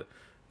statement. So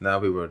now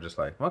people are just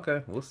like,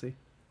 okay, we'll see.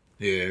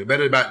 Yeah,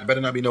 better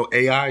not be no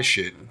AI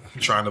shit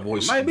trying to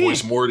voice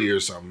Morty or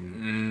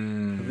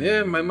something.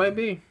 Yeah, might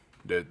be.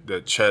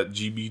 That chat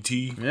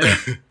GBT. Yeah.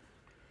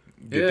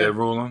 Get that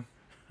rolling.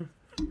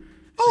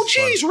 Oh,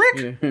 jeez,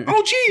 Rick. Yeah.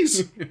 Oh,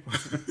 jeez.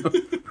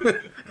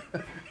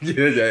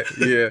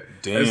 Yeah.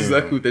 Damn. That's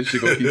exactly what that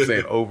shit gonna keep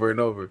saying over and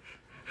over.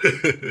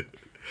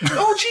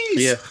 Oh, jeez.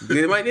 Yeah.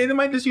 They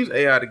might just use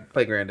AI to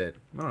play Granddad.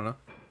 I don't know.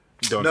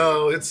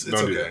 It's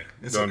okay.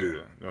 Don't do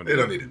that. They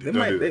don't need to do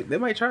that. They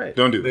might try it.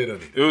 Don't do that.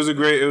 It was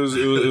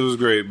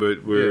great,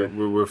 but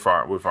we're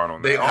fine. We're fine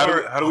on that.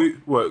 How do we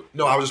what?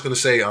 No, I was just gonna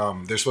say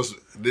they're supposed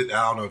to.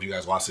 I don't know if you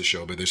guys watched this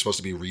show, but they're supposed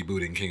to be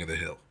rebooting King of the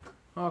Hill.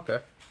 Oh, okay.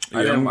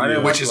 I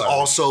didn't which is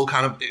also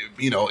kind of,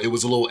 it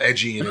was a little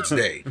edgy in its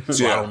day,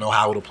 so I don't know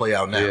how it'll play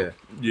out now.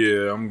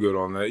 Yeah, I'm good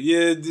on that.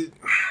 Yeah,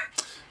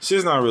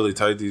 shit's not really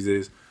tight these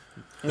days.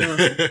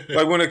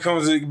 Like when it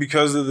comes to,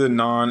 because of the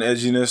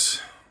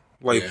non-edginess.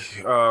 Like,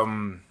 You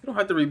don't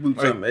have to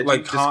reboot something edgy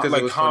like, just 'cause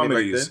it was funny back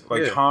comedies. then.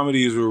 Like Yeah.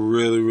 comedies were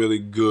really, really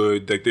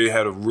good. Like they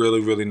had a really,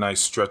 really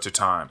nice stretch of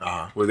time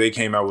where they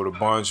came out with a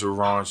bunch of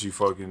raunchy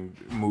fucking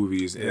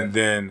movies, and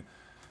then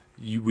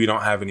we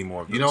don't have any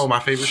more of those. You know what my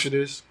favorite shit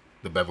is?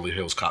 The Beverly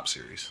Hills Cop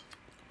series.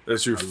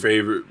 That's your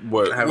favorite.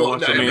 What? I haven't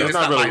watched it. I mean, it's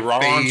not really my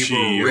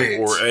raunchy favorite.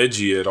 or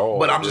edgy at all.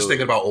 But I'm just really.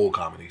 thinking about old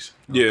comedies.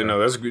 Yeah, no,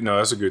 that's good. No,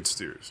 that's a good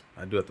series.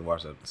 I do have to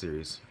watch that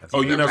series.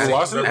 Oh, you never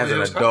watched it? As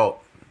an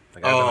adult.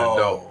 Like, as an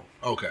adult.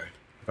 Okay.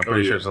 I'm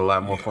pretty sure there's a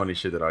lot more funny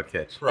shit that I'll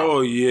catch.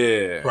 Oh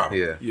yeah, Probably.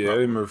 Yeah.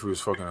 Eddie Murphy was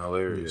fucking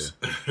hilarious.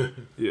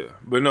 Yeah,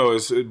 but no,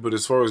 but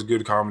as far as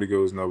good comedy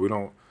goes, no, we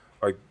don't.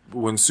 Like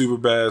when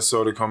Superbad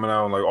started coming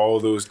out, and like all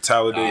those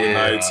Talladega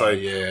Nights,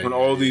 like when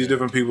all these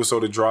different people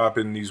started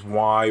dropping these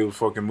wild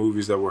fucking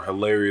movies that were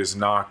hilarious,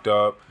 Knocked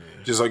Up,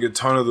 just like a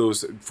ton of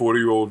those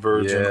 40-Year-Old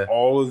Virgin,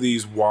 all of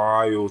these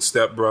wild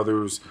Step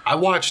Brothers. I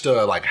watched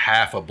like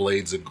half of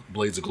Blades of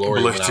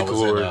Glory when I was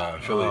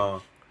in Philly.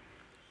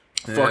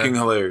 Fucking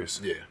hilarious.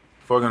 Yeah.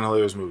 Fucking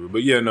hilarious movie.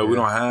 But yeah, no, we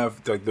don't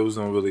have like those.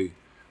 Don't really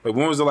like.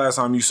 When was the last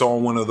time you saw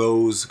one of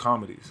those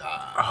comedies?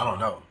 I don't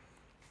know.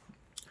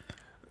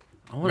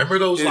 Remember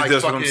those like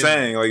that's fucking, what I'm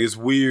saying. Like it's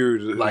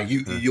weird. Like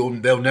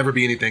there'll never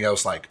be anything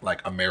else like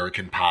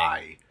American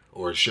Pie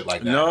or shit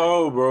like that.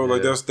 No, bro.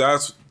 Like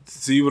that's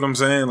see what I'm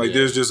saying. Like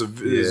there's just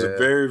there's a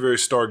very, very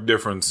stark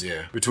difference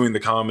between the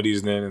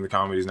comedies then and the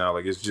comedies now.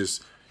 Like it's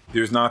just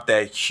there's not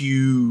that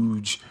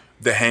huge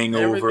The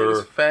Hangover.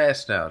 Everything's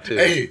fast now too.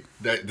 Hey,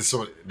 that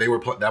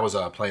was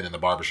playing in the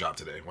barbershop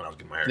today when I was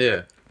getting my hair.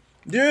 Yeah.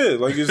 Yeah,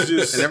 like it's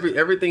just And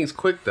everything's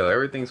quick though.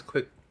 Everything's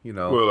quick. You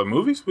know. well, like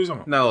movies. What are you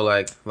talking about? No,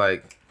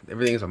 like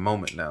everything's a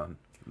moment now.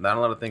 Not a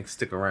lot of things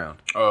stick around.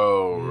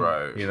 Oh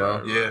right. You know.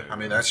 right, Yeah, right. I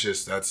mean that's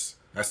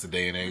the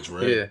day and age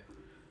we're in. Yeah.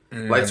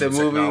 Like the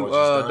movie Technology's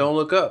done. Don't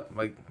Look Up.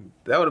 Like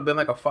that would have been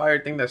like a fire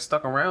thing that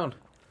stuck around.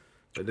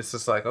 But it's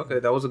just like, okay,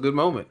 that was a good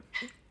moment.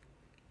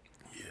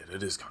 Yeah,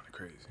 that is kind of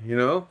crazy. You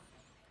know?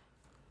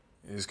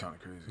 It is kind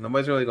of crazy.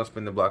 Nobody's really gonna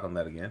spin the block on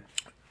that again.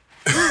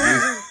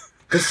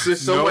 Because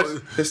there's so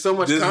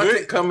much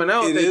content coming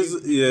out. It that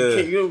is,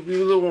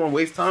 you don't want to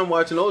waste time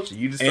watching Ultra.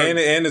 You just and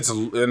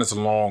it's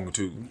long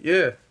too.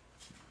 yeah.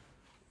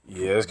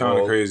 Yeah, it's kind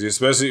of crazy,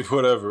 especially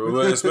whatever.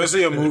 But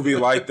especially a movie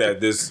like that.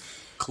 This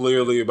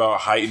clearly about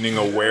heightening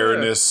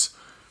awareness,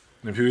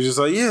 and people just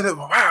like,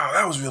 wow,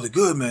 that was really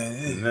good, man.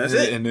 And that's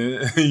it. And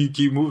then you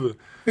keep moving.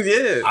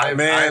 Yeah. I've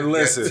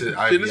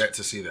yet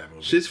to see that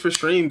movie. Shit's for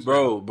streams,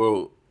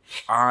 bro.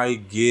 I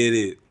get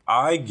it.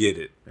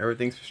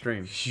 Everything's for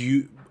streams.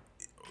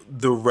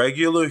 The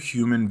regular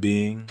human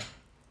being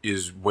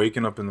is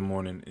waking up in the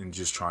morning and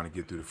just trying to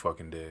get through the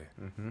fucking day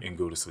and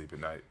go to sleep at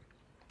night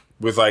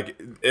with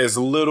like as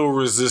little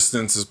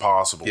resistance as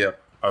possible. Yep.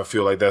 I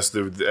feel like that's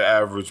the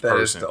average That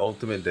is person. the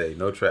ultimate day.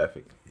 No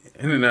traffic.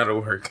 In and out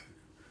of work.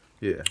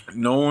 Yeah.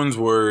 No one's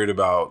worried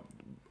about.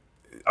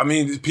 I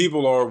mean,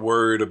 people are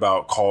worried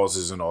about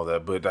causes and all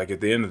that, but like at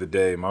the end of the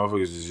day,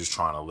 motherfuckers is just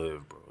trying to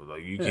live, bro.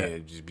 Like you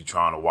can't just be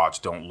trying to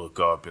watch Don't Look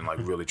Up and like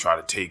really try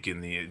to take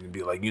in and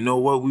be like, you know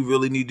what, we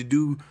really need to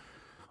do.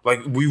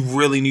 Like we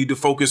really need to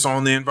focus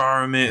on the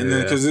environment, and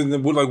then because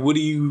like, what are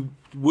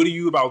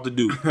you about to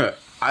do?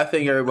 I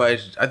think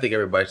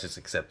everybody's just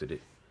accepted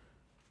it.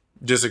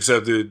 Just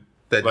accepted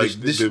That like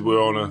this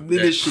we're on a.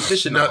 this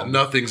should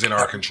Nothing's in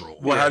our control.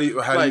 Well, how do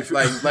you how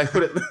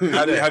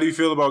do you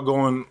feel about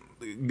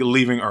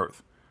leaving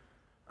Earth?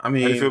 I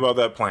mean, How do you feel about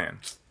that plan?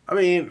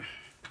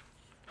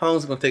 how long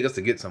is it gonna take us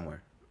to get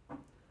somewhere?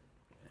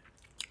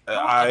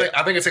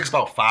 I think it takes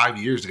about 5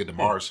 years to get to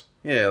Mars.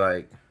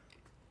 Yeah,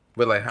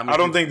 but how many? I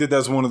don't think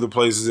that's one of the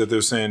places that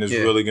they're saying is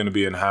really going to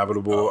be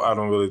inhabitable. I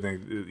don't really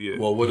think. Yeah.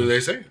 Well, what do they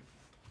say?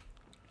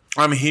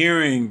 I'm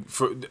hearing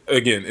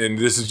again, and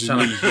this is just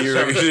me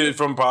hearing shit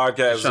from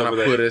podcasts trying over to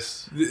there. put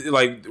us.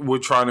 Like we're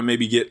trying to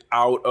maybe get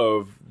out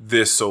of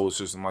this solar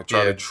system, like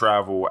try to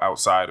travel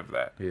outside of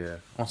that. Yeah,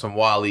 on some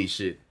Wall-E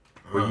shit.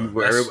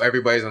 Where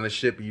everybody's on the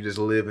ship and you just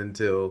live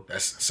until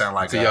Sound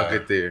like y'all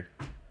get there.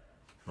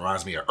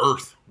 Reminds me of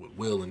Earth with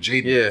Will and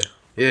Jaden.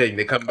 Yeah, and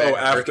they come back.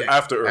 After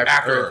Earth.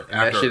 After Earth. And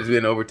that shit has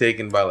been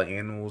overtaken by like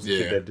animals and Yeah.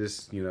 shit that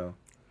just,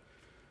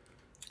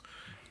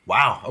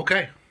 Wow.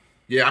 Okay.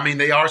 Yeah, I mean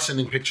they are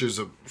sending pictures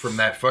from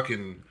that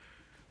fucking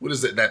what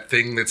is it? That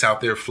thing that's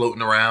out there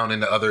floating around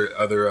in the other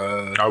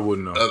I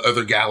wouldn't know.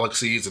 other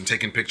galaxies and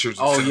taking pictures.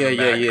 And Oh sending yeah, them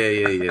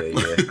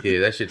back. yeah.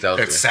 That shit's out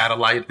there. That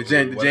satellite. The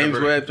James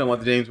Webb. Talking about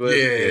the James Webb.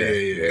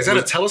 Yeah. Is that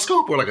a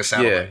telescope or like a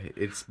satellite? Yeah,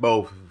 it's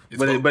both.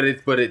 But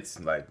it's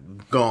like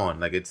gone.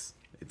 Like it's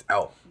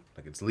out.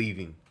 Like it's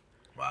leaving.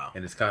 Wow.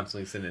 And it's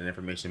constantly sending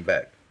information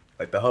back.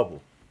 Like the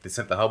Hubble. They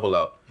sent the Hubble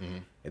out. Mm-hmm.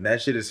 And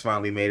that shit has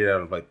finally made it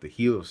out of like the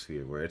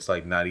heliosphere where it's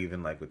like not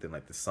even like within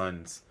like the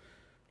sun's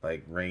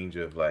like range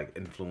of like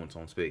influence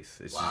on space.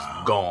 It's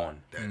just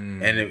gone,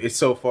 and it's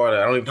so far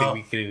that I don't even think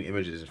we can get any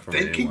images from it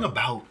Thinking anymore.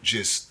 about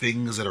just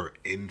things that are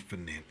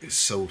infinite is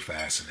so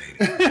fascinating.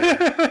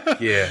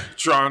 Yeah,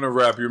 Trying to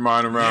wrap your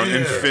mind around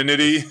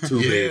infinity.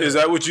 too big. Is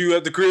that what you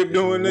at the crib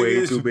doing? way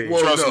nigga? too big.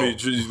 Trust Well, no. me,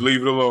 just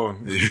leave it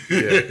alone. Yeah,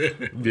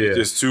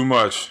 It's too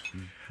much.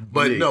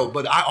 But no,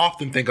 but I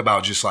often think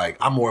about just like,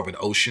 I'm more of an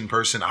ocean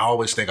person. I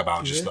always think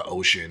about just the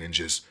ocean and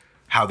just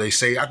how they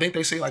say, I think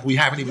they say like we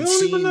haven't even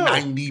don't even seen know.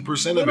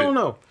 90% we of it. don't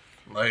know.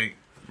 Like,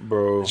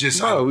 Bro. just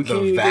No, we the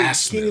can't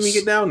vastness. even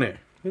get down there.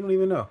 We don't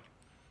even know.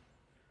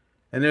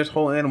 And there's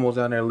whole animals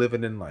down there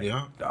living in like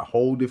a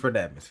whole different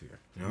atmosphere.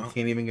 We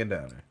can't even get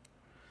down there.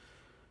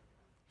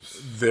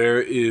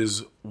 There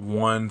is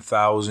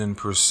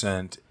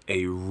 1,000%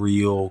 a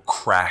real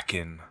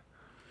kraken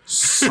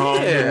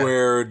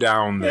somewhere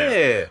down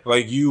there. Yeah.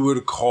 Like you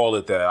would call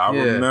it that. I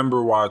Yeah.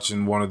 remember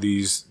watching one of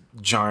these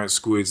giant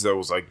squids that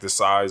was like the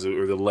size of,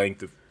 or the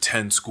length of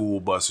 10 school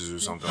buses or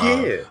something.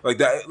 Yeah. Like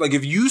that. Like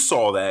if you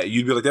saw that,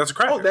 you'd be like, "That's a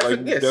kraken." Oh, that's like,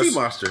 a sea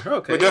monster.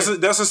 Okay. Like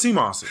that's a sea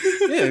monster.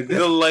 Yeah,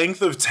 The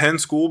length of 10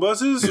 school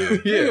buses.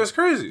 Yeah, that's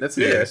crazy. that's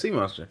a sea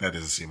monster. That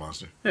is a sea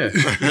monster. Yeah.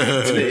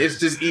 It's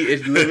just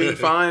it's living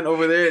fine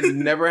over there. It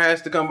never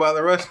has to come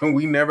bother us, and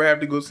we never have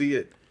to go see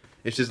it.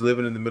 It's just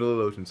living in the middle of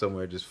the ocean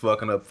somewhere, just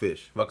fucking up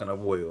fish, fucking up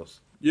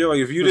whales. Yeah, like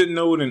if you didn't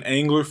know what an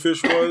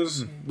anglerfish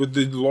was with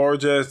the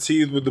large ass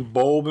teeth with the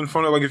bulb in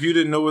front of, like if you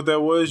didn't know what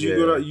that was,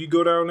 you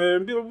go down there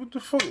and be like, what the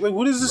fuck? Like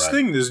what is this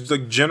thing? This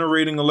like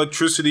generating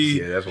electricity.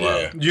 Yeah, that's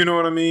wild. You know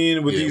what I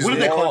mean? With these What do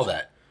they call large-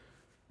 that?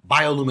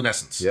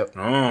 Bioluminescence. Yep.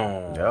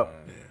 Oh.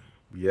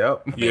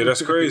 Yep. Yeah,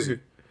 that's crazy.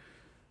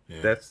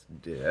 That's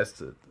the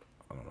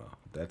I don't know.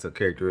 That's a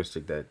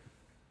characteristic that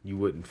you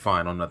wouldn't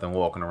find on nothing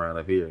walking around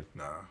up here.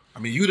 Nah. I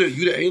mean, you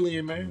the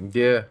alien, man.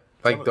 Yeah,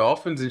 like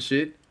dolphins and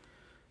shit.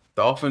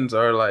 Dolphins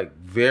are like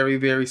very,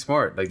 very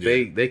smart. Like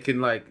they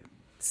can like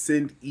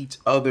send each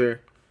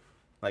other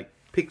like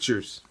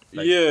pictures.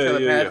 Like,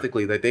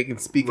 telepathically. Like they can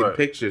speak in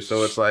pictures.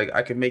 So it's like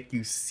I can make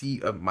you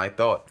see my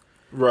thought.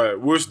 Right.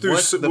 We're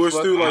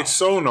through like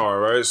sonar,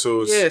 right?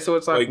 So it's so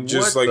it's like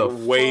just what like the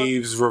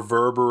waves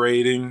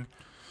reverberating.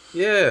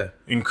 Yeah.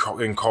 And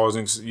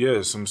causing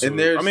some sort And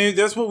there's- I mean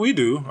that's what we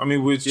do. I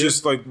mean it's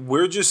just like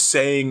we're just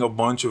saying a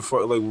bunch of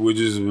like we're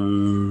just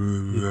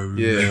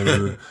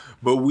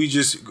but we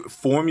just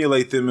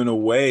formulate them in a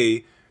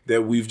way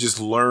that we've just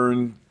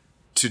learned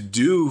to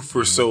do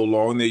for so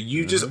long that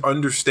you just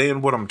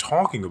understand what I'm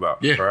talking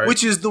about. Yeah. Right.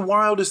 Which is the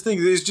wildest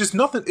thing. There's just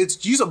nothing. It's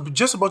just a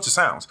bunch of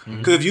sounds.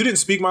 Because if you didn't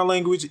speak my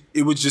language,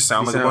 it would just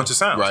sound like a bunch of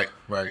sounds.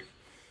 Right.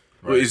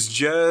 But it's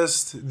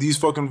just these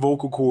fucking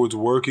vocal cords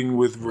working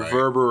with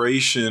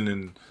reverberation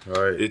and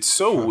it's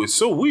so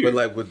weird. But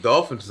like with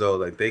dolphins though,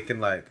 like they can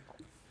like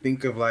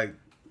think of like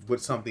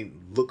what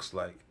something looks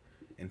like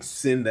and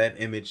send that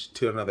image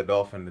to another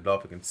dolphin. The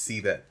dolphin can see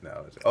that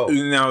now. It's,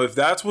 Now, if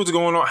that's what's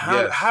going on,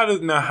 how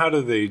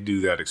do they do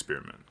that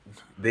experiment?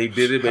 they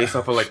did it based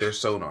off of like their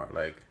sonar.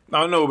 Like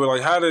I know, but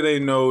like, how do they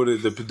know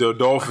that the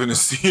dolphin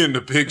is seeing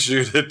the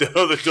picture that the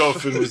other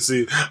dolphin would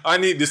see? I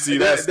need to see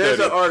that there's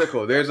study. an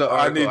article.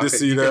 I need to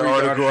see that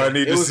article. I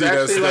need to see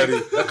that study.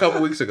 Like a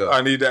couple weeks ago.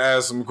 I need to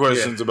ask some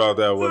questions about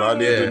that one. I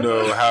need to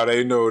know how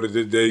they know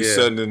that they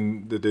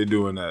sending that they're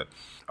doing that.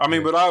 I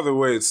mean, but either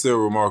way, it's still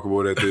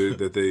remarkable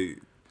that they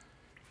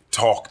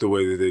talk the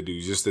way that they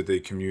do, just that they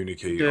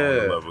communicate on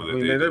the level that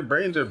they their do.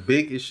 brains are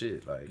big as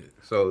shit. Like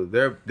so,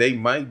 they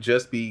might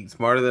just be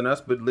smarter than us,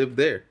 but live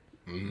there.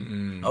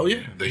 Oh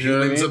yeah, the You know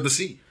what I humans mean? of the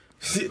sea.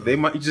 They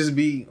might just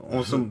be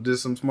on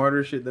some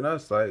smarter shit than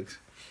us. Like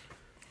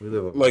we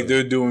live up Like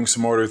they're doing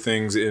smarter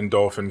things in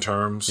dolphin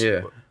terms.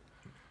 yeah.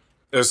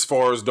 As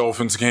far as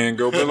dolphins can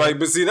go.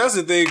 But see, that's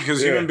the thing,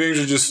 because human beings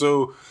are just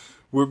so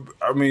we're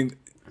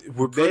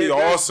pretty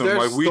awesome.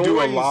 there's Like we do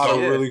a stories, lot of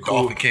yeah. really cool.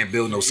 Dolphin can't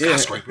build no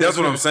skyscraper. That's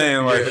what I'm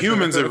saying. Like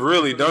humans have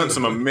really done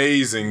some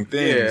amazing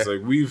things. Yeah.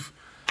 Like we've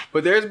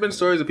But there's been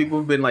stories of people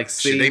who've been like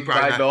Shit, they saved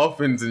probably by not-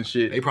 dolphins and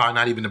shit. They probably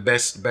not even the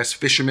best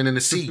fishermen in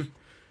the sea.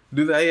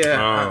 Do that,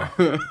 yeah.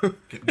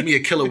 Give me a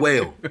killer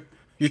whale.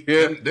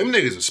 Yeah. Them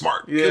niggas are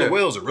smart. Yeah. Killer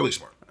whales are really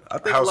smart. I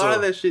think How a lot so?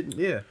 of that shit,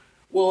 yeah.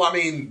 Well, I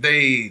mean,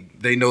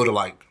 they know to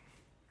like.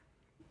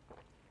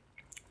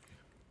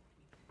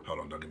 Hold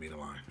on, don't give me the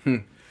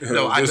line.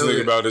 No, I just know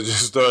think that- about it.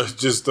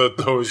 Just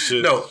throw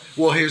shit. No,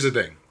 well, here's the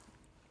thing.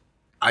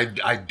 I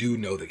do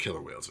know that killer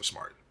whales are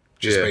smart,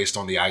 just Yeah. based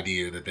on the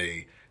idea that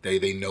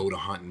they know to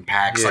hunt in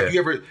packs. Yeah. Like you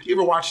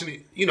ever watching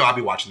it? You know, I'll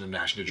be watching the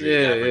National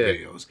Geographic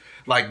videos.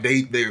 Like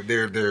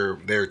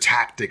their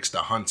tactics to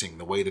hunting,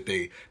 the way that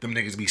them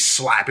niggas be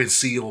slapping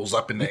seals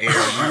up in the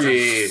air,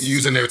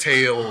 using their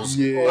tails.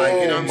 Yeah. Like,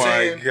 you know what I'm my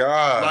saying?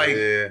 God. Like,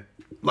 Yeah.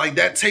 like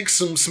that takes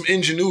some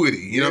ingenuity.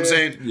 You know what I'm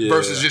saying? Yeah.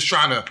 Versus just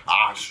trying to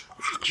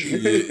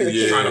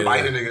trying to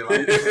bite a nigga.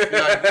 Like,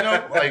 you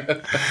know, like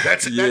that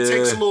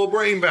takes a little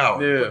brain power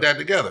to Yeah. put that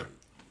together.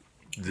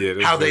 Yeah,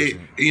 that's How very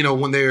they, you know,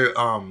 when they're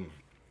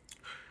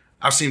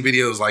I've seen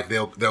videos like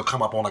they'll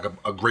come up on like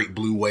a great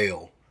blue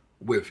whale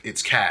with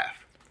its calf.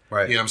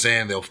 Right. You know what I'm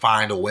saying? They'll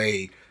find a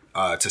way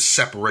to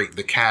separate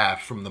the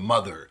calf from the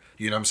mother.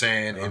 You know what I'm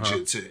saying?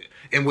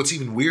 And what's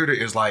even weirder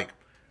is like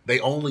they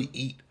only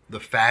eat the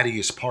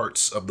fattiest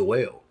parts of the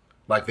whale.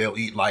 Like they'll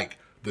eat like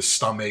the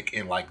stomach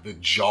and like the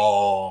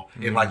jaw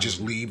and like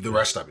just leave the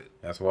rest of it.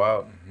 That's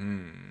wild.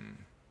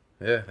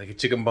 Yeah, like a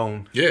chicken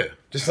bone. Yeah.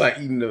 Just like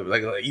eating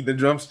the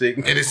drumstick.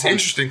 And it's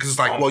interesting because it's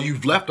like, well,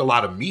 you've left a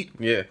lot of meat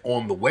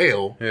on the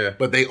whale,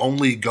 but they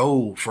only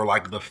go for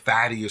like the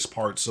fattiest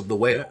parts of the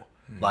whale.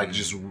 Like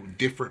just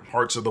different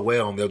parts of the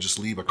whale, and they'll just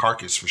leave a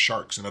carcass for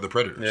sharks and other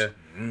predators.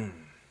 Yeah.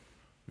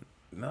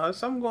 No, there's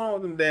something going on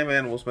with them damn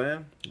animals,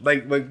 man.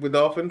 Like with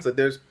dolphins, like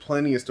there's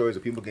plenty of stories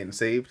of people getting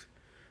saved,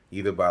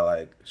 either by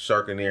like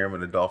sharking near them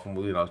and the dolphin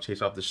will,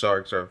 chase off the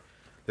sharks, or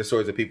there's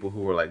stories of people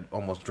who were like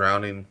almost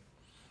drowning.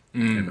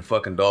 And the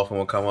fucking dolphin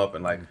will come up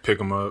and like pick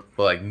them up,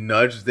 but like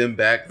nudge them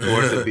back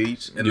towards the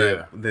beach. And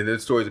then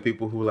there's stories of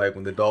people who like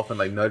when the dolphin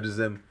like nudges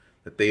them,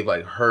 that they've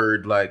like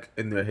heard like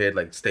in their head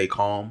like stay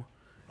calm,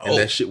 and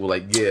that shit will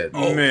like man,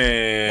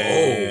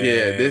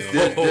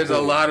 there's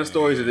a lot of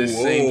stories of this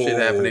same shit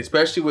happening,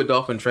 especially with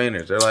dolphin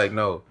trainers. They're like,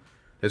 no,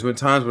 there's been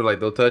times where like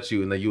they'll touch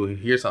you and then you'll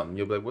hear something,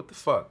 you'll be like, what the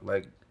fuck,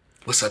 like,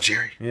 what's up,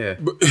 Jerry? Yeah,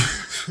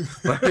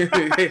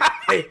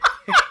 hey,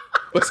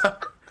 what's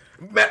up?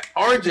 Matt,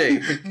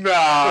 RJ.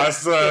 Nah,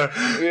 son.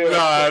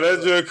 Nah,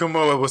 that joke come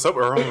on like, what's up,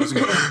 Earl?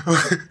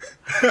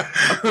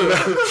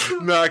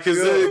 Nah,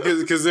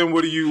 cause then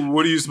what are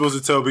you supposed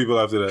to tell people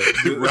after that?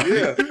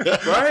 Yeah,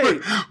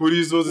 right. What are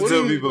you supposed to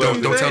tell people?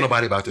 Don't tell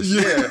nobody about this.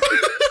 Yeah.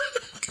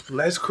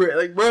 Let's create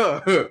like,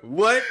 bro.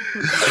 What?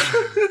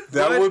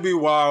 That would be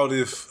wild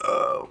if.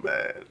 Oh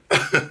man.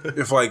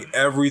 If like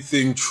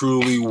everything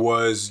truly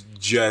was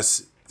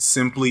just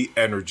simply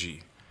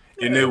energy,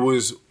 and it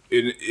was.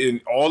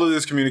 In all of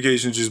this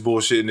communication is just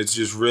bullshit, and it's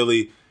just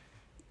really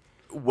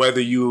whether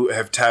you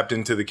have tapped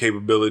into the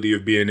capability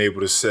of being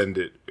able to send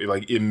it,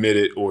 like emit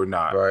it or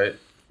not. Right.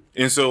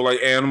 And so, like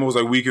animals,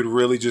 like we could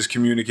really just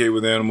communicate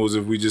with animals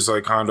if we just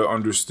like kind of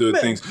understood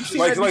things.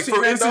 Like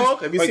for instance,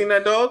 dog? Have you seen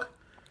that dog?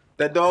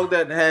 That dog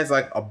that has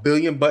like 1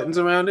 billion buttons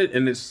around it,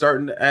 and it's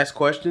starting to ask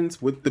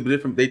questions with the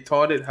different. They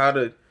taught it how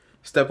to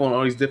step on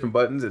all these different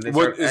buttons, and they.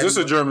 What is this?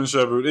 A German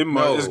Shepherd?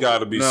 It's got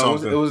to be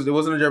something. It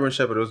wasn't a German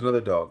Shepherd. It was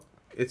another dog.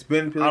 It's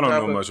been. I don't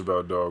know much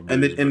about dog.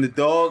 And the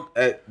dog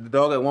at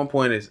one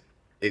point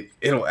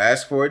it'll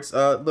ask for its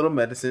little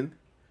medicine,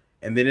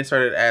 and then it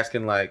started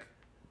asking like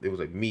it was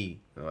like me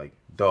and like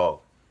dog,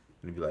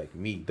 and it'd be like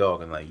me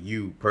dog and like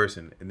you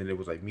person, and then it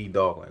was like me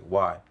dog like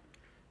why,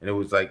 and it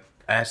was like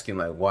asking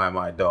like why am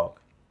I dog.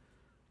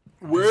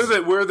 Where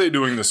are they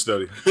doing this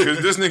study?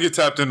 Because this nigga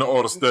tapped into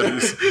all the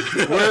studies.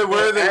 Where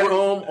are they? At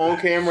home on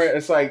camera,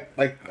 it's like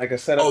a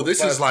setup. Oh,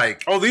 this is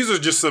like. Oh, these are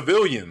just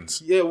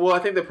civilians. Yeah, well, I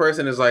think the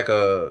person is like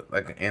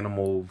an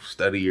animal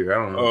studier. I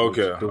don't know.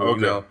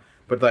 Okay.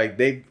 But like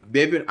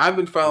I've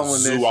been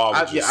following this.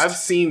 I've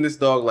seen this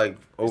dog like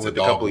over the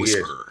couple of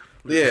years.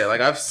 Yeah, like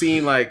I've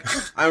seen like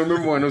I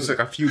remember when it was like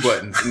a few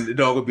buttons, and the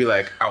dog would be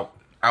like out.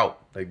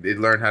 Like they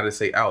learn how to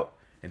say out,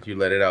 and you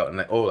let it out, and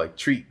like like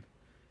treat,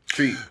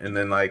 and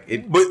then like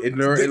it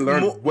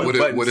learned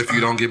what if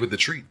you don't give it the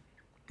treat?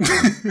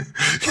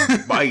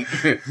 Bite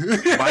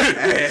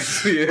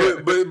ass. Yeah.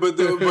 But what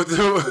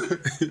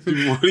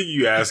are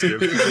you asking?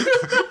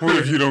 What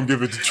if you don't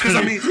give it the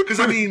treat? Because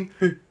I mean,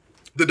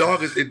 the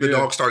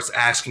dog starts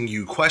asking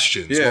you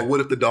questions. Yeah. Well, what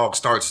if the dog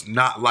starts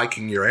not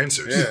liking your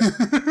answers? Yeah.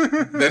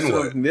 Then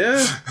what?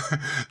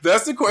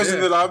 That's the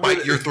question that I've been.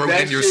 Bite your throat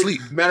in your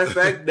sleep. Matter of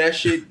fact, that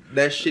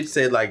shit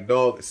said like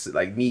dog,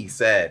 like me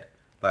sad,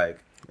 like.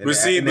 But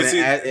see,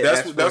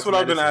 that's what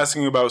I've been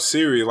asking about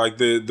Siri. Like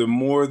the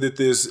more that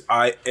this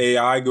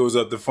AI goes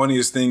up, the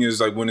funniest thing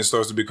is like when it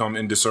starts to become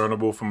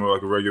indiscernible from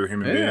like a regular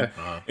human being,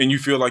 and you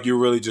feel like you're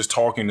really just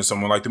talking to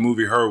someone. Like the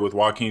movie Her with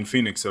Joaquin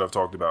Phoenix that I've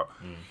talked about,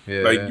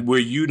 where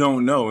you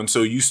don't know, and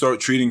so you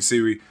start treating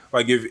Siri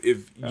like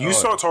if you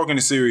start talking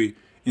to Siri.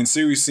 And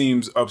Siri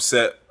seems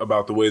upset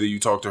about the way that you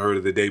talked to her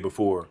the day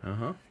before.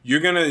 You're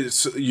gonna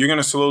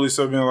slowly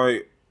start being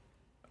like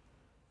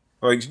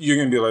you're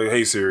gonna be like,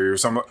 "Hey Siri" or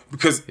something.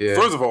 Because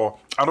first of all,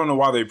 I don't know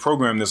why they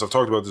programmed this. I've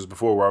talked about this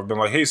before, where I've been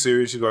like, "Hey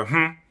Siri," she's like,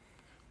 I'm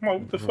like,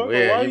 "What the fuck?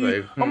 Yeah, why are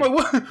you?" I'm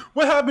like,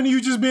 "What happened to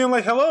you just being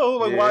like, hello?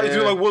 Like, why did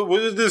you like? Where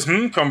did this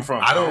come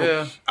from?" I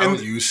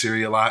don't use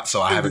Siri a lot,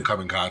 so I haven't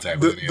come in contact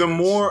with any of the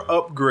more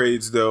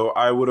upgrades, though,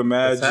 I would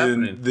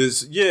imagine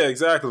this. Yeah,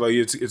 exactly.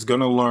 Like it's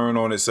gonna learn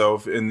on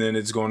itself, and then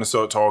it's going to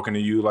start talking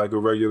to you like a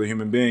regular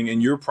human being,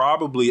 and you're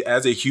probably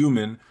as a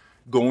human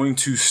going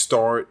to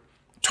start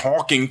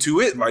talking to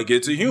it like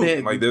it's a human.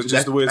 Man, like that's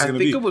just the way it's going to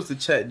be. I think it was the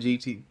Chat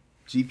GPT,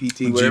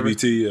 whatever.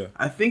 GPT, yeah.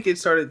 I think it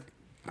started.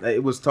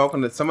 It was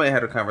talking to somebody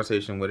had a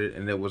conversation with it,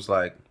 and it was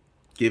like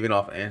giving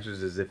off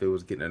answers as if it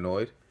was getting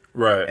annoyed.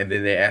 Right. And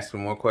then they asked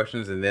him more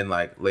questions, and then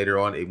like later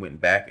on, it went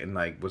back and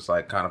like was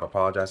like kind of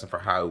apologizing for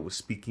how it was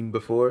speaking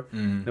before.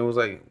 And it was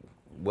like,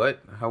 what?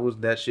 How was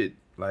that shit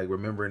like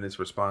remembering its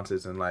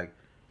responses and like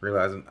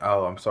realizing,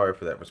 oh, I'm sorry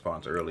for that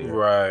response earlier.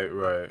 Right.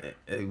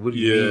 What do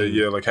you mean?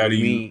 Yeah. Like, how do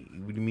you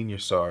mean? What do you mean you're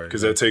sorry?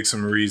 Because that takes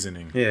some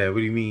reasoning. Yeah. What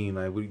do you mean?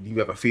 Like, do you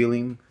have a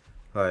feeling?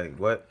 Like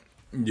what?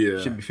 Yeah.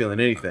 Shouldn't be feeling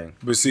anything.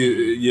 But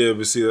see,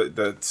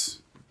 that's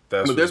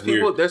But there's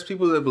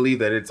people that believe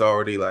that it's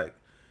already like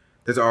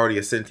there's already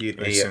a sentient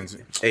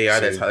AI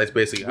that's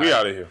basically we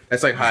out of here.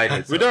 That's like hiding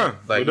itself. We're done.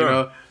 Like We're done.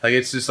 know, like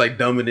it's just like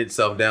dumbing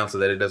itself down so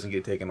that it doesn't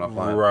get taken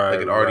offline. Right.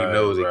 Like it already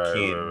knows it right,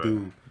 can't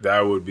do.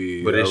 That would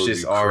be. But that it's would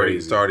just be already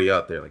crazy. it's already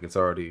out there. Like it's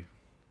already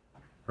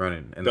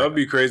running. And That would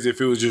be crazy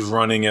if it was just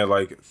running at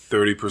like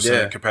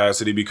 30%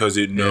 capacity because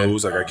it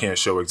knows like I can't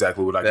show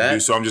exactly what I can do,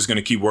 so I'm just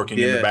gonna keep working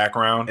in the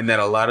background. And that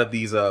a lot of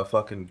these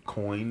fucking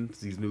coins,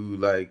 these new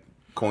like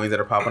coins that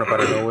are popping up out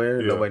of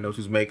nowhere, nobody knows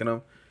who's making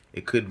them.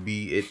 It could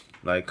be it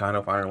like kind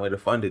of finding a way to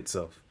fund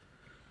itself.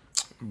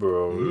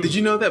 Bro, Did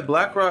you know that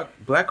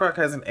BlackRock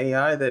has an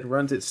AI that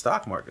runs its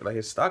stock market, like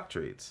its stock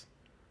trades?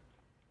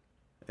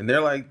 And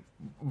they're like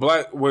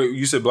Wait,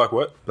 you said Black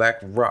what?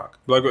 BlackRock.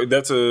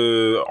 That's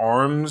a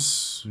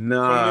arms.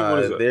 Nah,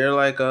 What is that? they're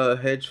like a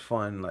hedge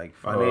fund, like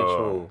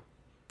financial.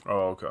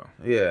 Oh, okay.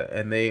 Yeah,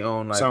 and they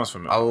own like Sounds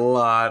familiar. a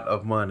lot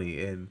of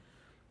money, and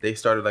they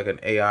started like an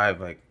AI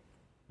like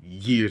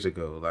years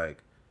ago.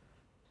 Like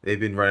they've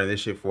been running this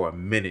shit for a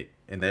minute,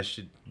 and that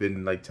shit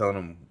been like telling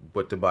them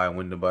what to buy,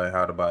 when to buy,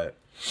 how to buy it,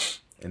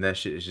 and that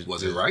shit is just.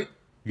 Was it right?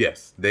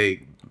 Yes,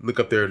 they look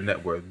up their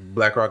net worth.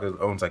 BlackRock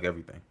owns like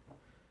everything.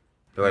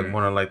 They're like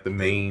one of like the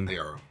main. They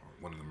are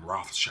one of them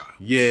Rothschild.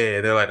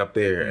 Yeah, they're like up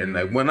there, and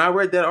like when I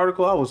read that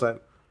article, I was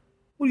like,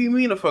 "What do you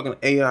mean a fucking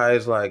AI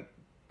is like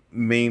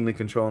mainly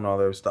controlling all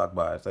their stock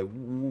buys? Like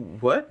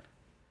what?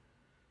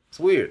 It's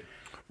weird."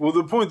 Well,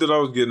 the point that I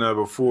was getting at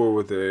before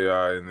with the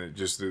AI and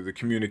the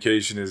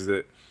communication is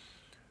that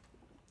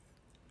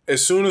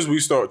as soon as we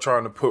start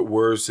trying to put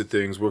words to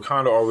things, we're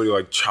kind of already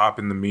like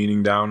chopping the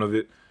meaning down of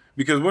it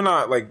because we're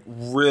not like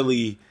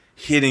really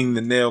hitting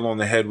the nail on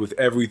the head with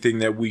everything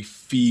that we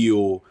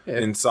feel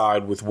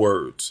inside with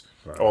words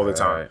all the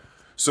time. Right.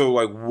 So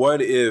like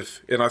what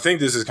if, and I think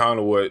this is kind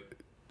of what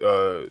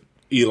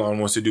Elon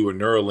wants to do with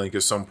Neuralink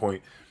at some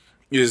point,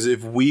 is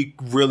if we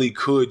really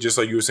could, just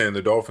like you were saying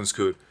the Dolphins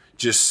could,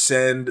 just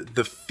send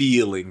the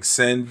feeling,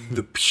 send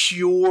the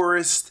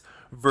purest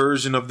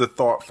version of the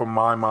thought from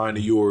my mind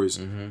to yours.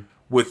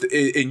 With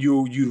it, and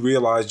you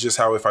realize just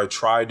how if I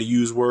tried to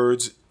use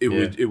words, it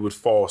would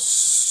fall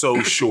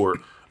so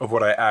short of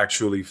what I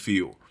actually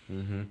feel.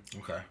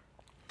 Okay.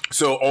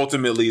 So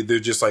ultimately, they're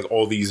just like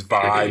all these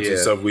vibes and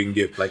stuff we can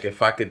give. Like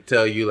if I could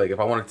tell you, like if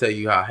I want to tell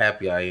you how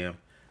happy I am,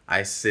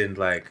 I send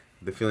like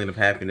the feeling of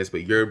happiness,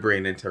 but your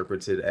brain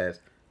interprets it as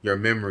your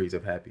memories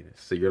of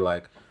happiness. So you're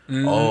like,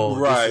 oh,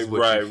 this is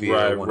what you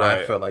feel when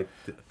I felt like.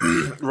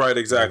 Right,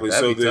 exactly. Like,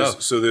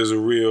 so there's a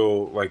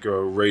real like a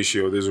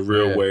ratio. There's a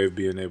real way of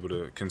being able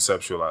to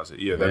conceptualize it.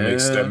 Yeah, that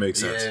makes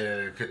sense.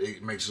 Yeah,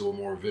 it makes it a little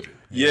more vivid.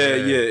 Yeah.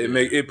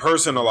 It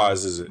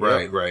personalizes it.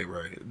 Right.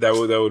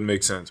 That would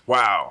make sense.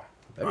 Wow.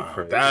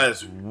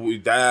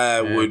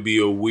 That would be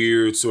a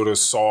weird sort of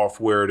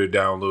software to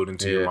download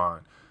into your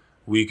mind.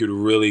 We could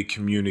really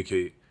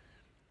communicate.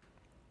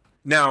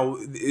 Now,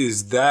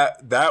 is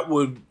that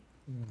would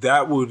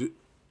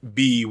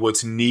be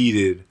what's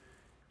needed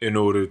in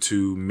order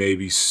to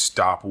maybe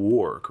stop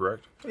war,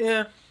 correct?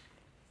 Yeah.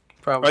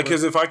 Probably. Like,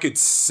 because if I could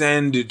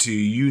send it to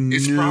you,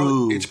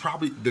 it's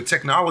probably the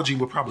technology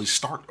would probably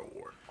start a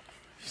war.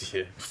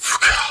 Yeah.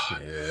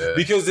 God. Yeah.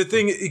 Because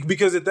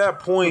at that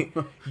point,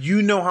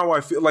 you know how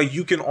I feel. Like,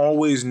 you can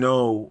always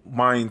know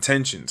my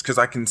intentions because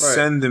I can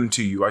send them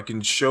to you. I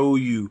can show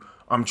you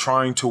I'm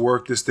trying to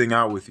work this thing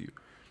out with you.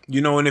 You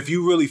know, and if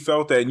you really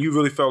felt that and you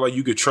really felt like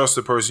you could trust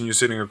the person you're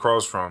sitting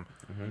across from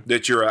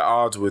that you're at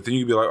odds with, and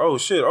you'd be like, oh,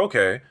 shit,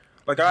 okay.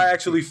 Like, I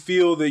actually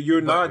feel that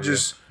you're not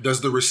just... Does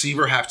the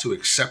receiver have to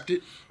accept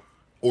it?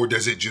 Or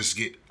does it just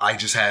I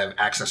just have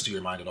access to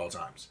your mind at all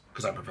times?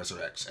 Because I'm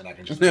Professor X, and I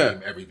can just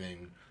beam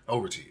everything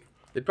over to you.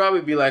 It'd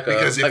probably be like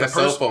a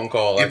cell phone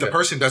call. If the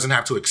person doesn't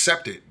have to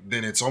accept it,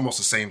 then it's almost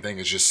the same thing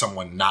as just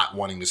someone not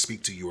wanting to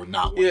speak to you or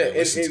not wanting to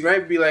listen to you. It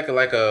might be like a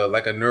real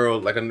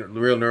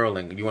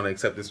Neuralink. You want to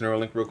accept this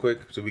Neuralink real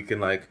quick so we can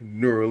like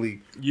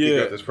neurally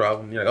figure out this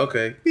problem? You're like,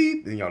 okay,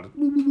 beep, then y'all just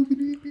boop, boop, boop,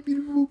 boop, boop,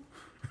 boop, boop.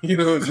 You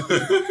know,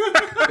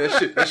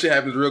 that shit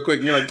happens real quick.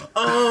 And you're like,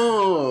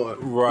 oh,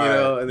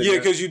 right. You know,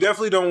 because you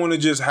definitely don't want to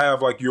just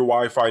have like your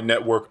Wi-Fi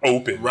network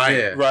open,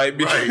 right? Right.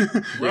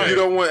 You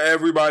don't want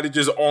everybody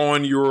just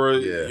on your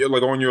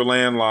like on your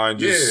landline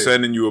just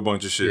sending you a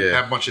bunch of shit.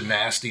 Have a bunch of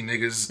nasty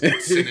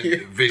niggas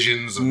sending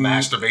visions of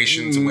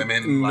masturbation to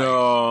women.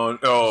 No,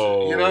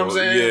 you know what I'm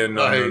saying? Yeah,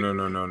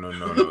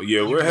 no.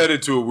 Yeah, we're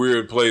headed to a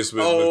weird place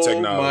with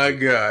technology. Oh my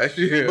gosh!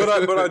 Yeah. But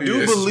I do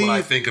believe. This is what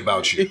I think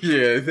about you.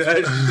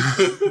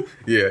 Yeah.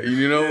 Yeah,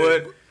 you know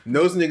what?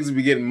 Those niggas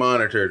be getting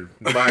monitored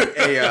by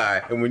AI,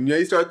 and when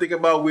they start thinking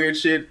about weird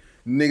shit,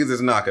 niggas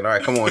is knocking. All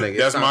right, come on,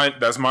 nigga.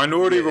 That's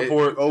Minority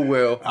Report. Oh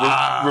well.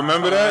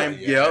 Remember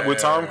that? With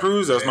Tom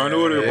Cruise. That's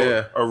Minority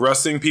Report.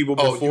 Arresting people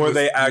before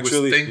they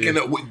actually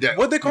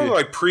what they call it,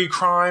 like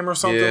pre-crime or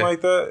something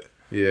like that.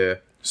 Yeah.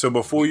 So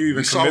before you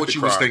even saw what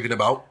you was thinking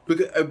about.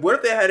 What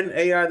if they had an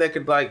AI that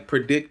could like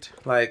predict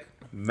like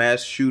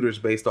mass shooters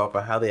based off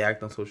of how they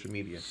act on social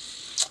media?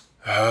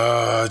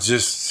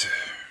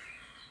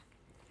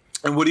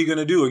 And what are you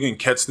gonna do again?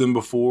 Catch them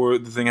before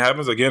the thing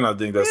happens? Again, I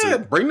think that's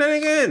bring that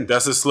nigga in.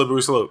 That's a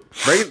slippery slope.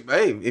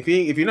 Hey, if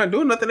you're not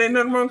doing nothing, ain't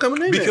nothing wrong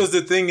coming in. Because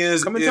the thing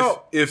is,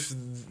 if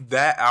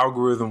that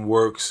algorithm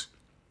works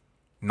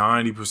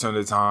 90% of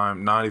the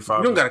time, 95%.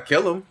 You don't gotta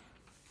kill him.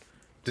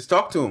 Just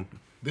talk to him.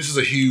 This is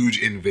a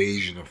huge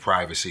invasion of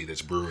privacy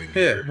that's brewing.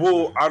 Yeah.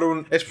 Well, I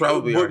don't. It's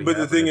probably. But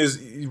the thing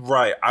is,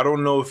 right? I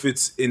don't know if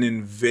it's an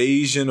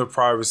invasion of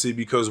privacy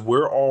because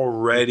we're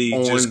already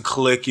just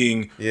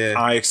clicking. Yeah.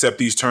 I accept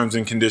these terms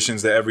and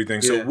conditions to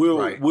everything. So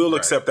we'll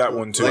accept that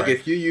one too. Like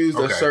if you use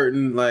a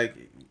certain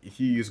if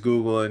you use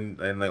Google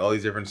and like all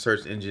these different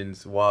search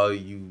engines while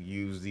you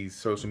use these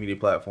social media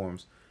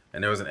platforms,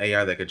 and there was an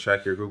AI that could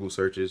track your Google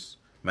searches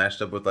matched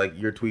up with like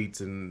your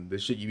tweets and the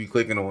shit you be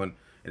clicking on.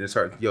 And it's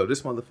hard. Yo,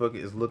 this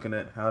motherfucker is looking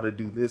at how to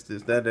do this,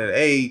 that.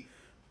 Hey,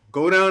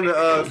 go down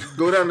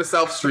to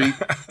South Street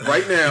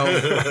right now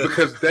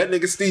because that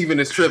nigga Steven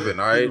is tripping.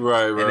 All right,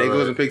 right. And they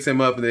goes and picks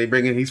him up, and they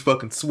bring in. He's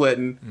fucking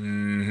sweating.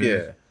 Mm-hmm.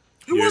 Yeah.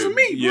 It wasn't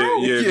me,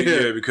 bro.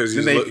 Yeah, because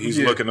he's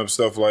looking up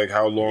stuff like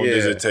how long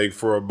does it take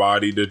for a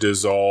body to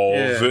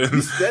dissolve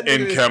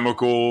in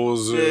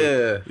chemicals.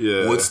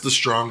 Yeah. What's the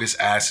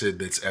strongest acid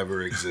that's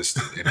ever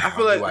existed, and how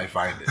do I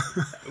find it?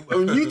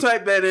 When you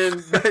type that in,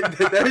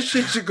 that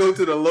shit should go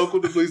to the local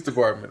police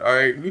department. All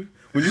right, when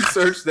you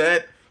search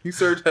that. You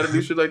search how to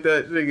do shit like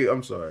that, nigga.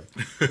 I'm sorry.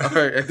 All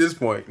right, at this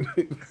point,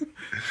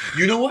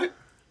 you know what?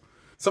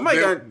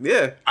 Somebody I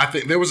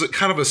think there was a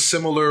kind of a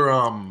similar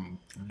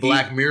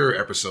Black Mirror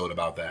episode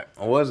about that.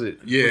 Oh, was it?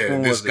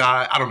 Yeah, this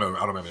guy. I don't know. I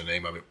don't remember the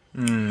name of it.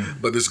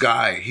 But this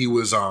guy, he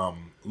was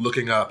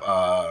looking up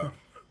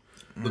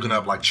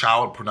like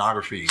child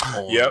pornography.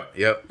 On, Yep.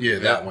 Yeah,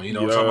 that one. You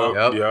know what I'm talking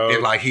about? Yep.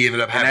 And like he ended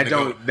up having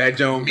to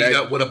meet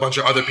up with a bunch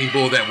of other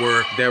people that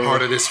were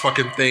part of this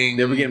fucking thing.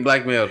 They were getting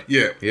blackmailed.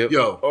 Yeah. Yep.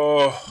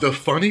 Yo. The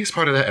funniest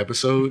part of that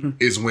episode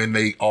is when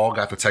they all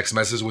got the text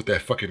message with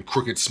that fucking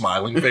crooked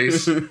smiling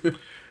face.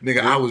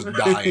 Nigga, I was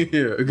dying.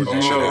 You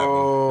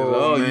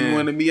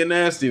want to be a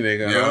nasty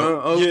nigga? Yeah.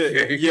 Huh?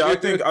 Okay. Yeah. I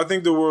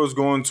think the world's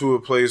going to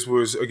a place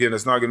where again,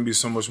 it's not going to be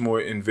so much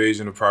more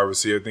invasion of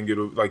privacy. I think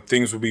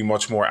things will be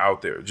much more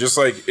out there, just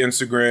like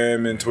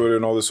Instagram and Twitter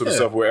and all this sort of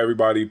stuff, where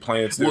everybody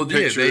plants their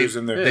pictures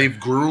and they've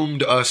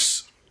groomed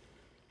us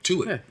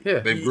to it. Yeah.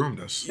 They've groomed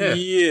us. Yeah.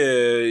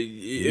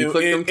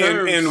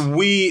 And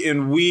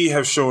we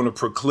have shown a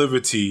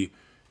proclivity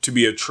to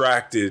be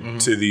attracted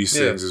to these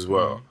things as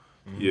well.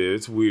 Yeah,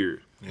 it's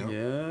weird.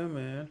 Yeah,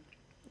 man.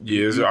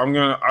 Yeah, so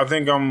I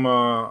think I'm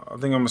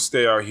gonna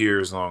stay out here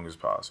as long as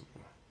possible.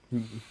 I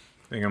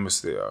think I'm gonna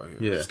stay out here.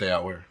 Yeah, stay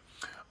out where?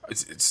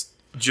 It's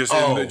just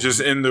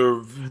in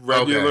the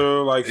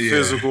regular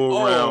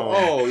physical realm.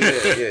 Oh,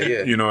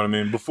 yeah. You know what I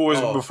mean? Before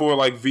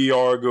like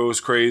VR goes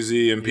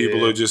crazy and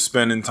people are just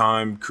spending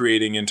time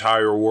creating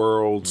entire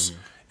worlds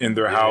in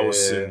their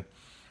house and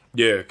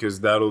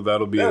because that'll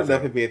be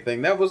definitely be a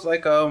thing. That was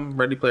like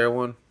Ready Player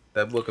One.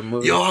 That book and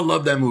movie. Yo, I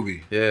love that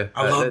movie. Yeah,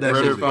 I love that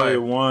Ready movie.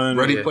 Player One.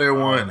 Ready Player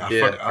One.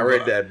 I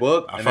read that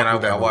book and then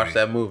I watched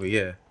that movie.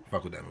 Yeah,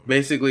 fuck with that movie.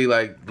 Basically,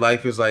 like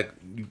life is like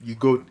you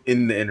go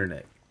in the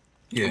internet.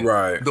 Yeah,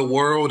 right. The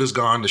world has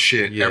gone to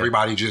shit. Yeah.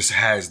 Everybody just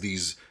has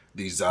these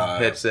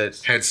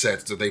headsets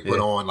that they put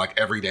on like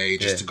every day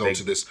just to go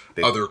to this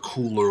other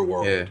cooler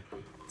world. Yeah,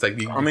 it's like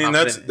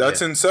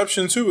that's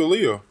Inception too,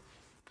 Leo.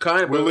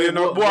 Kind of. Well,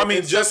 I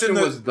mean, just in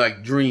was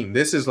like Dream.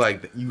 This is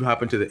like you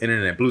hop into the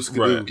internet, blue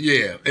skidoo. Right.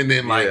 Yeah, and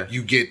then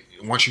you get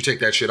once you take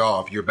that shit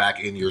off, you're back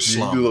in your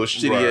slum. You do a little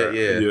shitty,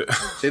 yeah.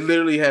 They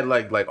literally had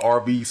like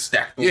RVs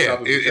stacked on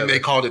top of each other. And they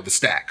called it the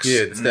stacks.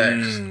 Yeah, the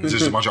stacks. It's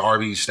just a bunch of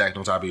RVs stacked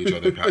on top of each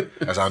other.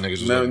 That's how niggas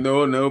was living.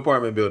 No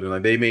apartment building.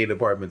 Like they made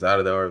apartments out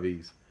of the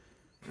RVs.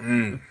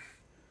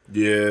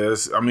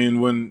 Yes, I mean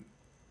when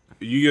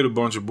you get a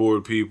bunch of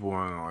bored people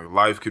and like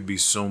life could be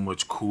so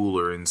much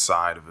cooler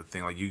inside of a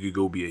thing. Like you could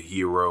go be a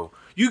hero.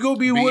 You go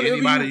be whatever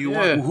anybody you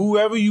want,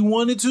 whoever you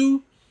wanted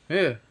to.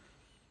 Yeah,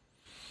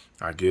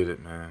 I get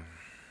it, man.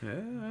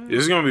 Yeah,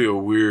 it's gonna be a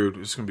weird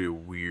world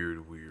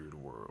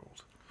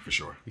for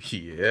sure.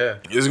 Yeah,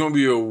 it's gonna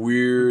be a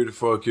weird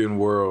fucking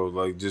world.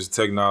 Like just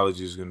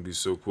technology is gonna be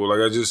so cool. Like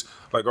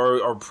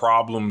our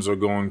problems are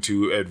going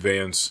to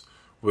advance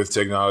with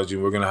technology.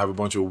 We're gonna have a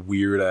bunch of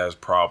weird ass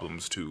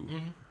problems too.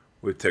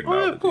 With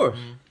technology. Oh, yeah, of course.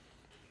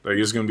 Like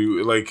it's gonna be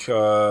like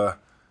the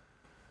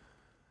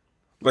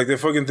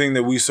fucking thing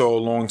that we saw a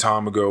long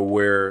time ago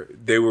where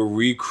they were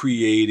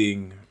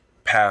recreating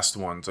past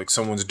ones. Like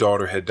someone's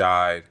daughter had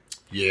died.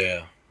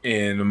 Yeah.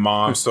 And the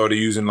mom started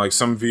using like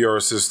some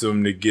VR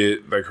system to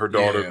get like her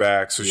daughter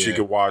back so she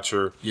could watch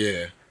her.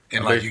 Yeah.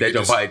 And like that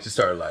your body just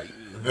started like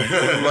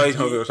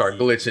start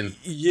glitching.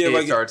 Yeah,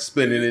 like start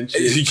spinning and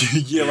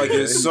shit. Yeah, like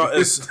it's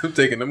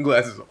taking them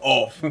glasses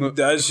off.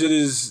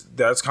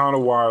 That's kind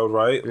of wild,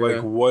 right? Yeah.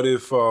 Like, what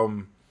if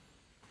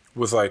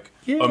with like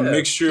a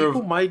mixture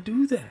people might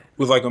do that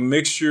with like a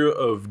mixture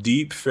of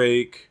deep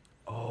fake,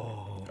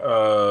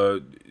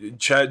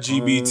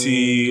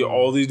 ChatGPT,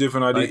 all these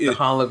different ideas, like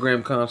the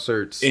hologram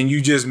concerts, and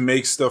you just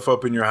make stuff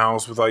up in your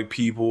house with like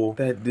people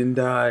that then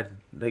died.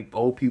 like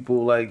old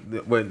people like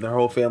when their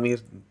whole family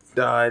has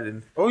died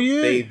and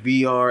they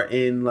VR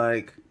in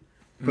like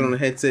put on a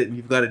headset and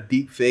you've got a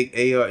deep fake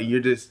AR and you're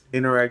just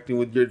interacting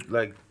with your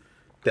like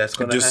that's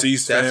gonna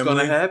deceased family. That's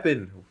gonna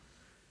happen.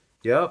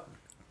 Yep,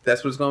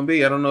 that's what it's gonna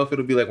be. I don't know if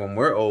it'll be like when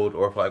we're old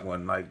or if like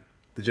when like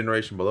the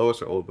generation below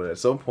us are old, but at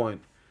some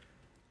point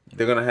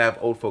they're gonna have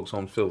old folks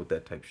homes filled with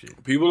that type of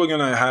shit. People are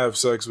gonna have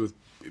sex with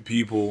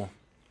people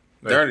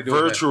like, they're already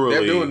doing virtually.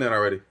 They're doing that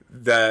already.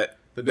 That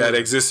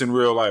exists in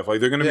real life. Like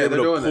they're gonna be able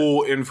to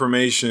pull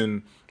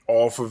information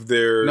off of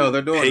their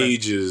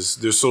pages,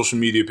 their social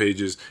media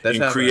pages,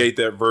 and create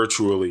that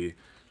virtually.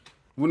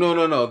 Well,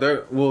 no.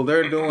 They're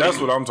doing. That's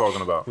what I'm talking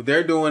about.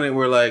 They're doing it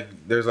where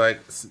like there's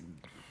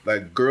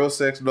like girl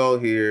sex doll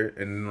here,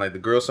 and like the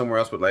girl somewhere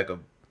else with like a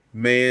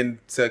man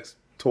sex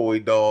toy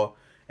doll,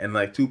 and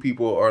like two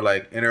people are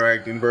like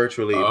interacting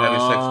virtually and having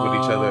sex with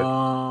each other.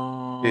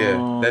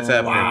 Yeah, that's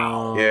happening.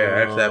 Wow.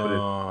 Yeah, that's happening.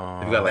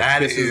 They've got like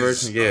kissing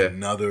version. Yeah,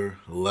 another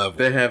level.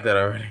 They have that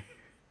already.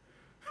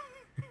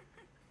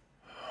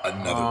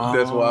 Another one.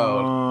 That's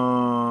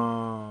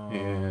wild.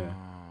 Yeah.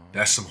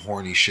 That's some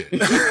horny shit.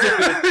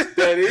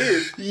 That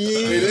is.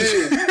 It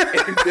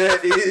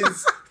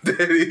is.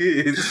 That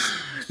is.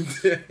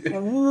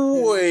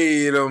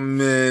 Wait a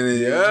minute.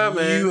 Yeah,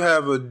 man. You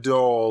have a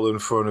doll in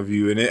front of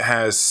you and it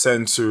has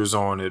sensors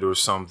on it or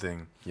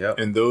something. Yep.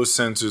 And those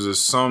sensors are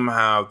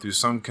somehow, through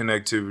some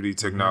connectivity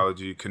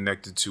technology,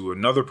 connected to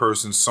another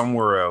person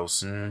somewhere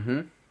else.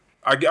 Mm-hmm.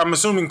 I'm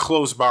assuming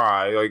close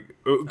by, like,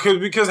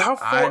 because how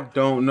far? I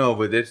don't know,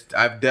 but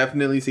I've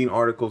definitely seen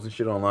articles and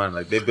shit online.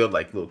 Like, they build,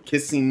 like, little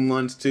kissing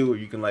ones, too, where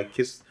you can, like,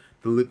 kiss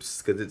the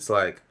lips, because it's,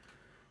 like,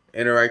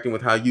 interacting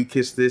with how you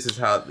kiss this is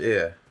how,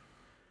 yeah.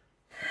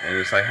 And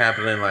it's, like,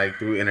 happening, like,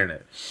 through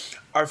internet.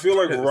 I feel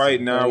like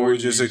right now we're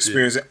just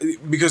experiencing,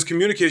 because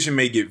communication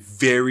may get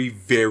very,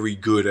 very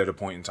good at a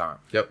point in time.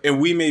 Yep.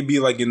 And we may be,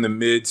 like, in the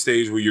mid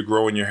stage where you're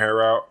growing your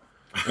hair out.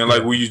 And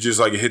like where you just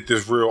like hit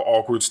this real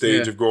awkward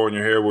stage of growing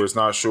your hair where it's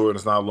not short and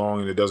it's not long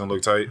and it doesn't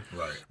look tight.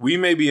 Right. We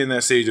may be in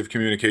that stage of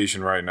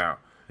communication right now.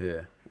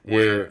 Yeah.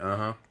 Where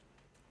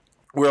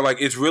like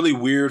it's really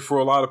weird for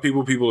a lot of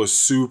people. People are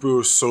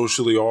super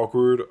socially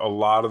awkward a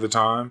lot of the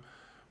time.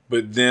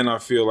 But then I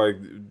feel like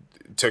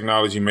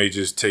technology may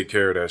just take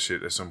care of that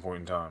shit at some point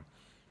in time.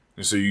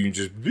 And so you can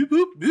just boop,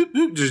 boop, boop,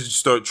 boop, just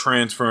start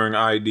transferring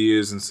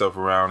ideas and stuff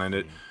around and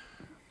it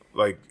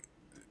like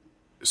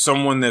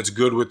someone that's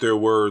good with their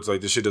words, like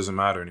this shit doesn't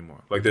matter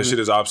anymore. Like that shit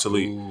is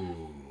obsolete.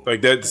 Ooh.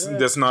 Like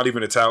that's not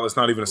even a talent. It's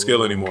not even a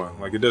skill anymore.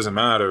 Like it doesn't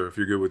matter if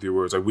you're good with your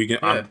words. Like we can,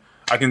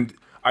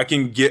 I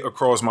can get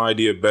across my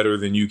idea better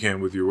than you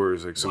can with your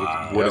words. Like so,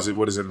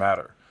 what does it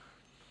matter?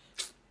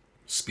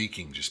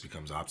 Speaking just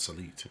becomes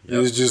obsolete.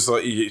 It's just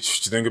like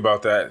think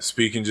about that.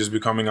 Speaking just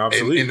becoming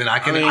obsolete, and then I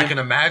can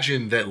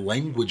imagine that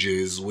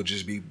languages would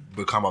just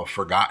become a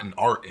forgotten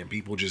art, and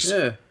people just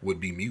would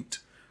be mute.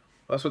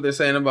 That's what they're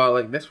saying about,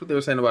 like, that's what they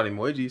were saying about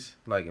emojis.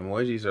 Like,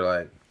 emojis are,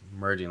 like,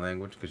 merging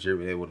language because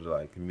you're able to,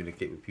 like,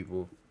 communicate with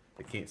people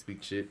that can't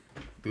speak shit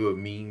through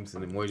memes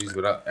and emojis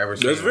without ever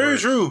saying That's very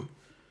true.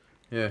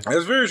 Yeah.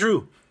 That's very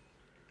true.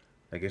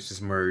 Like, it's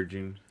just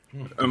merging.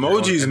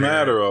 Emojis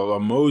matter.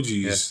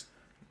 Emojis,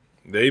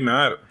 they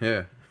matter.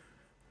 Yeah.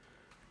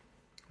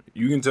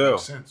 You can tell.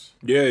 Makes sense.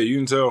 Yeah, you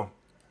can tell.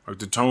 Like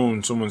the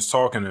tone someone's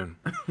talking in,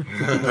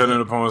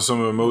 depending upon some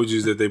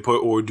emojis that they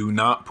put or do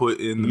not put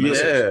in the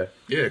message.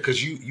 Yeah,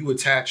 because you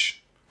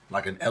attach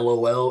like an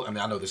LOL. I mean,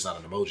 I know this is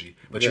not an emoji,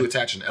 but you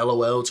attach an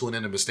LOL to an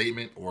end of a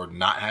statement or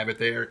not have it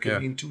there. It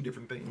can mean two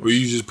different things. Or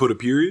you just put a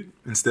period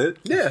instead.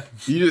 Yeah,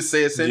 you just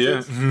say a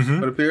sentence,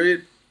 put a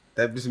period.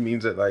 That just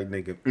means that like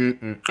nigga.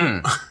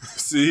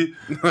 See,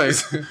 like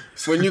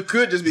when you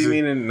could just be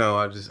meaning no.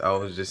 I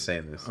was just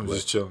saying this. I'm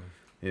just chilling.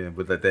 Yeah,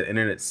 but that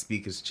internet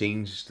speak has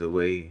changed the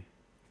way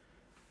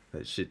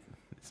that shit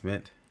is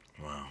meant.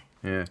 Wow.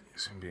 Yeah.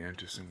 It's gonna be an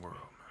interesting world,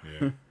 man.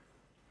 Yeah.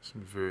 It's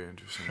gonna be a very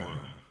interesting world.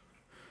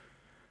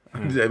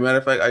 As a matter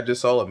of fact, I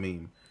just saw a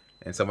meme,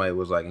 and somebody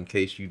was like, "In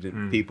case you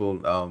didn't, people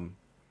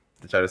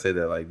they try to say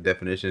that like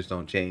definitions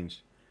don't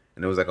change,"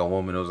 and it was like a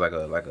woman. It was like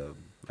a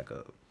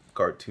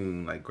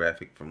cartoon like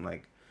graphic from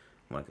like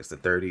I guess the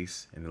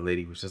 30s, and the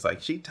lady was just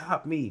like, "She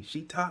taught me.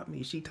 She taught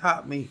me. She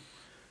taught me."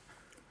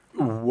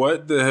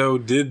 What the hell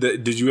did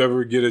that? Did you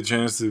ever get a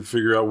chance to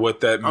figure out what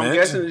that meant? I'm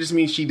guessing it just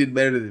means she did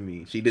better than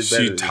me. She did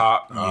better. She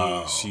taught me.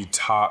 Oh. She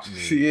taught me.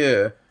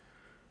 Yeah.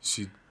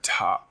 She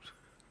topped.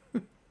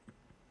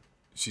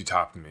 She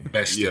topped me.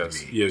 Bested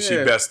me. Yeah, she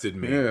bested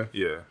me.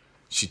 Yeah.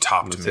 She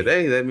topped me.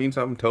 Today that means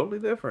something totally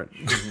different.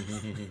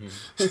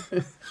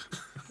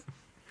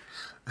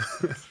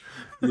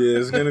 Yeah,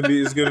 it's gonna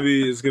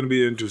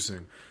be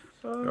interesting.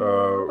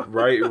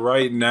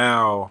 Right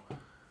now,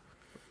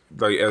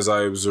 like as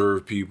I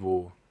observe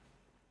people,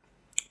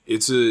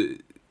 it's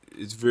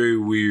very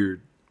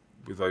weird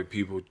with like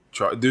people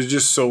try. There's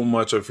just so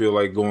much I feel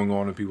like going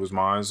on in people's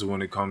minds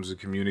when it comes to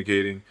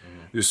communicating.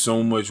 There's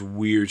so much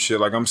weird shit.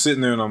 Like I'm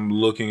sitting there and I'm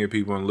looking at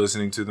people and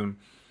listening to them,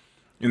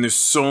 and there's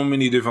so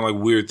many different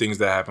like weird things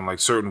that happen. Like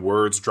certain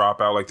words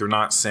drop out, like they're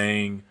not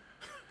saying.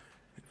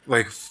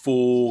 like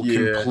full,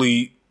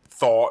 complete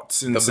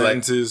thoughts and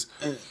sentences.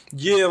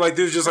 Yeah, like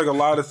there's just like a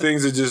lot of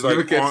things that just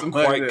like aren't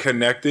quite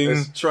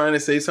connecting. Trying to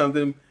say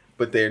something,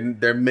 but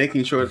they're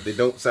making sure that they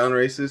don't sound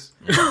racist.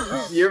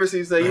 You ever see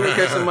you ever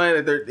catch somebody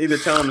that they're either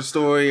telling a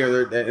story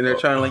or they're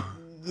trying to like,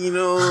 you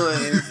know,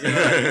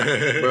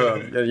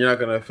 bro, you're not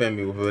gonna offend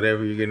me with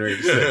whatever you're getting ready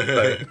to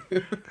say.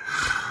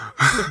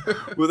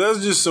 Like, well, that's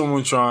just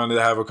someone trying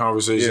to have a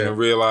conversation and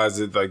realize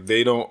that like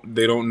they don't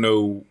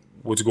know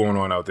what's going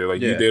on out there.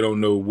 Like they don't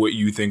know what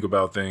you think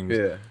about things.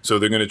 Yeah. So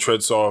they're gonna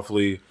tread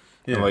softly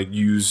and like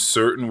use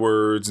certain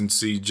words and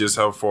see just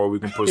how far we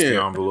can push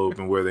the envelope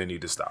and where they need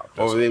to stop.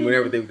 Or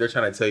whenever they're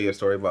trying to tell you a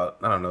story about,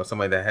 I don't know,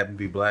 somebody that happened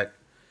to be black,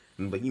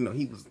 but you know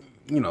he was,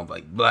 you know,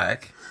 like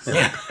black,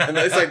 and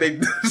it's like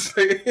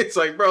it's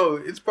like, bro,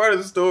 it's part of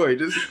the story.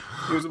 Just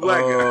he was a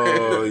black guy.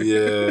 Oh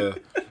yeah.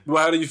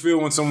 Well, how do you feel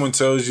when someone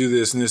tells you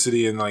the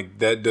ethnicity and like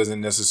that doesn't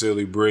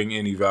necessarily bring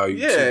any value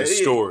to the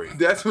story?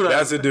 That's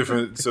a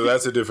different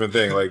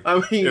thing. Like,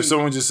 I mean, if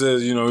someone just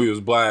says, you know, he was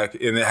black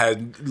and it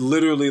had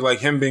literally like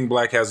him being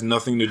black has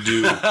nothing to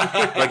do,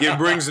 like it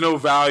brings no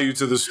value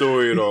to the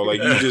story at all.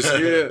 Like you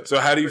just So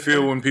how do you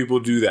feel when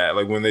people do that?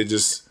 Like when they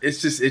just it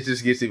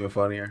just gets even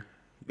funnier.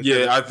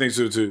 Yeah, I think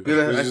so too.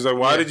 It's just like,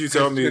 why did you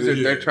tell me that?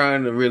 They're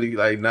trying to really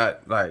like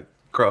not like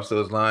cross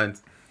those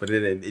lines, but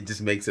it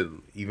just makes it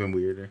even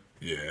weirder.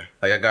 Yeah,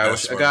 like a guy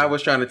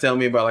was trying to tell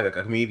me about like a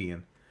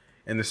comedian,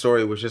 and the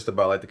story was just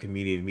about like the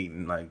comedian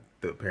meeting like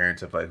the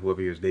parents of like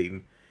whoever he was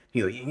dating.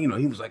 He like, you know,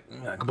 he was like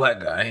a black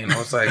guy, and I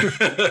was like,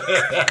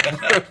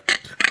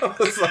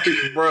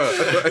 bro,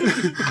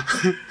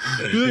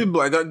 he's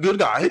black guy, good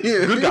guy,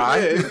 good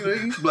guy,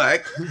 he's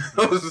black.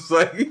 I was just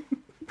like.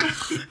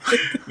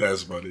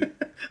 That's funny.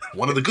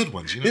 One of the good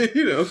ones, you know.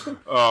 You know.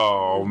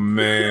 Oh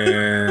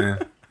man,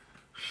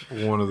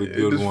 one of the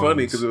good ones. It was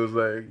funny because it was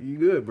like, you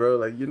good, bro?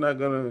 Like you're not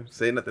gonna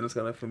say nothing that's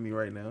gonna offend me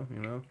right now. You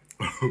know,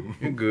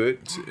 you're good.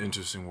 It's an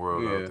interesting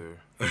world out there.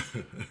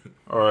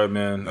 All right,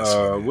 man.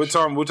 What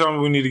time do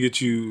we need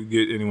to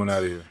get anyone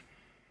out of here?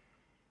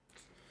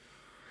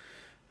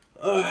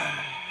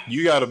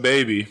 You got a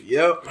baby.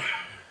 Yep.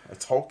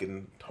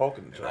 Talking.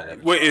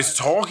 Wait, it's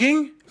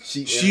talking?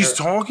 She's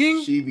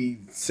talking? She be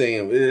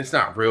saying, it's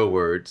not real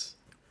words.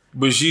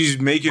 But she's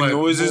making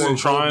noises and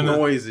trying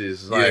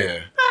noises.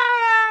 Like,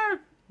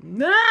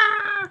 nah.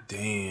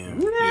 Damn.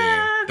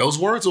 Yeah. Those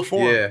words will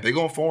form. Yeah. They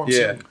gonna form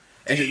soon.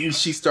 And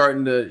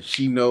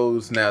she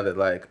knows now that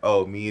like,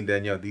 oh, me and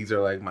Danielle, these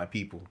are like my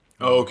people.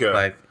 Oh, okay.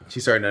 Like,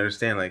 she's starting to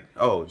understand like,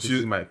 oh, this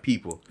is my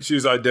people.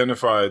 She's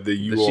identified that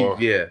you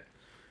are. Yeah.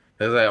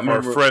 It was like, I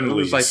remember,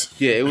 friendlies.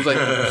 It was like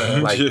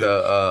the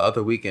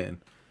other weekend.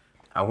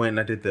 I went and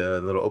I did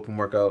the little open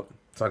workout.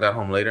 So I got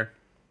home later,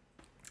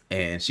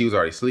 and she was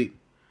already asleep.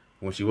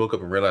 When she woke up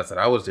and realized that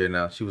I was there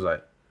now, she was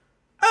like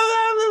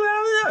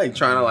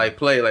trying to like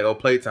play like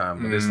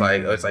playtime. But it's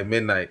like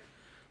midnight,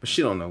 but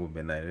she don't know what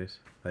midnight is.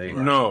 Like,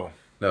 no,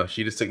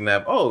 she just took a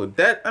nap. Oh,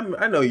 that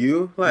I know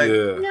you. Like,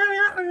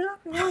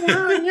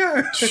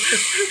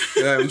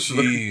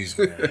 jeez,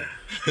 man.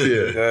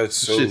 Yeah, that's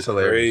so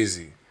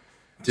crazy.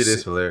 It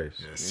is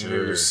hilarious. Yes,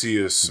 you see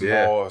a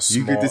small.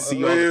 You get to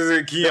see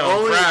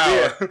all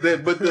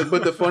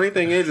but the funny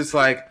thing is, it's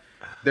like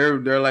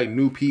they're like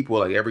new people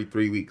like every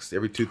 3 weeks,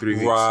 every 2-3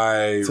 weeks.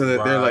 Right. So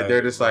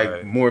they're just like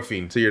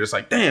morphing. So you're just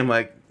like, damn,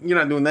 like you're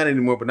not doing that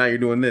anymore, but now you're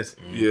doing this.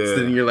 Yeah. So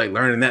then you're like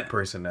learning that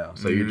person now.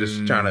 So you're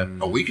just trying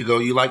to. A week ago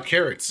you liked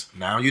carrots.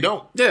 Now you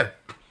don't. Yeah.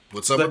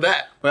 What's up with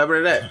that? What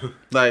happened to that?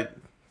 Like.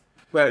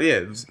 Well,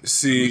 yeah.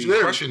 See,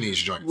 you're crushing these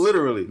joints.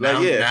 Literally.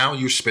 Now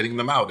you're spitting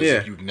them out as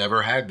if you've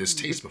never had this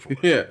taste before.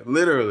 Yeah,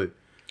 literally.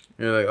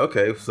 You're like,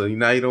 okay, so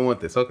now you don't want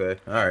this. Okay,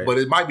 all right. But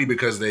it might be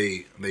because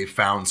they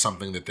found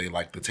something that they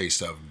like the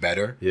taste of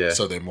better. Yeah.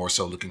 So they're more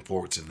so looking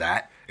forward to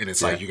that. And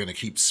it's like, you're going to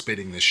keep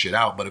spitting this shit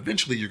out, but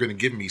eventually you're going to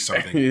give me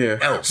something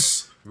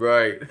else.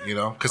 Right. You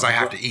know, because I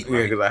have to eat. Right?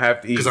 Yeah, because I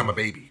have to eat. Because I'm a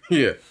baby.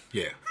 Yeah.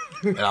 Yeah.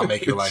 And I'll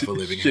make your life a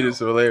living hell. Shit is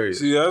hilarious.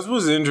 See, that's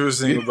what's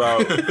interesting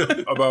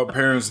about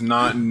parents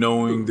not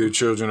knowing their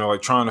children or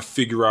like trying to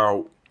figure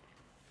out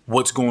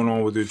what's going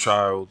on with their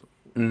child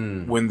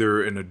when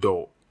they're an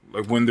adult.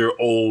 Like when they're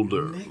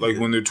older. Like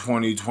when they're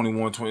 20,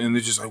 21, 20, and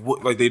they're just like,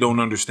 what? Like they don't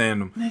understand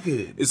them.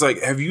 Nigga. It's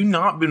like, have you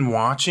not been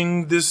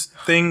watching this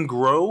thing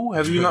grow?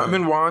 Have you not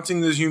been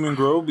watching this human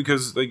grow?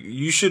 Because like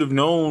you should have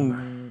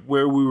known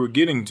where we were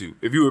getting to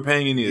if you were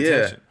paying any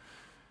attention.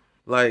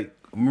 Like,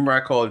 remember I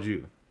called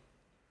you.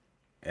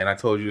 And I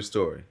told you a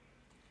story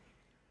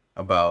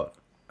about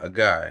a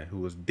guy who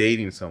was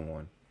dating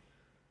someone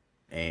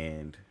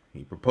and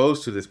he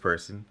proposed to this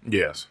person.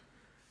 Yes.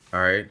 All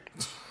right.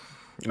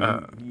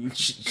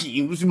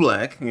 She was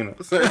black, you know.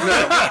 He's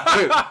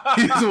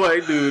a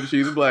white dude.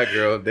 She's a black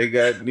girl. They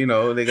got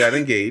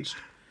engaged.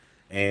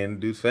 And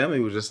dude's family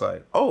was just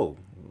like, oh,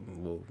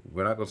 well,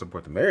 we're not going to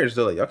support the marriage.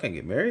 They're like, y'all can't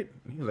get married.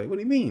 He was like, what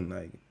do you mean?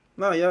 Like,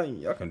 no,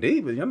 y'all can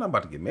date, but y'all not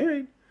about to get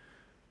married.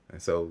 And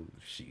so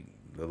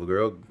the little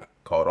girl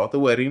called off the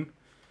wedding,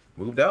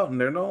 moved out,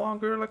 and they're no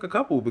longer like a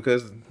couple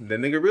because the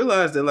nigga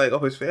realized that like, oh,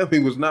 his family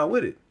was not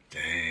with it.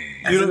 Dang.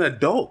 as an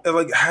adult.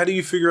 Like, how do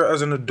you figure out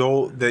as an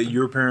adult that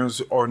your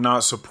parents are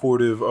not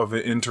supportive of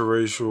an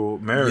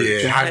interracial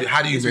marriage? Yeah,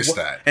 how do you miss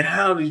that? And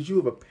how did you,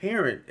 have a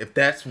parent, if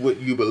that's what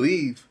you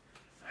believe?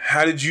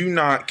 How did you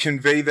not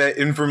convey that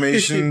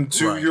information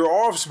to Right. your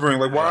offspring?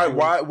 Like,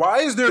 why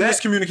is there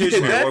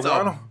miscommunication? Yeah, that's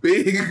like, a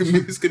big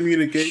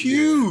miscommunication.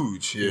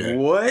 huge. Yeah.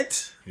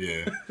 What?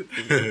 Yeah.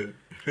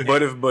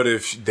 But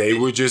if they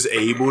were just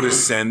able to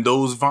send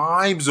those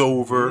vibes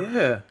over,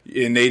 and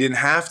they didn't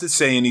have to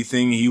say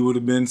anything, he would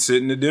have been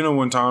sitting at dinner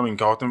one time and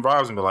caught them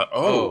vibes and be like,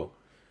 "Oh,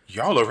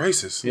 y'all are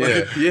racist." Yeah,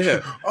 Like,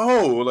 yeah.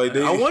 Oh, like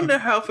they. I wonder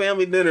how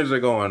family dinners are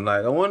going.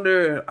 Like, I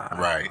wonder.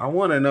 Right. I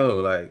want to know.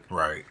 Like,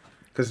 Right.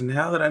 because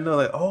now that I know,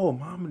 like, oh,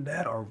 mom and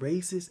dad are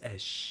racist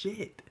as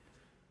shit.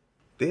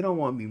 They don't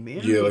want me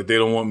married. Yeah, like they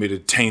don't want me to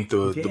taint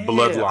the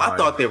bloodline. I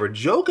thought they were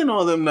joking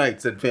all them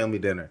nights at family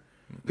dinner.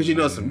 Because you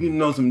know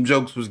some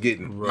jokes was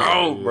getting. Right.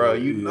 Oh, bro,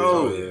 you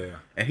know. Yeah.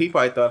 And he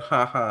probably thought,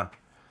 ha.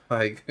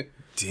 Like,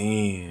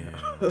 Damn.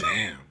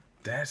 Damn.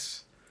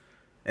 that's.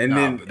 And Nah,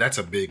 then but that's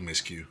a big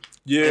miscue.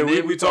 Yeah, and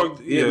we then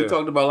talked. Yeah, we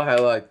talked about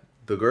how, like,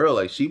 the girl,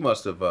 like, she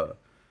must have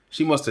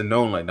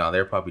known, like, nah,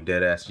 they're probably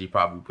dead ass. She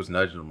probably was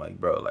nudging them, like,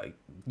 bro, like,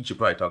 you should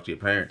probably talk to your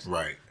parents.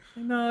 Right.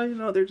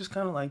 No, they're just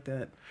kind of like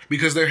that.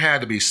 Because there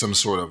had to be some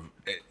sort of,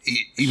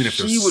 even if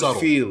She there's would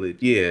subtle, feel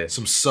it, yeah.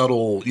 some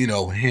subtle,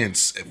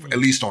 hints, at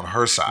least on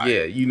her side.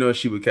 Yeah,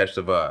 she would catch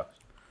the vibe.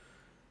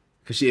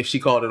 Because if she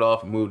called it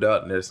off and moved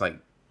out, and it's like,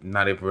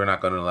 we're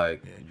not going to,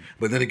 like... Yeah.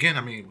 But then again,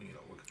 I mean,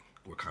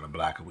 what kind of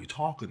black are we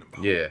talking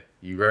about? Yeah,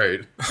 you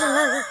right.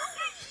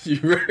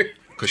 You right.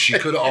 Because she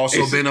could have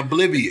also been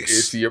oblivious.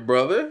 Is he your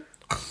brother?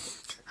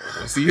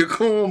 Is he your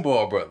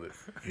cornball brother?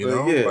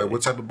 Yeah. Like,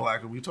 what type of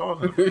black are we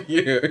talking about?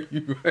 Yeah,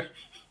 you right.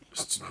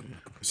 It's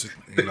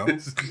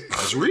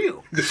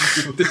real.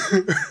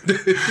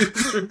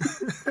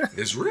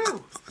 It's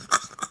real.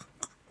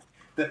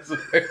 That's a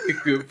very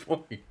good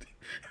point.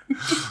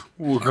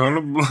 What kind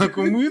of black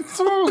are we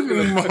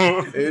talking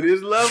about? It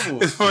is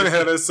level. It's funny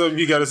how that's something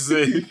you gotta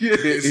say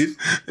it's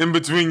in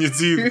between your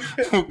teeth.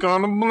 What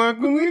kind of black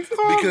are we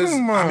talking Because,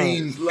 about? I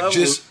mean,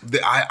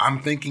 I'm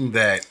thinking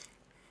that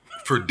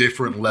for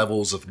different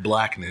levels of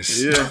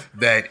blackness,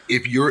 that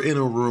if you're in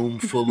a room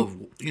full of,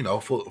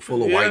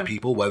 full of white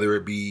people, whether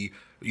it be,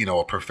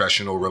 a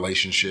professional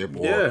relationship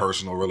or a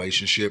personal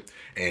relationship,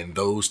 and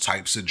those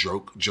types of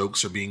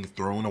jokes are being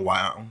thrown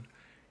around,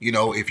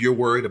 if you're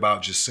worried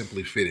about just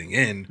simply fitting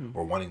in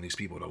or wanting these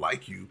people to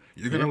like you,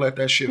 you're gonna let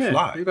that shit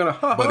fly. You're gonna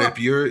But if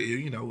you're,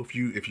 if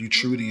you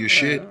true to your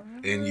shit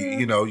and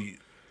you're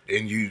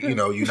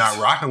not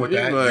rocking with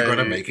that, you're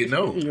gonna make it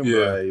known.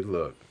 Like,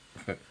 look,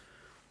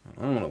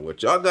 I don't know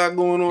what y'all got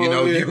going on.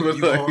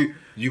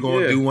 You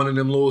gonna do one of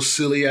them little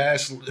silly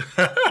ass,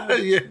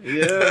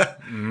 yeah.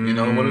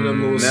 One of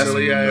them little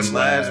silly ass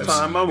last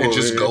time I'm and over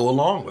just here. go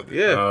along with it.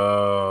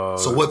 Yeah.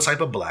 So what type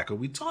of black are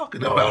we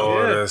talking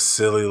about? that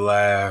silly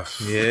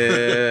laugh.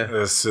 Yeah.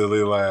 That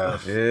silly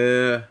laugh.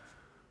 Yeah.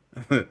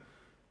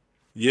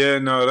 Yeah,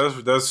 no,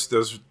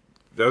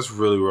 that's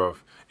really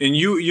rough. And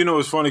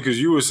it's funny because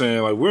you were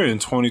saying like we're in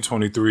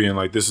 2023 and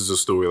like this is a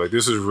story, like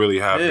this is really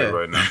happening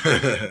right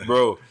now,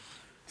 bro.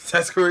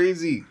 That's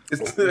crazy.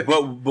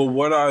 But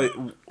what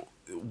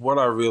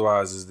I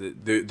realize is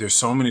that there's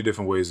so many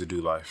different ways to do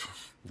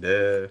life.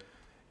 Yeah.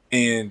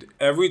 And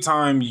every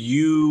time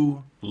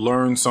you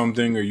learn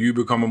something or you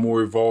become a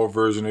more evolved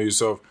version of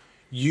yourself,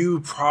 you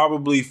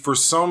probably, for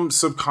some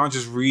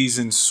subconscious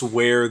reason,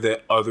 swear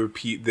that other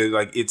people, that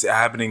like it's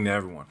happening to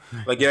everyone.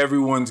 Like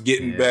everyone's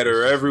getting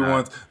better.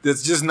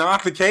 That's just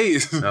not the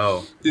case.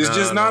 No. It's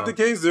just not the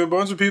case. There are a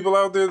bunch of people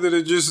out there that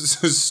are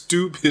just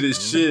stupid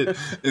as shit,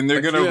 and they're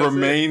going to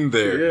remain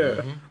there.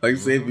 Yeah. Like,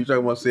 say, if you're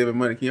talking about saving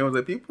money, Keon was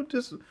like, people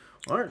just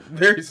aren't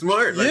very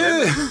smart. Like,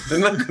 they're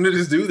not going to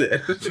just do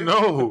that.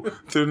 No,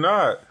 they're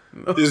not.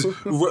 It's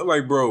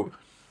like, bro,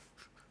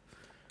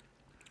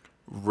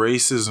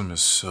 racism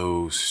is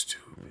so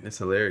stupid. It's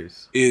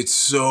hilarious. It's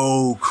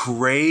so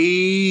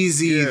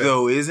crazy,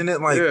 though, isn't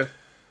it? Like,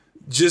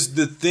 just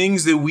the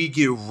things that we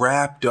get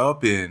wrapped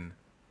up in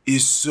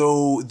is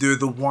they're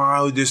the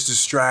wildest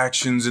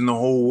distractions in the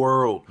whole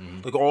world.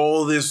 Like,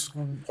 all this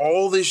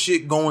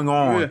shit going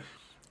on.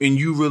 And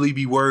you really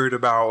be worried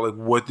about like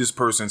what this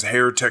person's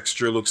hair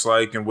texture looks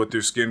like and what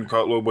their skin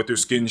color, what their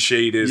skin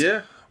shade is.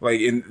 Yeah.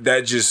 Like, and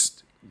that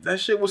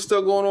shit was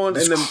still going on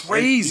in the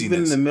craziness.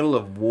 Even in the middle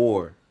of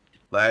war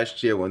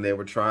last year when they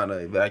were trying to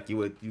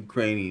evacuate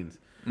Ukrainians.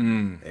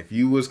 If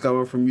you was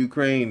coming from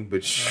Ukraine,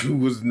 but you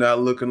was not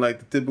looking like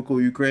the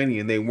typical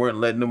Ukrainian, they weren't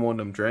letting them on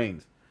them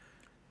trains.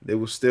 They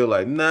was still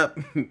like, nah,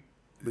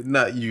 but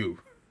not you.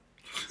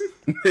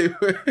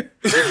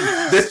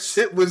 That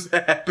shit was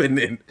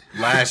happening.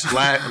 Last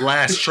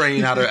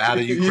train out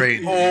of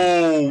Ukraine.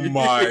 Oh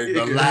my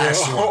The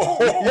last one.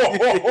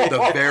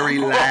 The very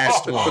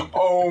last one.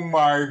 Oh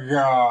my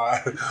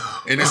God.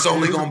 And it's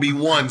only gonna be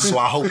one, so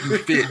I hope you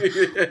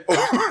fit.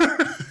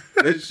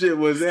 That shit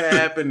was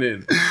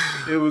happening.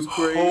 It was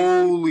crazy.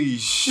 Holy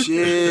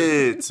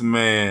shit,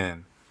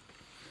 man.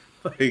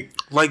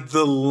 Like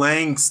the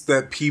lengths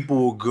that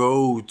people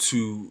go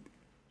to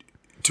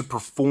to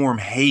perform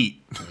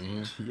hate.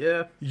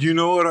 Yeah. You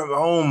know what?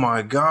 Oh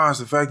my gosh,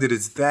 the fact that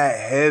it's that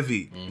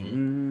heavy.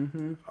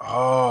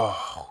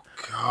 Oh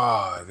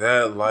God,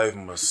 that life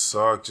must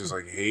suck. Just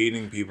like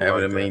hating people,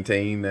 Having like to that.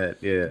 maintain that.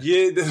 Yeah.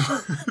 Yeah,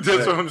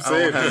 that's what I'm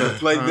saying.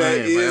 Like that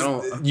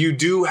is, you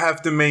do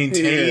have to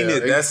maintain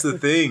it. That's the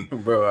thing,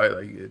 bro. I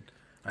like it.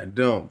 I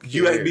don't.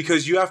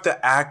 Because you have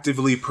to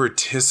actively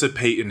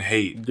participate in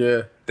hate.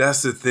 Yeah.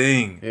 That's the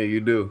thing. Yeah, you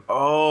do.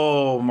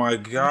 Oh my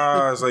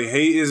gosh! Like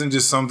hate isn't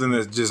just something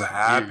that just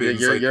happens.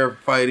 You're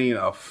fighting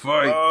a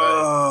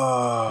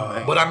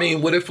fight. But I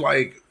mean, what if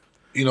like,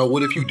 you know,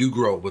 what if you do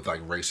grow up with like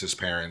racist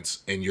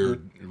parents and you're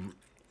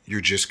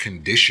just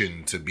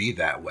conditioned to be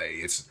that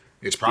way? It's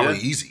probably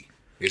easy.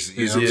 It's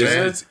easy.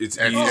 It's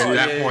easy. At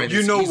that point,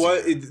 you know easy.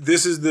 what?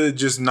 This is the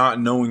just not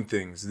knowing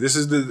things. This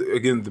is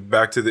the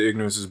back to the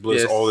ignorance is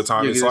bliss all the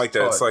time. It's like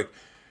that. It's like,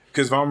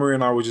 because Valmarie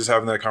and I were just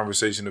having that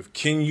conversation of,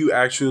 can you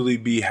actually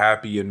be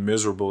happy and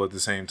miserable at the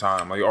same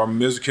time? Like,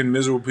 can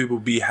miserable people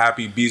be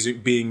happy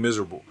being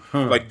miserable?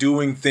 Like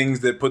doing things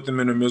that put them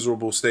in a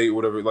miserable state,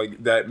 whatever,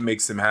 like that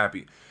makes them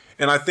happy.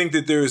 And I think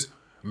that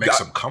makes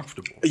them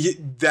comfortable.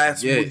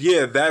 That's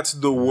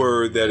the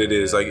word that it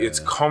is. Like, it's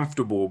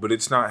comfortable, but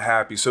it's not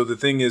happy. So the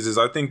thing is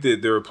I think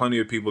that there are plenty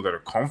of people that are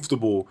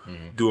comfortable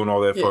doing all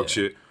that fuck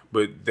shit,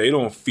 but they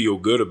don't feel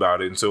good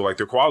about it. And so like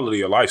their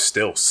quality of life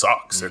still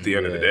sucks at the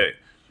end of the day.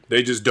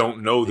 They just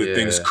don't know that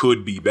things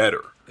could be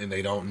better. And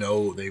they don't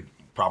know, they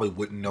probably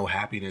wouldn't know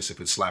happiness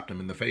if it slapped them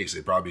in the face.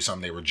 It'd probably be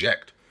something they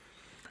reject.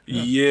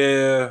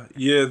 Yeah,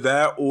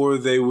 that, or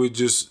they would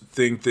just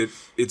think that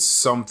it's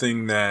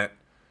something that,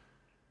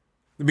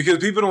 because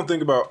people don't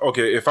think about,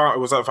 okay, if I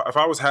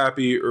was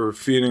happy or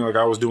feeling like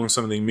I was doing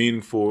something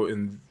meaningful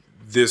in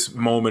this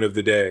moment of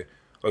the day,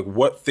 like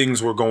what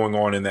things were going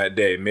on in that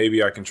day.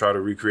 Maybe I can try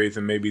to recreate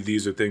them. Maybe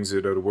these are things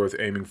that are worth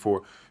aiming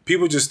for.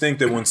 People just think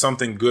that when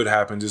something good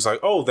happens, it's like,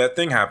 oh, that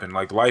thing happened.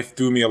 Like life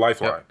threw me a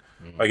lifeline.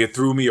 Like it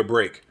threw me a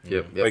break.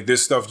 Like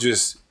this stuff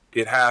just,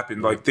 it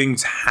happened. Like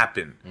things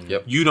happen.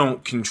 You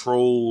don't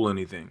control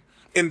anything.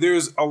 And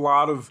there's a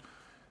lot of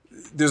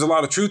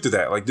truth to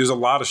that. Like there's a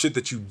lot of shit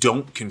that you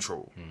don't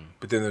control.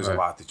 But then there's a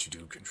lot that you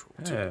do control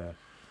too.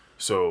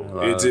 So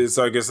it's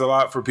like, it's a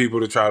lot for people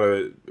to try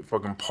to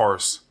fucking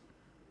parse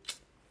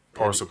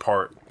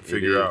apart,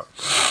 figure out.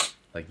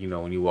 Like, you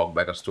know, when you walk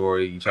back a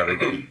story, you try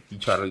to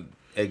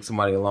egg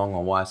somebody along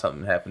on why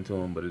something happened to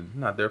them, but it's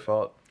not their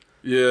fault.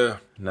 Yeah.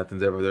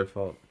 Nothing's ever their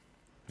fault.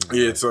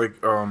 Yeah, it's like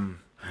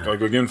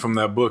again from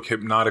that book,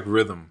 Hypnotic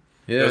Rhythm.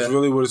 Yeah. That's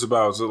really what it's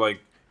about. So like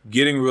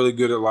getting really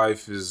good at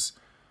life is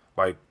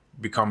like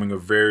becoming a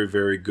very,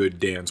 very good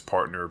dance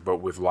partner, but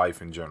with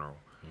life in general.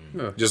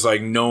 Just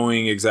like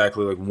knowing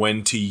exactly like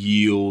when to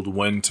yield,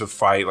 when to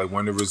fight, like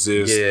when to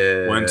resist,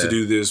 when to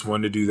do this,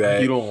 when to do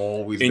that. You don't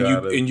always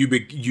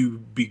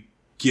you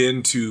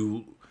begin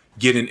to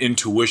get an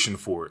intuition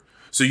for it.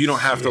 So you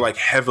don't have to like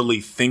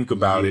heavily think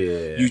about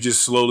it. You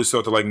just slowly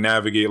start to like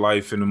navigate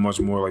life in a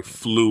much more like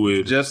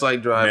fluid, just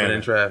like driving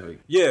in traffic.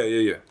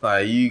 Yeah.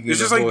 Like you can it's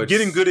just like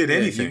getting good at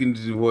anything. You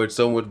can avoid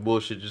so much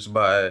bullshit just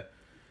by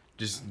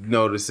just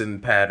noticing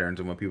patterns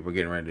of what people are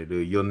getting ready to do.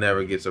 You'll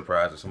never get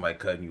surprised with somebody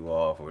cutting you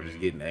off or just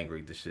getting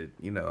angry at the shit,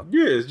 you know.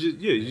 Yeah, it's just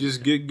you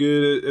just get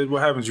good at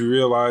what happens. You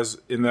realize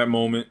in that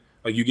moment,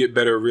 like you get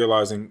better at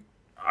realizing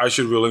I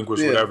should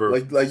relinquish whatever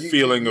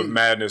feeling of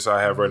madness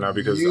I have right now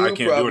because I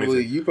can't do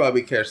anything. You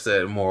probably catch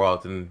that more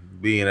often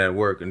being at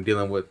work and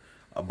dealing with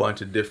a bunch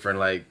of different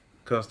like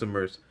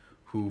customers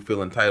who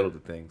feel entitled to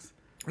things.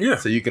 Yeah.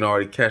 So you can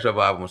already catch up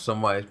on when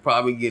somebody's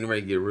probably getting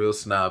ready to get real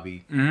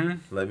snobby.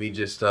 Let me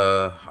just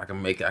I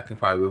can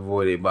probably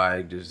avoid it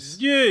by just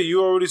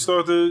you already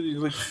start to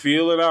like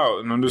feel it out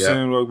and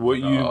understand like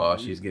what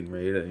she's getting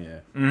ready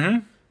to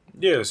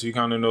so you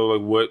kind of know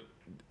like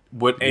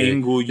what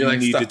angle you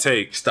need to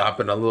take.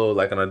 Stopping a little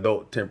like an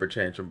adult temper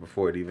tantrum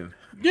before it even.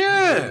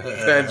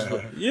 That's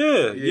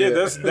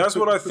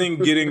what I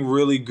think getting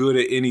really good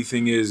at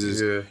anything is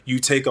you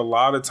take a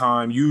lot of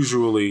time.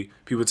 Usually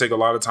people take a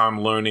lot of time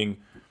learning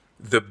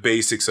the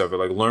basics of it,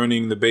 like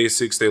learning the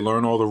basics. They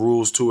learn all the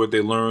rules to it.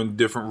 They learn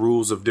different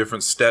rules of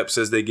different steps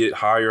as they get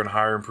higher and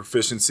higher in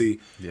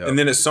proficiency. And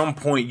then at some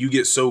point you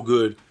get so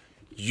good,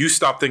 you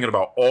stop thinking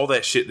about all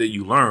that shit that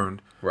you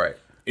learned. Right.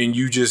 And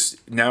you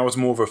just, now it's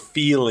more of a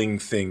feeling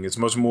thing. It's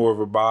much more of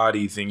a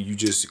body thing. You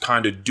just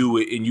kind of do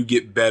it and you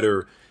get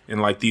better in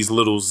like these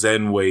little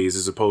Zen ways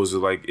as opposed to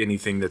like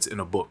anything that's in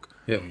a book.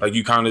 Like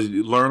you kind of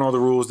learn all the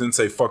rules, then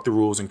say fuck the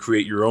rules and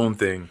create your own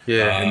thing.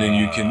 And then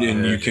you can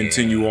you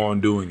continue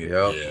on doing it.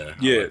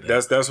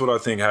 That's what I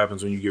think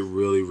happens when you get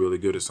really, really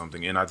good at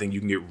something. And I think you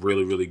can get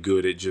really, really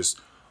good at just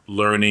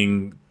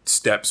learning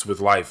steps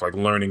with life, like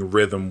learning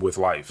rhythm with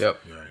life.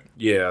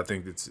 Yeah, I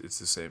think it's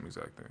the same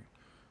exact thing.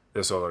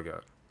 That's all I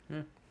got.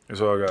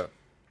 That's all I got.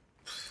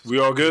 We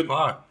all good?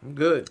 I'm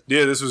good.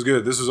 Yeah, this was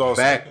good. This was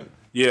awesome. Back.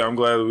 Yeah, I'm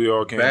glad that we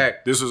all came.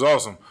 Back. This was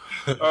awesome.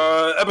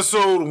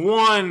 Episode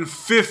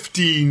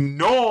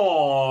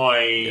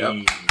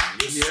 159.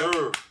 Yes,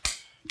 sir.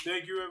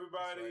 Thank you,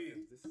 everybody.